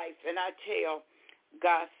our life. And I tell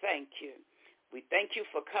God, thank you. We thank you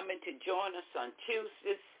for coming to join us on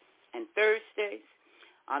Tuesdays and Thursdays.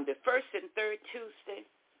 On the first and third Tuesday,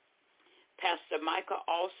 Pastor Michael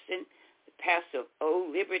Austin, the pastor of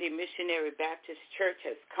Old Liberty Missionary Baptist Church,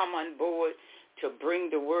 has come on board to bring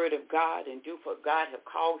the Word of God and do what God has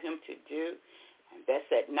called him to do. And that's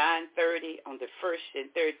at 9:30 on the first and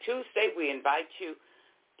third Tuesday. We invite you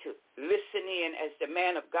to listen in as the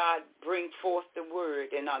man of God bring forth the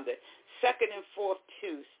Word. And on the second and fourth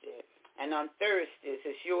Tuesday and on Thursdays,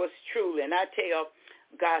 it's yours truly. And I tell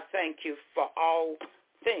God, thank you for all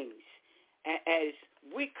things. And as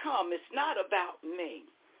we come, it's not about me,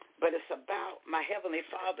 but it's about my Heavenly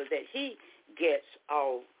Father, that he gets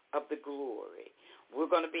all of the glory.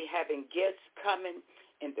 We're going to be having guests coming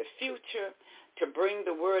in the future to bring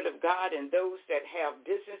the Word of God, and those that have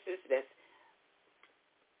businesses that's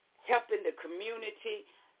helping the community,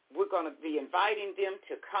 we're going to be inviting them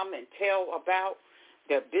to come and tell about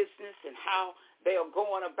their business and how they are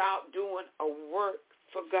going about doing a work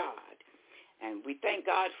for God. And we thank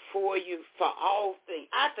God for you for all things.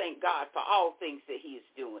 I thank God for all things that he is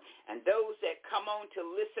doing. And those that come on to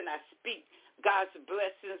listen, I speak God's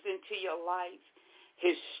blessings into your life,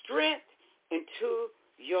 his strength into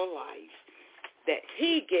your life, that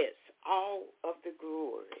he gets all of the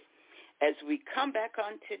glory. As we come back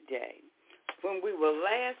on today, when we were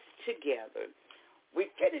last together,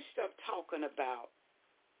 we finished up talking about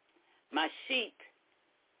my sheep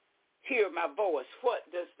hear my voice. What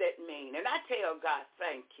does that mean? And I tell God,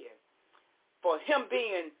 thank you for him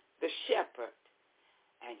being the shepherd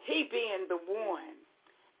and he being the one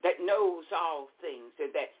that knows all things, and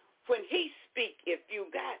that when he speaks, if you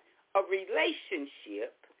got a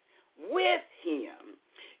relationship with him,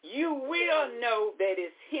 you will know that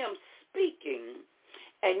it's him speaking,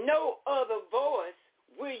 and no other voice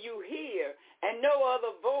will you hear, and no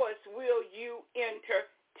other voice will you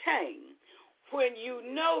entertain. When you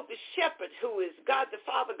know the shepherd, who is God the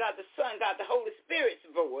Father, God the Son, God the Holy Spirit's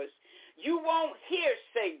voice, you won't hear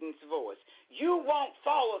Satan's voice. You won't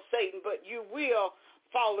follow Satan, but you will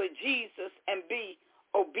follow Jesus and be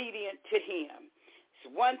obedient to him. It's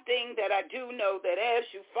one thing that I do know, that as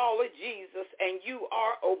you follow Jesus and you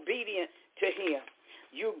are obedient to him,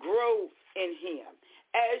 you grow in him.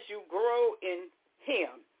 As you grow in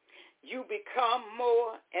him, you become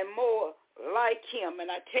more and more like him.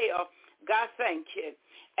 And I tell God, thank you.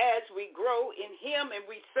 as we grow in him and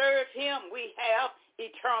we serve him, we have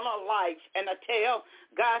eternal life. And I tell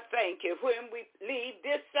God, thank you. When we leave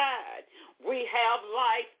this side, we have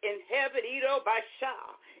life in heaven, Edo Basha,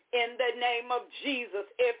 in the name of Jesus,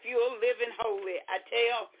 if you're living holy. I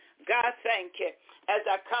tell God, thank you. As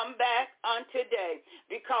I come back on today,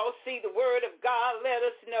 because, see, the word of God let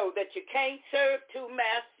us know that you can't serve two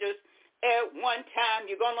masters at one time.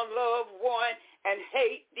 You're going to love one and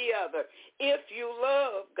hate the other. If you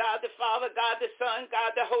love God the Father, God the Son,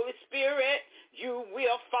 God the Holy Spirit, you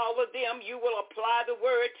will follow them. You will apply the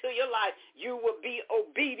word to your life. You will be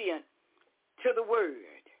obedient to the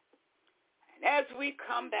word. And as we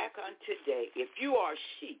come back on today, if you are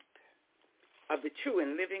sheep of the true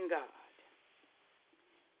and living God,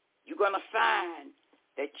 you're going to find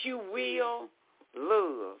that you will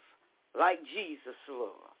love like Jesus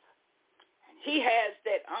loved. And he has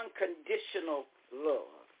that unconditional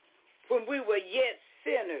love. When we were yet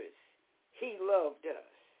sinners, he loved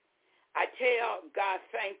us. I tell God,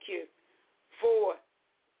 thank you for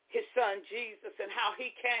his son Jesus and how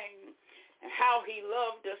he came and how he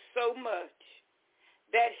loved us so much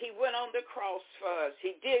that he went on the cross for us.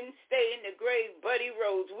 He didn't stay in the grave, but he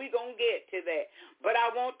rose. We're going to get to that. But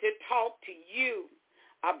I want to talk to you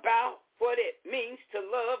about what it means to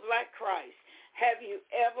love like Christ. Have you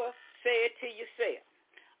ever said to yourself,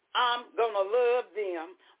 I'm going to love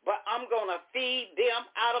them, but I'm going to feed them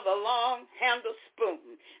out of a long-handled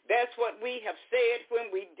spoon? That's what we have said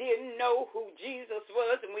when we didn't know who Jesus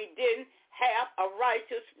was and we didn't have a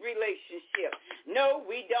righteous relationship. No,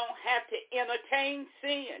 we don't have to entertain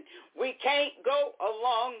sin. We can't go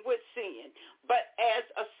along with sin. But as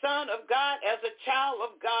a son of God, as a child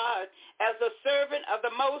of God, as a servant of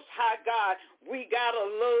the Most High God, we got to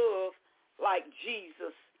love like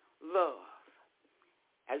Jesus loved.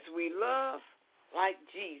 As we love like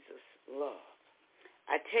Jesus loved.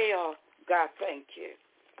 I tell God, thank you.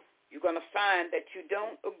 You're going to find that you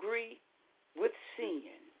don't agree with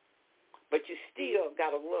sin, but you still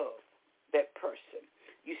got to love that person.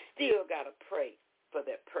 You still got to pray for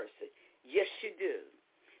that person. Yes, you do.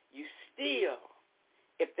 You still,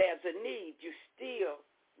 if there's a need, you still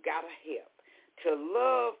got to help. To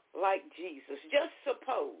love like Jesus. Just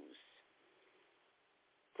suppose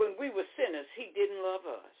when we were sinners, he didn't love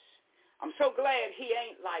us. I'm so glad he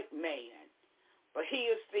ain't like man, but he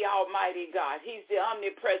is the almighty God. He's the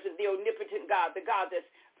omnipresent, the omnipotent God, the God that's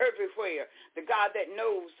everywhere, the God that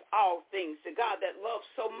knows all things, the God that loves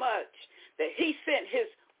so much that he sent his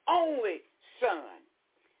only son.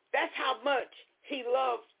 That's how much he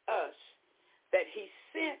loved us, that he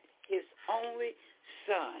sent his only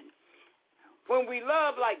son. When we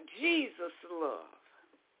love like Jesus loved,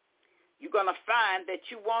 you're going to find that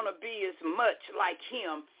you want to be as much like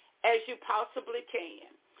him as you possibly can.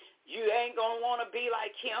 You ain't going to want to be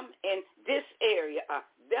like him in this area,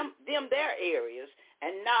 their areas,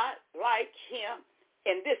 and not like him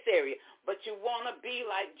in this area. But you want to be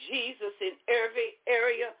like Jesus in every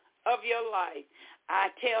area of your life.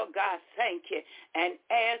 I tell God, thank you. And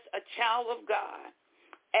as a child of God,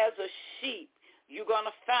 as a sheep, you're going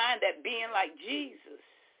to find that being like Jesus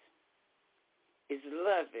is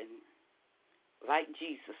loving like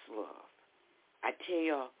Jesus loved. I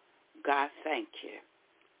tell God, thank you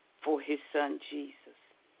for his son Jesus.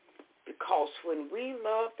 Because when we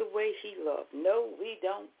love the way he loved, no, we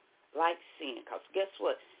don't like sin. Because guess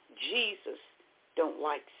what? Jesus don't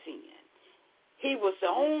like sin. He was the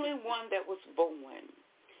only one that was born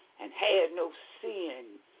and had no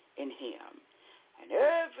sin in him. And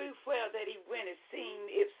everywhere that he went, it seemed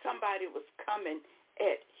if somebody was coming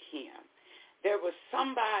at him, there was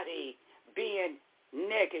somebody being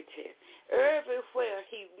negative. Everywhere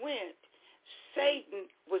he went, Satan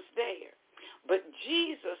was there. But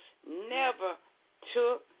Jesus never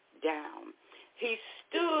took down. He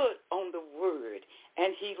stood on the word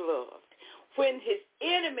and he loved. When his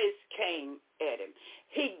enemies came at him,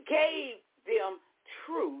 he gave them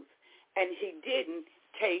truth and he didn't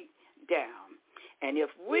take down. And if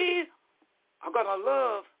we are going to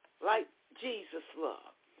love like Jesus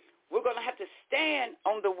loved, we're going to have to stand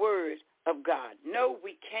on the word of God. No,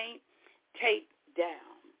 we can't take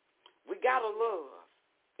down. We got to love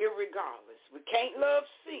irregardless. We can't love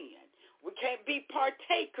sin. We can't be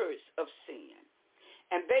partakers of sin.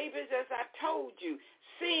 And babies, as I told you,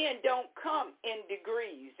 sin don't come in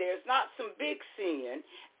degrees. There's not some big sin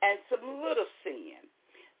and some little sin.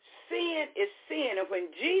 Sin is sin. And when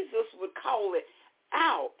Jesus would call it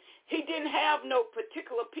out, he didn't have no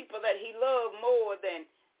particular people that he loved more than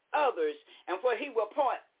others, and where he will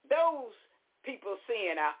point those people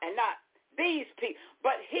sin out and not these people.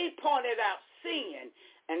 But he pointed out sin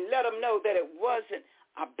and let them know that it wasn't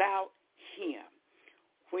about him.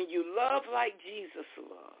 When you love like Jesus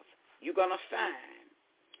loved, you're going to find,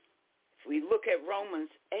 if we look at Romans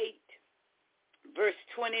 8, verse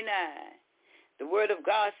 29, the word of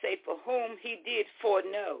God say, for whom he did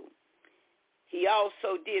foreknow, he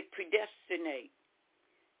also did predestinate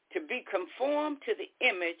to be conformed to the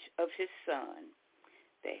image of his Son,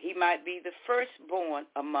 that he might be the firstborn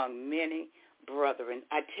among many brethren.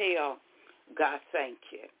 I tell God, thank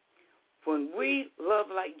you. When we love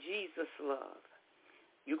like Jesus loved,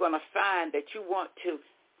 you're going to find that you want to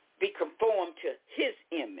be conformed to his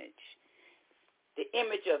image, the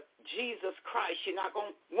image of Jesus Christ. You're not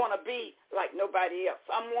going to want to be like nobody else.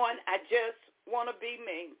 I just want to be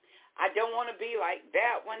me. I don't want to be like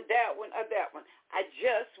that one, or that one. I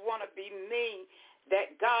just want to be me,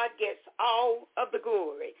 that God gets all of the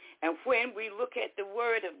glory. And when we look at the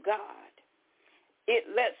word of God, it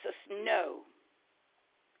lets us know,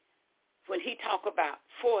 when he talk about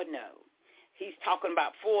foreknow, he's talking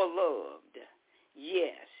about foreloved.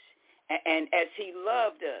 Yes. And as he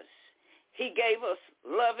loved us, he gave us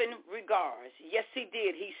loving regards. Yes, he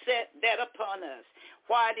did. He set that upon us.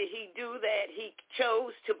 Why did he do that? He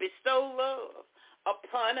chose to bestow love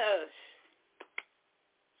upon us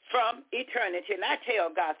from eternity. And I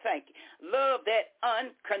tell God, thank you. Love, that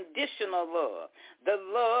unconditional love. The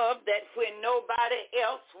love that when nobody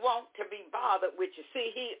else wants to be bothered with you.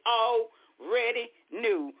 See, he already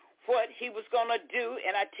knew what he was going to do.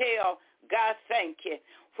 And I tell God, thank you.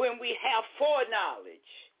 When we have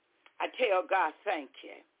foreknowledge, I tell God, thank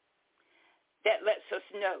you. That lets us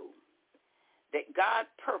know that God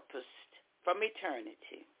purposed from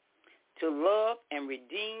eternity to love and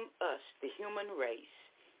redeem us, the human race.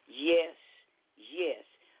 Yes, yes,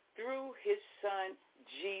 through his Son,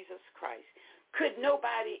 Jesus Christ. Could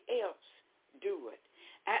nobody else do it?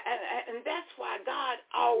 And that's why God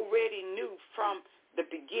already knew from the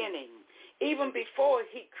beginning, even before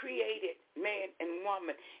he created man and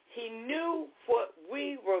woman, he knew what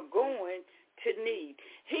we were going to need.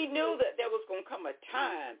 He knew that there was going to come a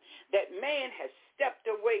time that man has stepped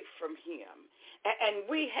away from him, and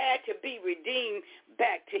we had to be redeemed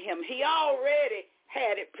back to him. He already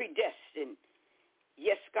had it predestined,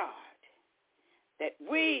 yes, God, that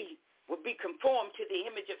we would be conformed to the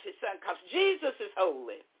image of his Son, because Jesus is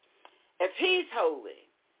holy. If he's holy,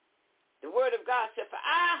 the word of God said, for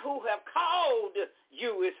I who have called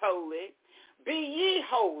you is holy, be ye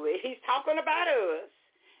holy. He's talking about us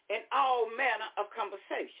in all manner of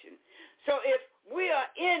conversation. So if we are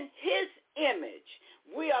in his image,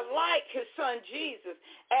 we are like his Son Jesus,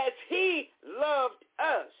 as he loved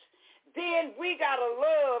us, then we got to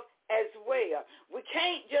love as well. We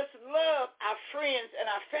can't just love our friends and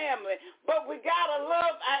our family, but we got to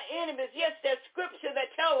love our enemies. Yes, there's scripture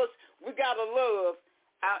that tells us we got to love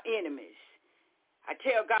our enemies. I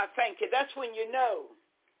tell God, thank you. That's when you know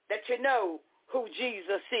that you know who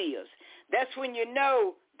Jesus is. That's when you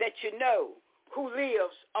know that you know who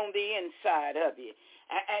lives on the inside of you.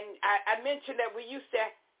 And I mentioned that we used to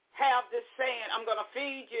have this saying, I'm going to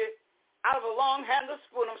feed you out of a long-handled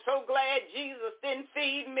spoon. I'm so glad Jesus didn't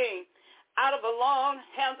feed me out of a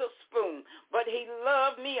long-handled spoon, but he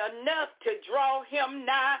loved me enough to draw him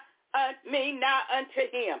nigh unto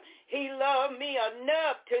him. He loved me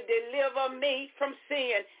enough to deliver me from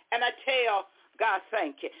sin. And I tell God,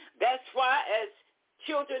 thank you. That's why as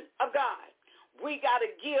children of God, we got to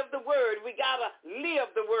give the word. We got to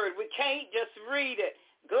live the word. We can't just read it.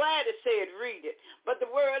 Gladys said read it. But the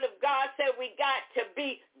word of God said we got to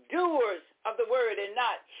be doers of the word and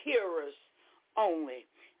not hearers only.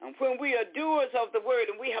 And when we are doers of the word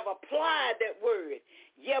and we have applied that word,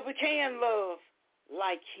 yeah, we can love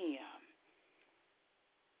like him.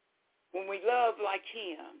 When we love like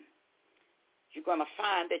him, you're going to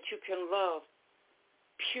find that you can love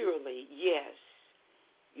purely, yes.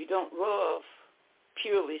 You don't love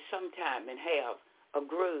purely sometime and have a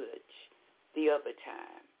grudge the other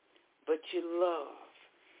time, but you love.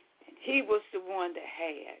 And he was the one that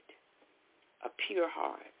had a pure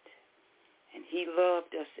heart, and he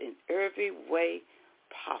loved us in every way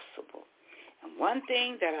possible. And one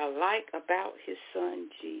thing that I like about his Son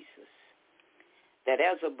Jesus, that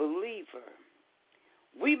as a believer,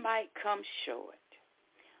 we might come short,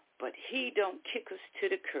 but he don't kick us to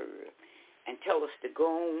the curb and tell us to go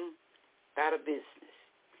on about our business.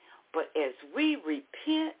 But as we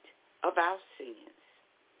repent of our sins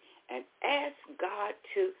and ask God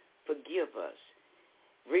to forgive us,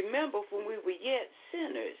 remember when we were yet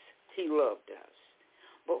sinners, he loved us.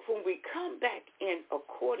 But when we come back in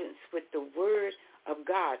accordance with the word of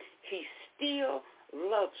God, he still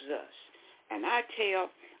loves us. And I tell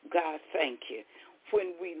God, thank you.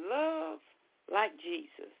 When we love like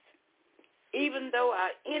Jesus. Even though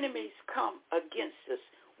our enemies come against us,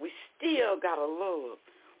 we still got to love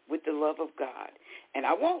with the love of God. And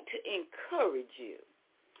I want to encourage you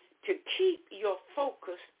to keep your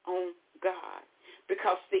focus on God,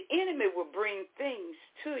 because the enemy will bring things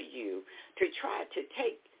to you to try to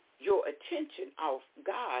take your attention off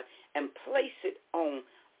God and place it on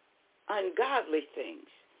ungodly things.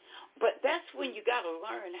 But that's when you got to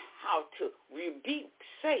learn how to rebuke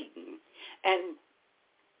Satan and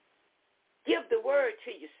give the word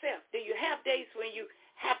to yourself. Do you have days when you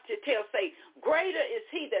have to tell, say, greater is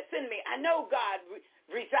he that's in me? I know God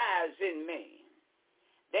resides in me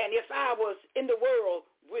than if I was in the world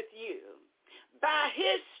with you. By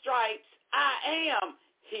his stripes I am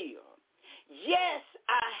healed. Yes,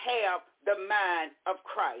 I have the mind of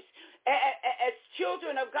Christ. As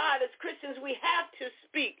children of God, as Christians, we have to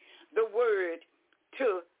speak the word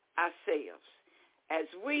to ourselves. As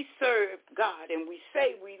we serve God and we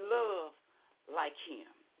say we love like him,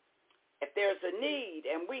 if there's a need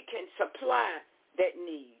and we can supply that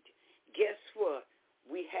need, guess what?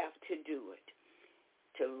 We have to do it.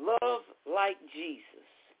 To love like Jesus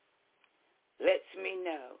lets me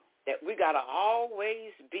know that we got to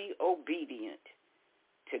always be obedient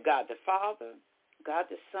to God the Father, God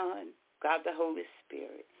the Son, God the Holy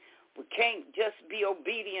Spirit. We can't just be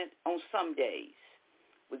obedient on some days.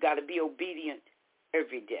 We got to be obedient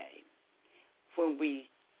every day. When we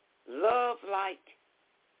love like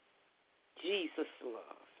Jesus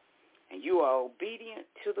loved, and you are obedient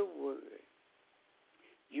to the word,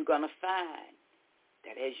 you're going to find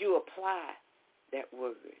that as you apply that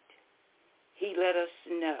word, he let us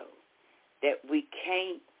know that we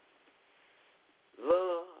can't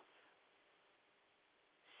love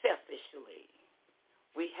selfishly.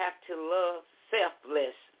 We have to love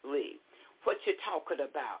selflessly. What you talking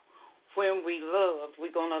about? When we love,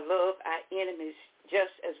 we're going to love our enemies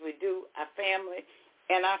just as we do our family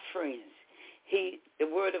and our friends. The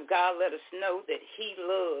word of God let us know that he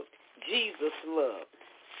loved, Jesus loved,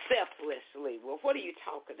 selflessly. Well, what are you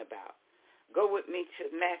talking about? Go with me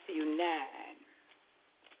to Matthew 9,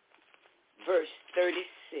 verse 36.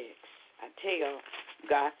 I tell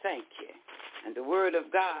God, thank you. And the word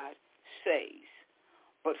of God says,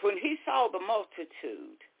 but when he saw the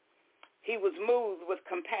multitude, he was moved with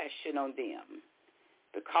compassion on them,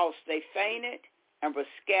 because they fainted and were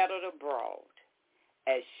scattered abroad,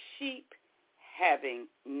 as sheep having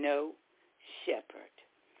no shepherd.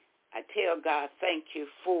 I tell God, thank you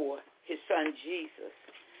for his son Jesus,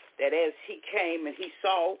 that as he came and he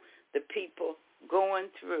saw the people going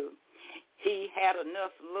through, he had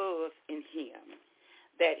enough love in him,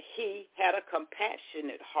 that he had a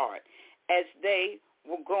compassionate heart as they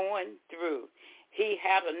were going through. He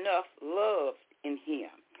had enough love in him,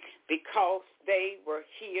 because they were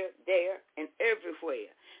here, there, and everywhere,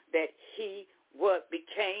 that he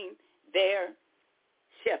became their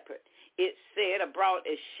shepherd. It said, abroad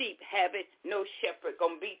as sheep have it, no shepherd.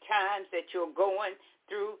 Going to be times that you're going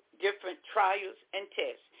through different trials and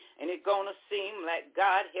tests, and it's going to seem like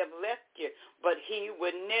God have left you, but he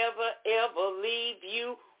would never, ever leave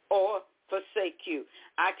you or forsake you.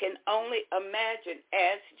 I can only imagine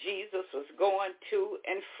as Jesus was going to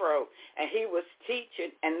and fro, and he was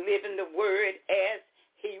teaching and living the word as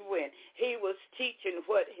he went. He was teaching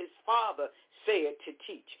what his Father said to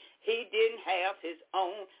teach. He didn't have his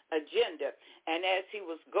own agenda. And as he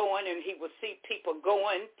was going, and he would see people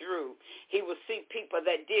going through, he would see people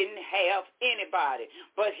that didn't have anybody.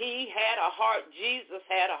 But he had a heart, Jesus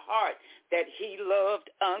had a heart that he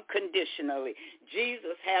loved unconditionally.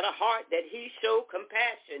 Jesus had a heart that he showed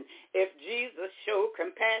compassion. If Jesus showed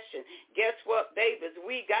compassion, guess what, babies?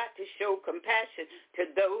 We got to show compassion to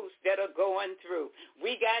those that are going through.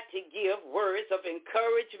 We got to give words of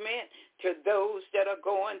encouragement to those that are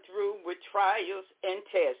going through with trials and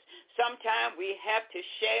tests. Sometimes we have to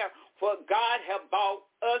share what God has brought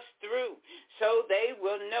us through, so they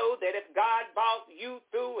will know that if God brought you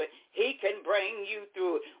through it, he can bring you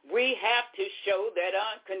through it. We have to show that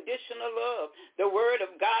unconditional love. The word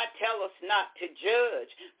of God tells us not to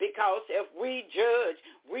judge, because if we judge,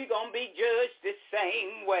 we're going to be judged the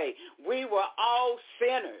same way. We were all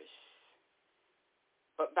sinners,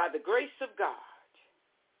 but by the grace of God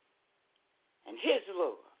and his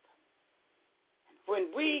love, when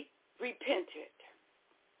we repented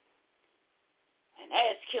and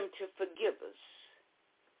asked him to forgive us,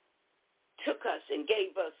 took us and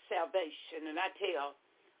gave us salvation, and I tell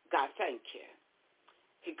God, thank you.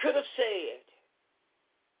 He could have said,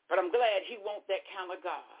 but I'm glad he wants that kind of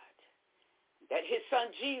God, that his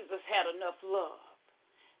son Jesus had enough love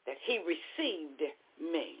that he received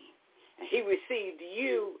me. And he received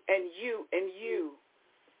you and you and you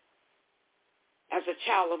as a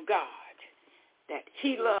child of God, that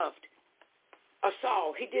he loved us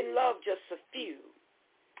all. He didn't love just a few,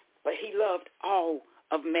 but he loved all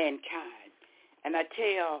of mankind. And I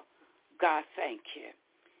tell God, thank you.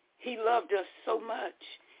 He loved us so much.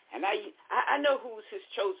 And I know who's his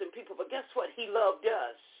chosen people, but guess what? He loved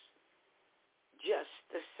us just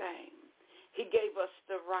the same. He gave us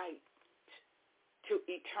the right to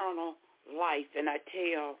eternal life. And I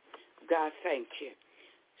tell God, thank you.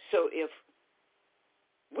 So if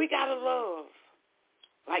we got to love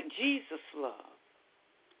like Jesus loved,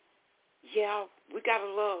 yeah, we got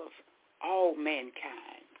to love all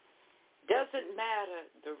mankind. Doesn't matter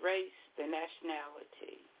the race, the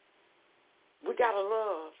nationality. We got to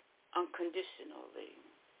love unconditionally.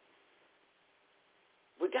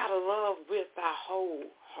 We got to love with our whole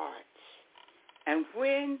hearts. And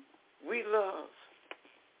when we love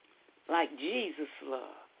like Jesus loved,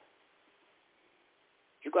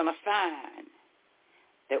 you're going to find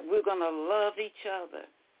that we're going to love each other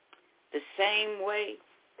the same way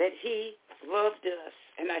that he loved us.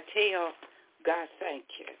 And I tell God, thank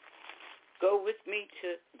you. Go with me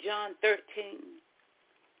to John 13,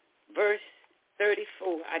 verse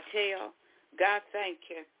 34. I tell God, thank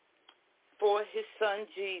you for his son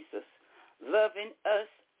Jesus loving us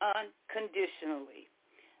unconditionally.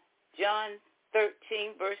 John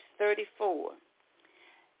 13, verse 34.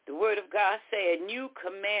 The word of God said, "New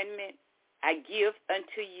commandment I give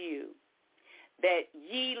unto you, that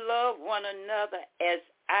ye love one another as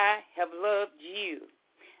I have loved you,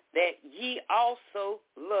 that ye also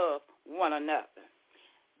love one another."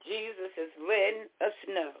 Jesus is letting us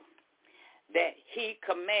know that he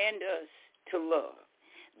commands us to love.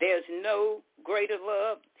 There's no greater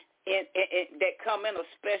love that come in a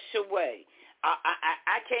special way.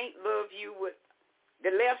 I can't love you with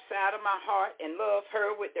the left side of my heart and love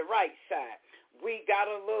her with the right side. We got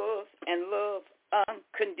to love and love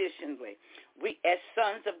unconditionally. We, as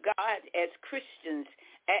sons of God, as Christians,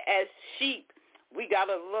 as sheep, we got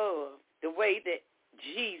to love the way that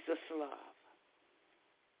Jesus loved.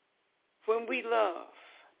 When we love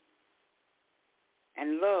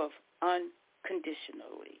and love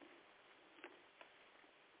unconditionally,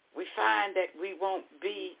 we find that we won't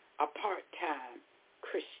be a part-time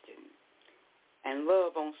Christian and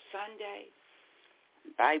love on Sunday,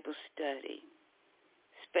 Bible study,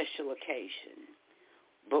 special occasion,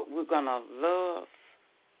 but we're going to love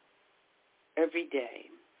every day.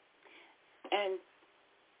 And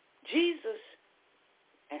Jesus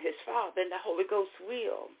and his Father and the Holy Ghost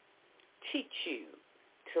will teach you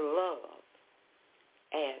to love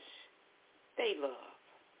as they love.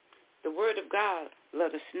 The Word of God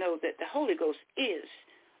let us know that the Holy Ghost is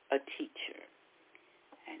a teacher.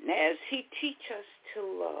 And as he teaches us to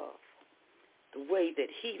love the way that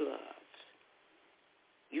he loves,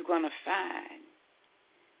 you're going to find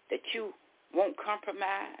that you won't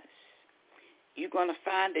compromise. You're going to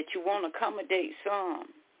find that you won't accommodate some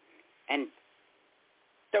and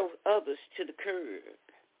throw others to the curb.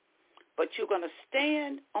 But you're going to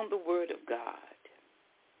stand on the Word of God.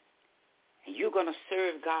 And you're going to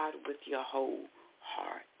serve God with your whole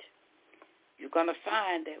heart. You're going to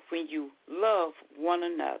find that when you love one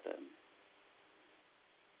another,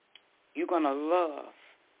 you're going to love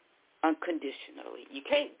unconditionally. You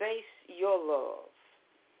can't base your love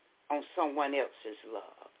on someone else's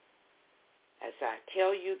love. As I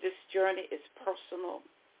tell you, this journey is personal.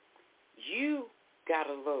 You got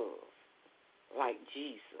to love like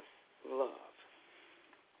Jesus loved.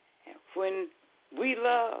 And when we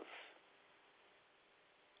love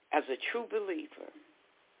as a true believer,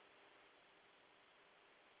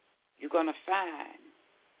 you're going to find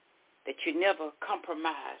that you never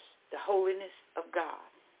compromise the holiness of God.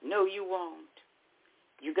 No, you won't.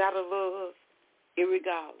 You got to love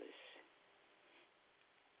irregardless.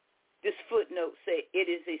 This footnote says it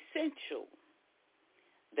is essential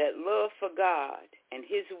that love for God and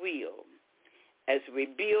his will, as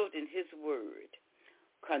revealed in his word,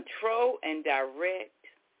 control and direct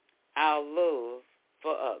our love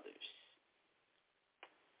for others.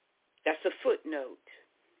 That's a footnote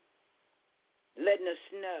letting us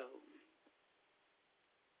know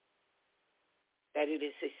that it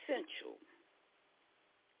is essential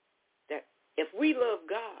that if we love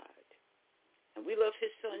God and we love his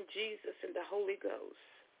son Jesus and the Holy Ghost,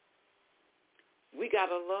 we got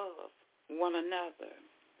to love one another.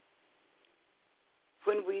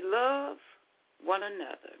 When we love one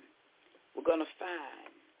another, we're going to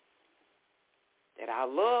find that our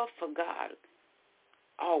love for God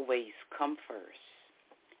always comes first.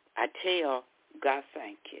 I tell God,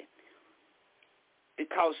 thank you.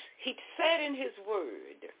 because he said in his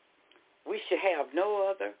word, we should have no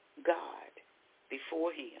other God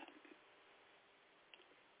before him.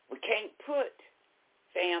 We can't put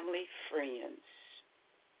family, friends,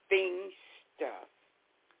 things, stuff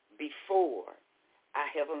before our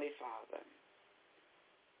Heavenly Father.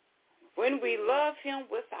 When we love him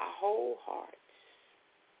with our whole hearts,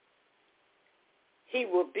 he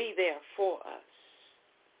will be there for us.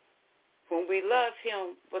 When we love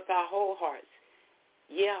him with our whole hearts,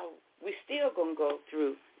 yeah, we still going to go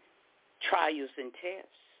through trials and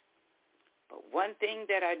tests. But one thing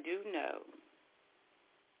that I do know,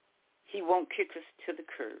 he won't kick us to the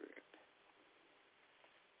curb.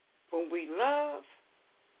 When we love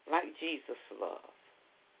like Jesus loved,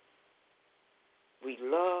 we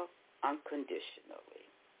love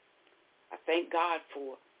unconditionally. I thank God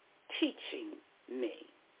for teaching me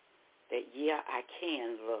that, yeah, I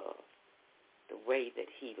can love the way that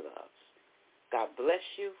he loves. God bless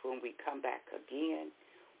you. When we come back again,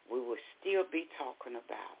 we will still be talking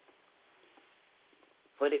about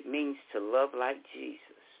what it means to love like Jesus.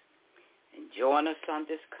 And join us on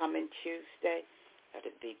this coming Tuesday.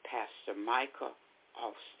 That'll be Pastor Michael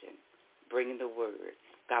Austin bringing the word.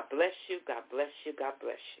 God bless you. God bless you. God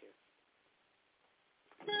bless you.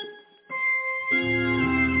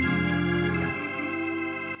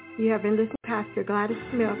 You have been listening to Pastor Gladys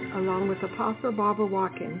Smith along with Apostle Barbara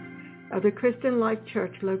Watkins of the Christian Life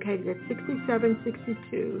Church located at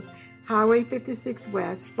 6762 Highway 56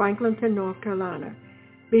 West, Franklinton, North Carolina.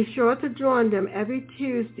 Be sure to join them every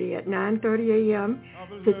Tuesday at 9:30 a.m.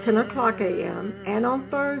 to 10 o'clock a.m. and on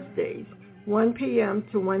Thursdays, 1 p.m.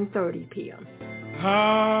 to 1:30 p.m.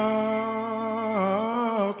 How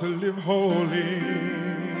to live holy.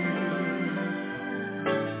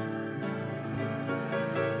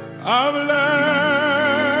 I've learned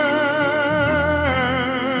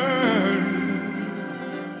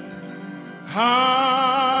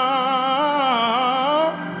how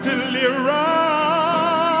to live right.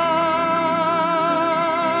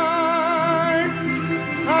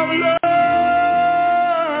 I've learned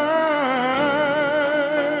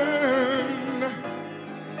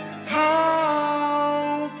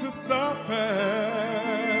how to suffer.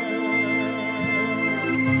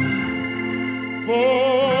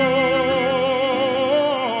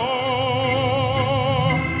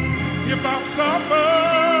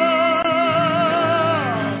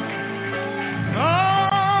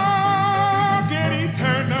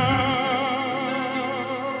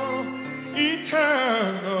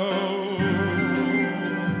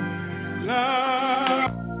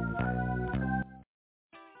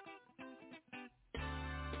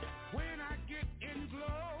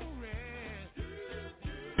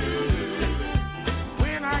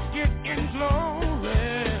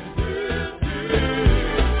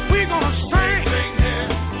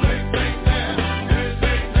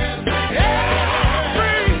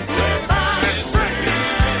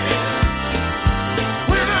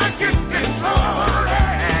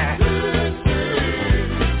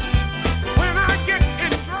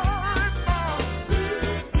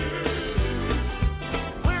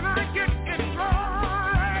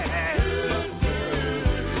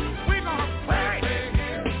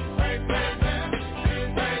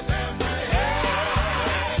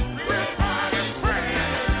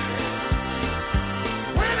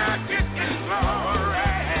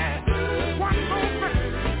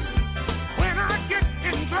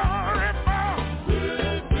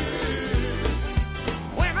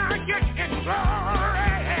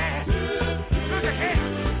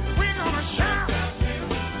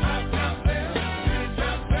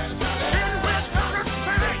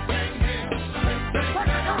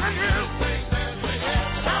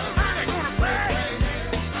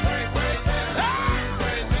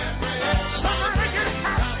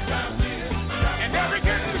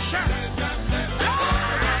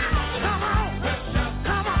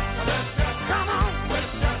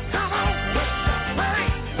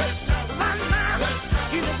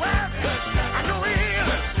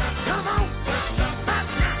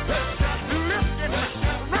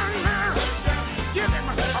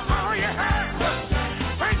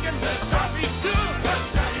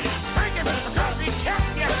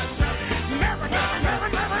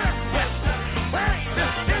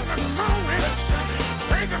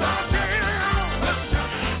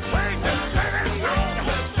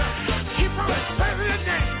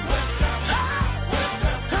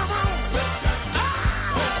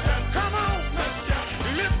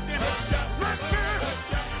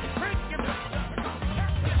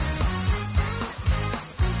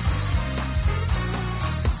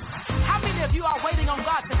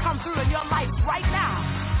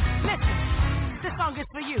 song is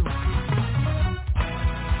for you.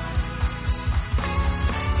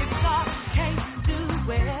 If God can't do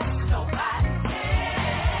it, nobody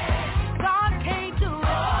can. God can't do it.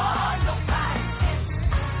 Oh, nobody can.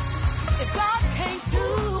 If God can't do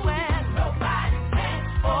it, nobody can.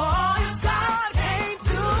 Oh, if God can't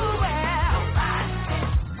do it, nobody can.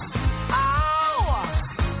 Oh,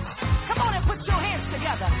 come on and put your hands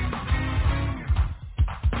together.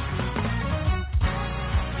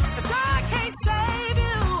 If God can't save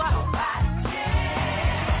you, nobody can.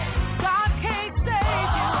 God can't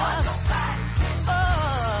save you.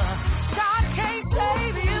 God can't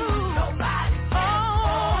save you. Nobody can. Oh,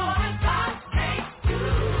 if God can't do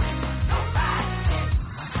it, nobody can.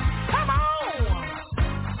 Come on.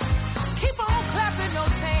 Keep on clapping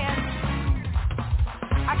those hands.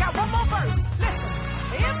 I got one more verse. Listen.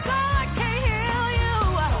 If God can't heal you,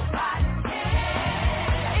 nobody can.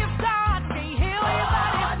 If God can't heal you,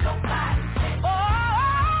 nobody can. Oh,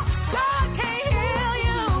 God can't heal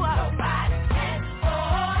you. Nobody can. Oh,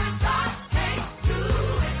 if God can't do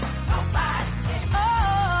it, nobody can. Oh,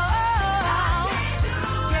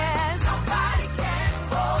 yes, nobody can.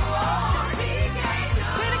 Oh, He can't do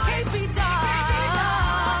it. But it can't be done.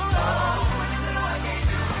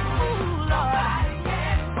 Ooh, Lord.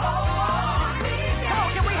 Come on,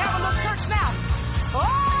 can we have a little church now? Oh,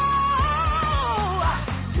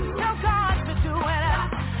 tell God to do it.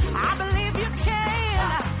 I believe you can,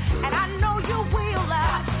 and I know you will.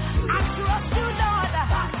 I trust you, Lord,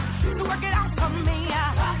 to work it out for me.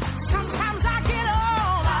 Sometimes I get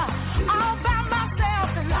all by myself,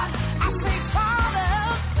 and I say, Father,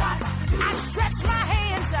 I stretch my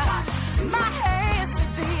hands to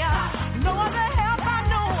thee. No other help I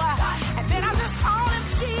know, and then I just call him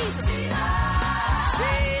Jesus.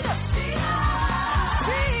 Jesus,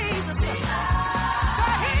 Jesus,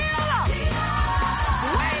 the healer,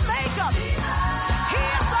 waymaker. He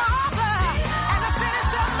is the author and the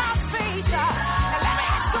finisher of my faith. And let me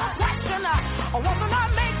ask you a question. Won't the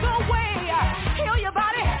Lord make a way? Heal your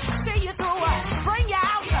body, see you through, bring you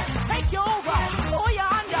out, take you over, pull you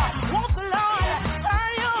under. Won't the Lord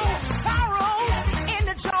turn your sorrow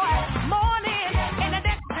into joy, mourning into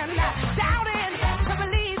dancing, doubting to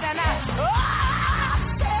believing.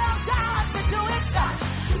 Tell God to do it.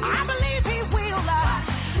 I believe He will.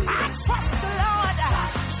 I trust the Lord.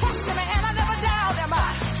 Trust Him and I never doubt Him.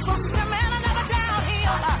 Trust Him and I never doubt Him.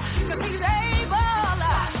 'Cause He's able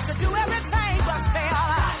to do everything but fail.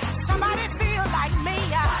 Somebody feel like me.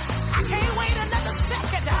 I can't wait another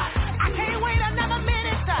second. I can't wait another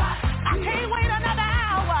minute. I can't wait another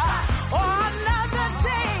hour or another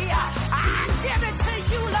day. I give it to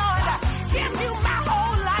you, Lord. Give you my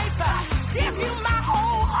whole life. Give you my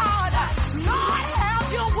whole heart. Lord,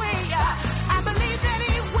 have your way. I believe that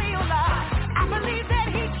He will. I believe that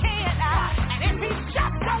He can. And if He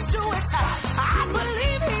just don't do it, I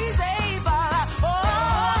believe He's able.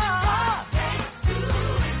 Oh,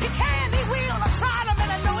 He can, He will. I tried Him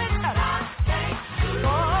and I know it.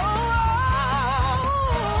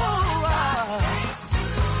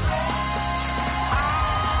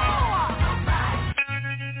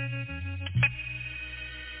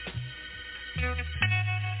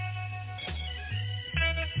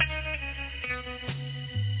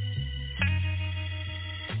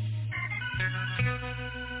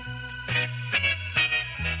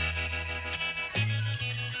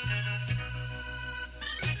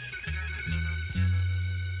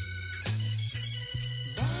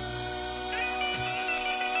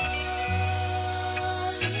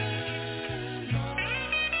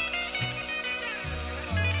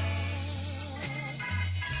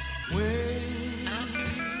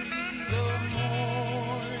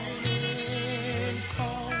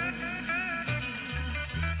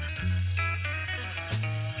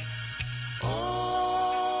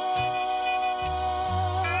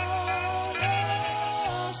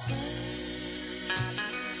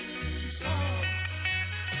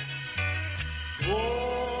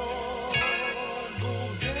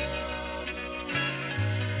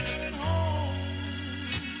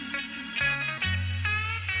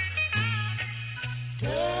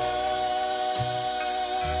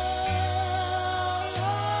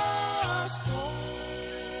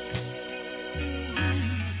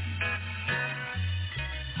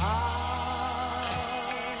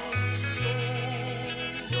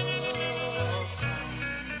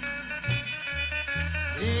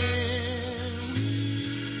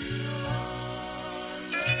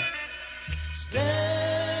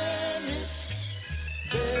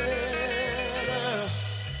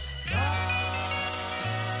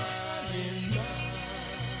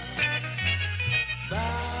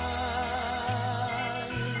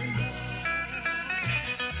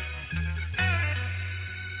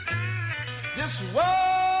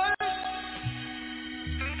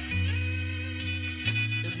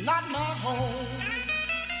 not my home.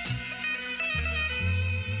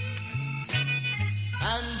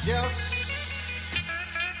 And just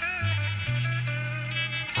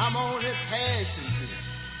I'm only passing through.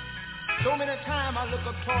 So many times I look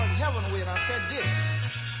up towards heaven and I said this: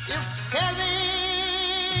 if heaven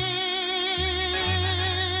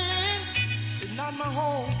is not my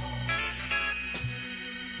home,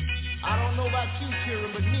 I don't know about you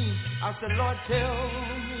children, but me, I said, Lord, tell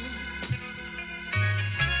me,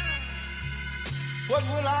 what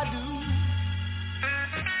will I do?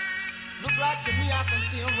 Look like to me I can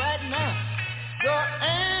see him right now. The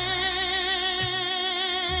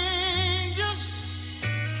angels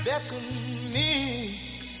beckon me,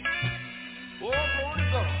 oh, glory to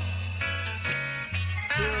God,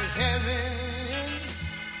 to heaven,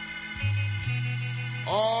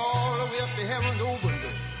 all the way up to heaven's open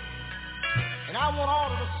door. And I want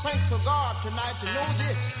all of the saints of God tonight to know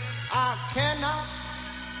this: I cannot,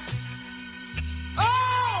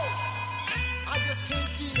 I just can't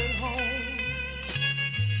feel at home.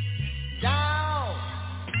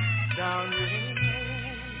 Down here.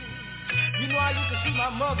 You know, I used to see my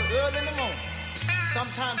mother early in the morning.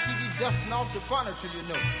 Sometimes she'd be dusting off the furniture, you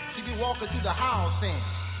know. She'd be walking through the house saying,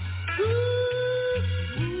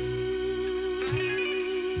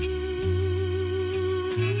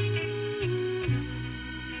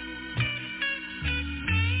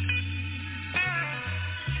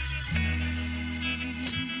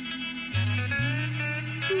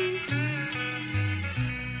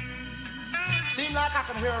 seems like I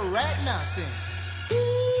can hear her right now sing.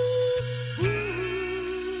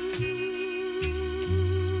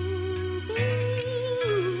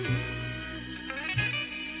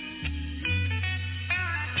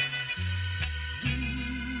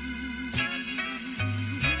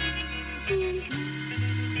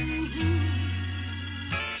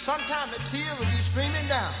 Sometimes the tears will be streaming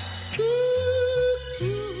down.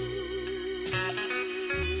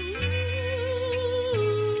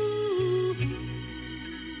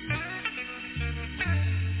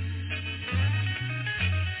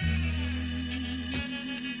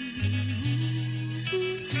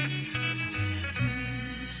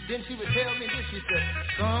 Then she would tell me this, she said,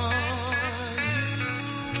 son,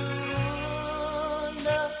 you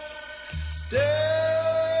understand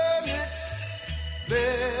it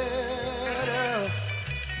better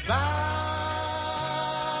by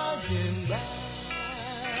and by.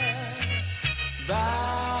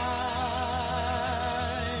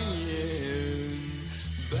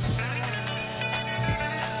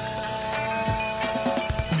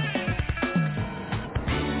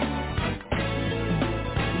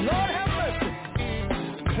 Lord have mercy.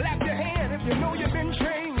 Clap your hands if you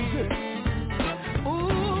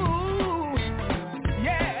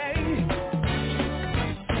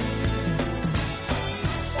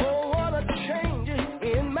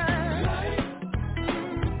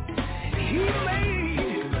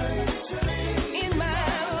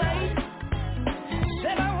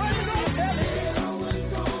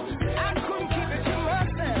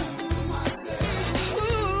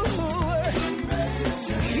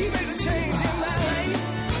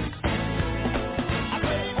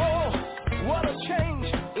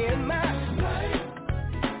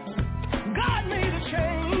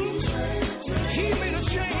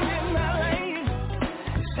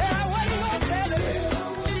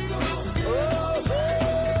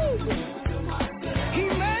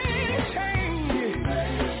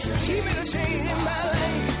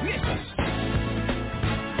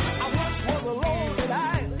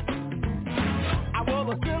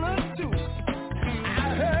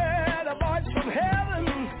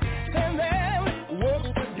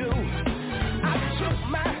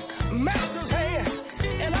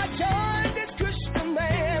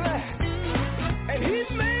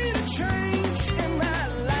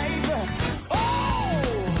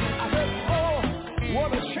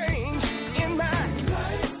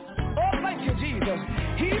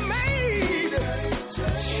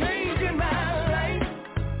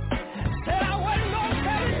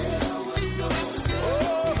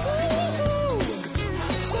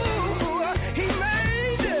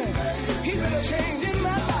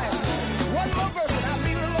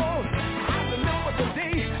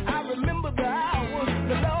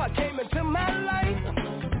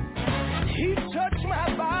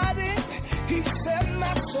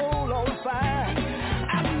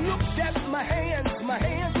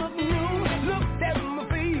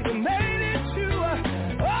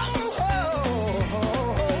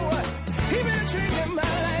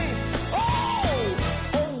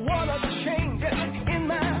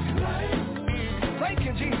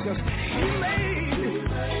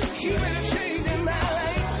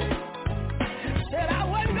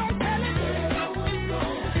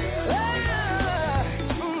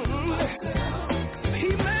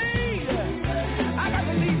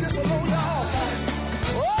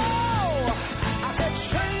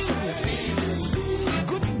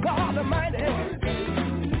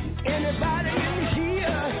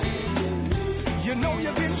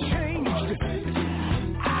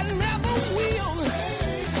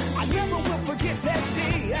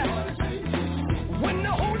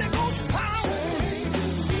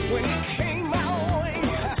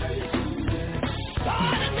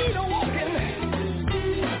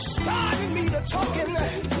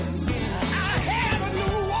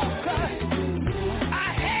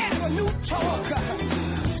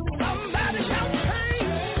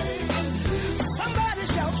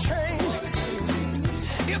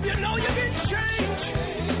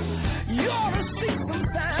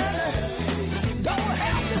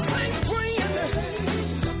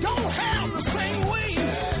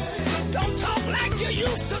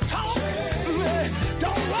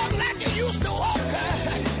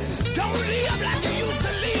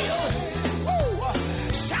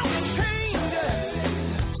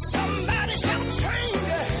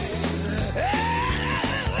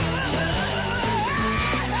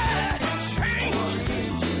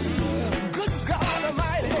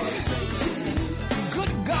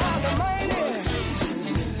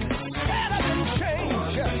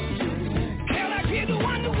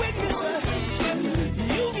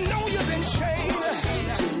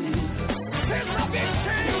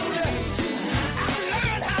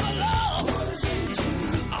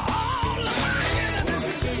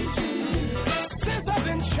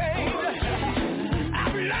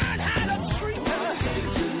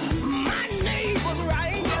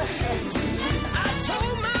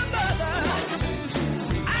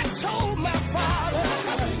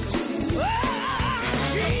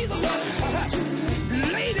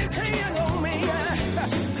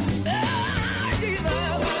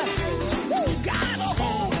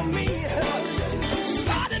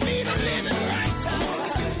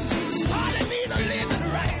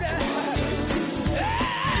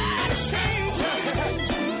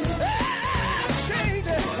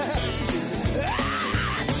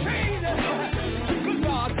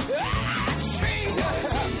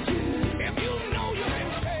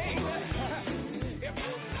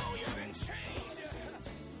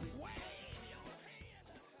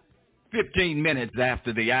 15 minutes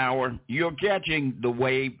after the hour. You're catching the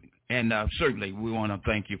wave, and certainly we want to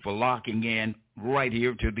thank you for locking in right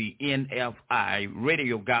here to the NFI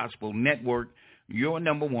Radio Gospel Network, your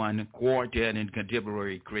number one quartet and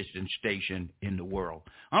contemporary Christian station in the world.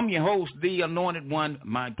 I'm your host, the Anointed One.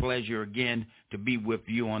 My pleasure again to be with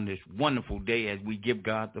you on this wonderful day as we give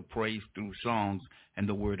God the praise through songs and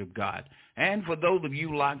the Word of God. And for those of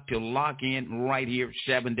you like to lock in right here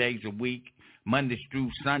 7 days a week, Mondays through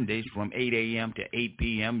Sundays from 8 a.m. to 8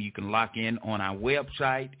 p.m., you can lock in on our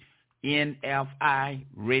website,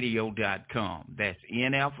 NFIradio.com. That's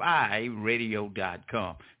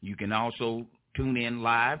NFIradio.com. You can also tune in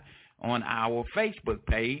live on our Facebook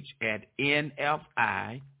page at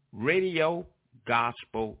NFI Radio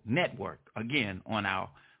Gospel Network. Again, on our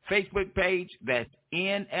Facebook page, that's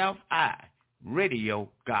NFI Radio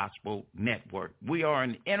Gospel Network. We are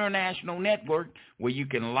an international network where you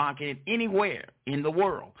can lock in anywhere in the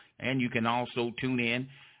world, and you can also tune in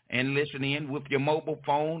and listen in with your mobile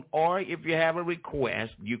phone, or if you have a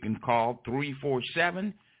request, you can call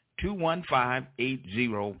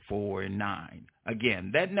 347-215-8049.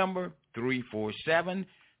 Again, that number,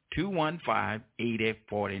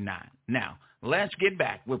 347-215-8049. Now, let's get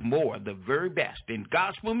back with more of the very best in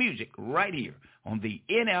gospel music right here on the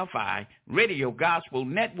NFI Radio Gospel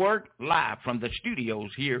Network, live from the studios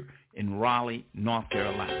here in Raleigh, North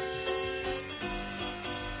Carolina.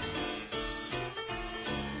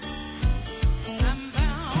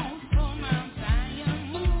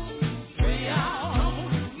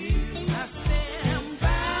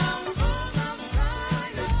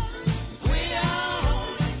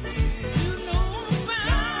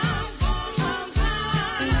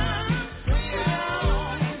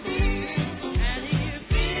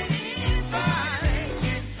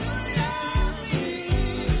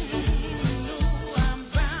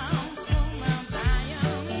 Bound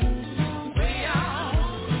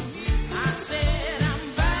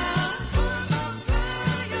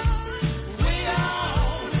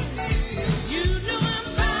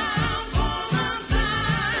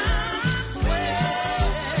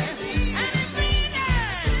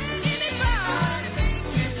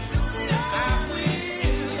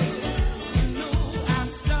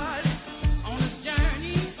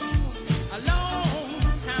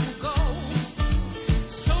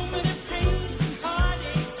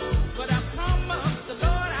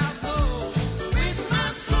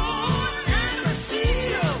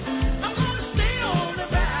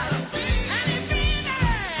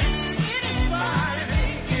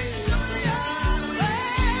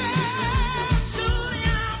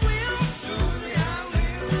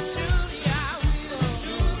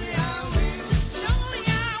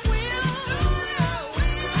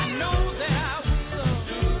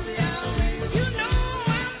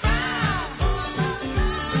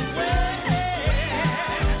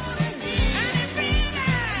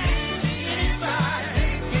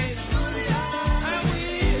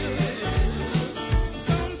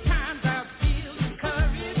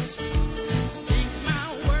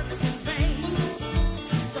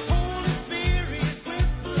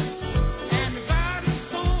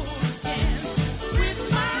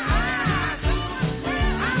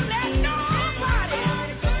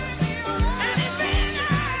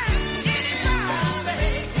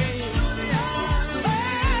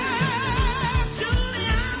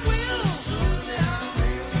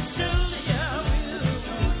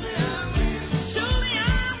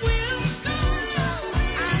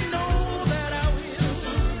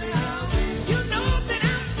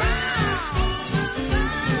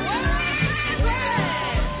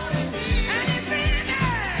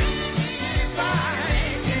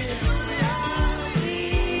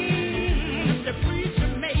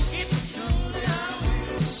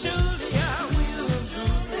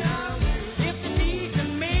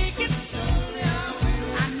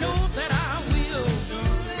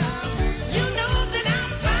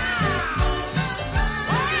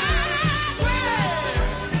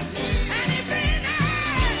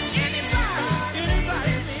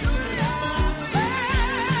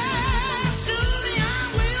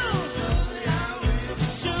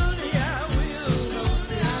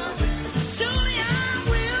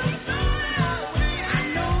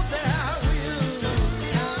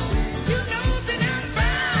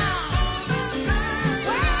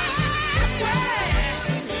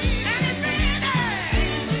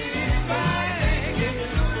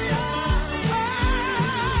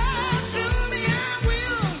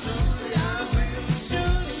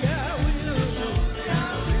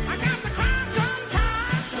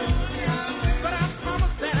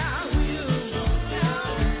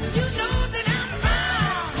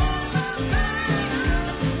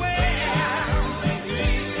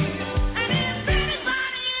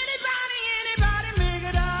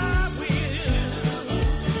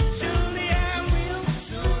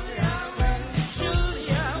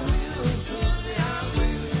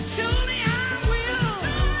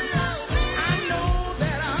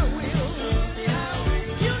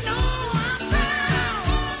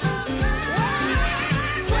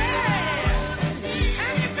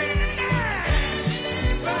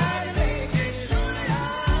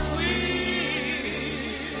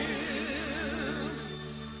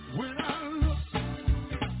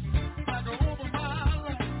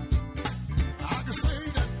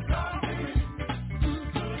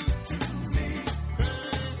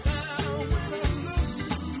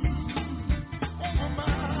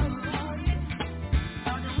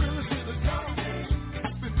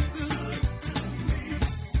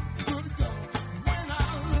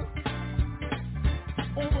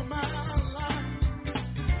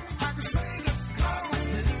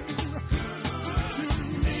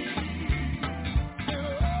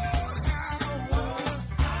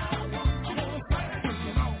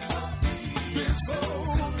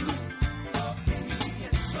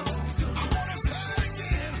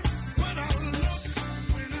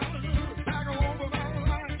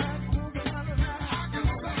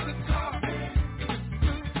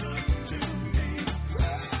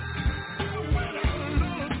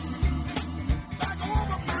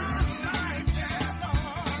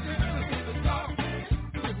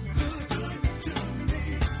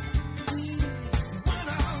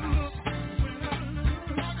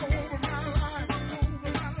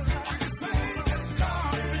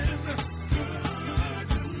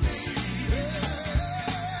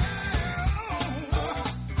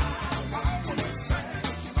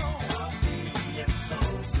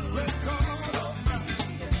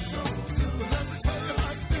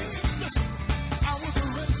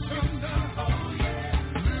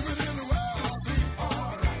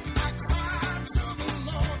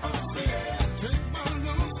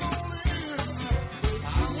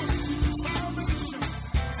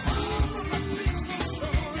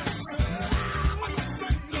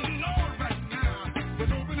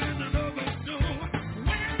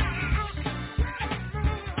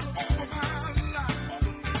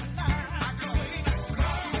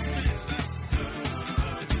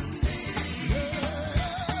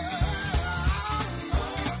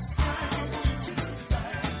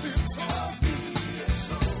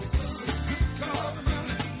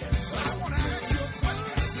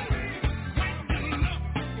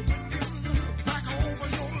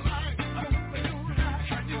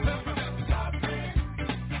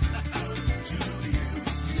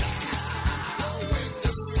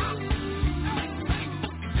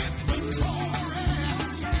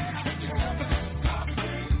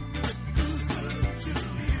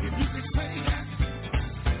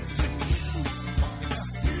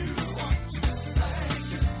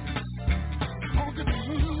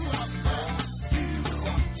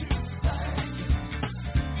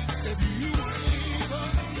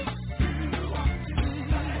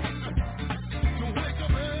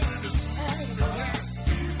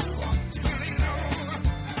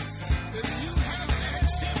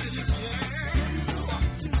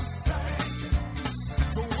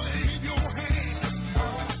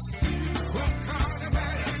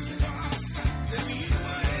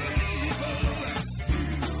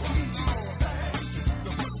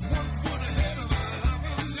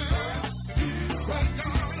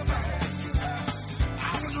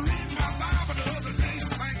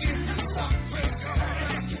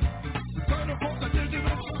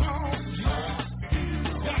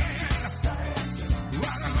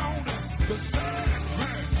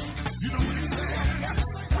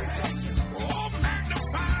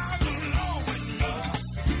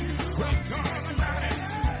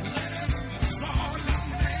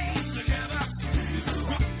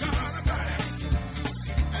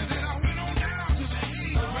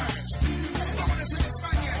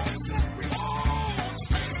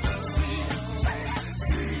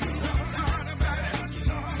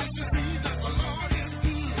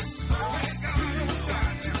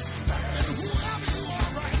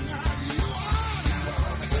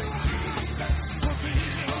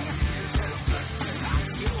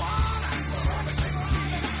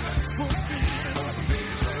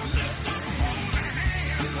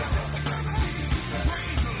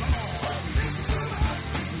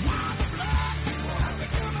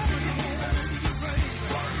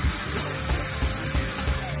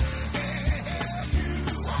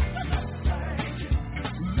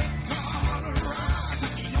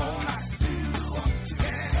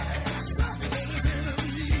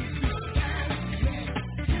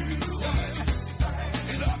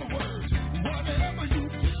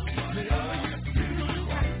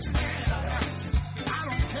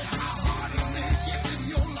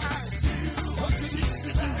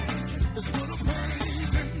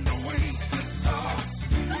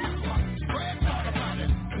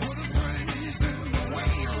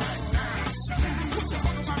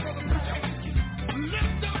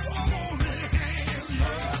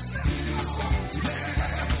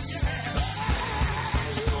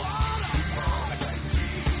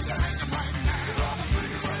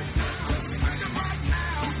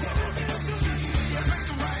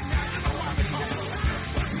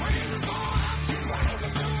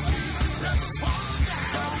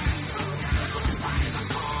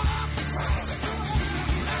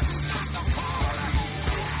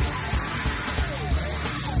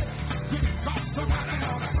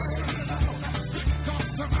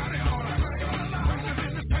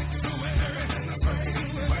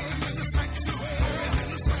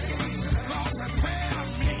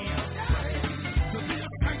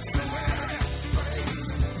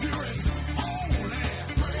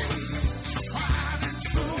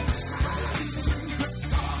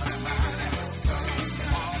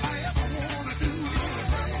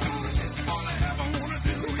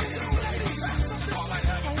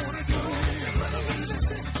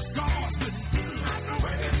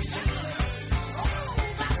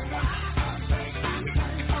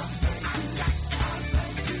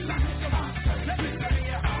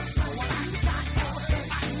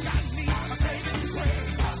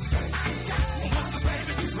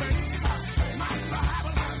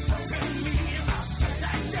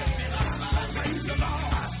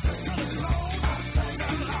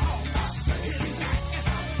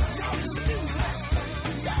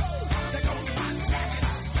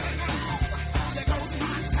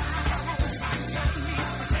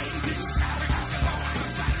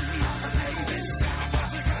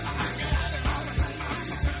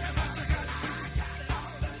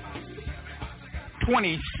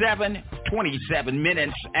 27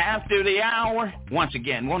 minutes after the hour. Once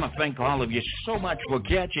again, want to thank all of you so much for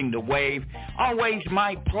catching the wave. Always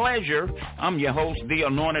my pleasure. I'm your host, The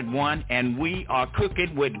Anointed One, and we are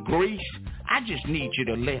cooking with grease. I just need you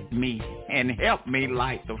to let me and help me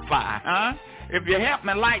light the fire, huh? If you help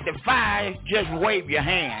me light the fire, just wave your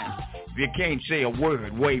hand. If you can't say a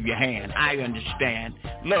word, wave your hand. I understand.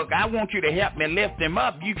 Look, I want you to help me lift them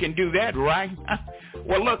up. You can do that, right?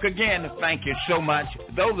 Well, look, again, thank you so much.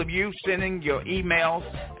 Those of you sending your emails,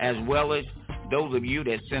 as well as those of you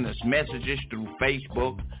that send us messages through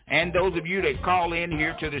Facebook, and those of you that call in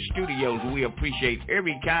here to the studios, we appreciate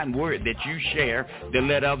every kind word that you share to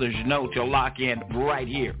let others know to lock in right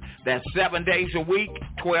here. That's 7 days a week,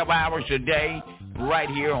 12 hours a day, right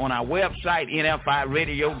here on our website,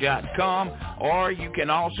 NFIradio.com, or you can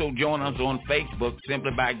also join us on Facebook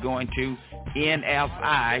simply by going to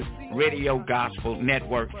NFI Radio Gospel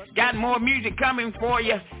Network. Got more music coming for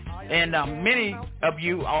you, and many of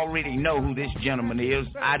you already know who this gentleman is.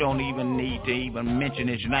 I don't even need to even mention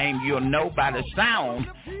his name. You'll know by the sound,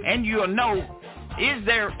 and you'll know, is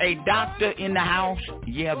there a doctor in the house?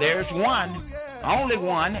 Yeah, there's one, only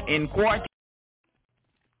one in quarantine.